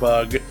super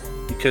bug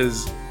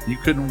because you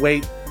couldn't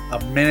wait a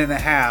minute and a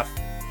half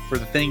for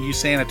the thing you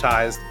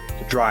sanitized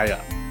to dry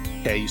up.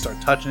 Okay, you start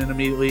touching it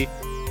immediately.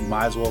 You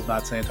might as well have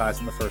not sanitized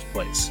in the first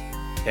place.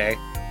 Okay?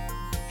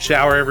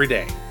 Shower every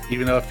day,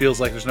 even though it feels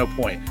like there's no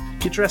point.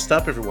 Get dressed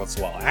up every once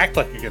in a while. Act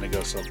like you're going to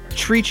go somewhere.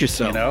 Treat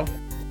yourself. You know?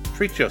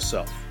 Treat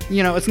yourself.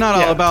 You know, it's not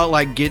Yeah. all about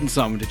like getting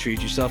something to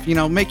treat yourself. You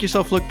know, make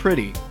yourself look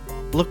pretty,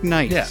 look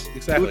nice. Yeah,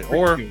 exactly. Do it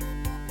for Or you.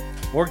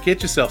 Or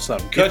get yourself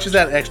something. Cut- Get you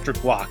that extra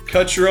guac.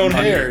 Cut your own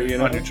on hair, your, you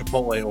know. on your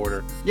Chipotle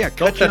order. Yeah, Don't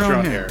cut cut your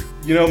own hair.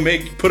 You know,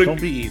 Don't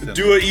be Ethan.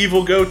 do an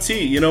evil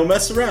goatee. You know,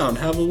 mess around,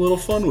 have a little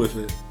fun with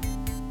it.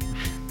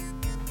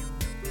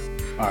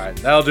 All right,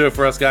 that'll do it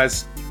for us,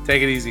 guys.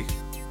 Take it easy.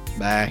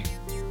 Bye.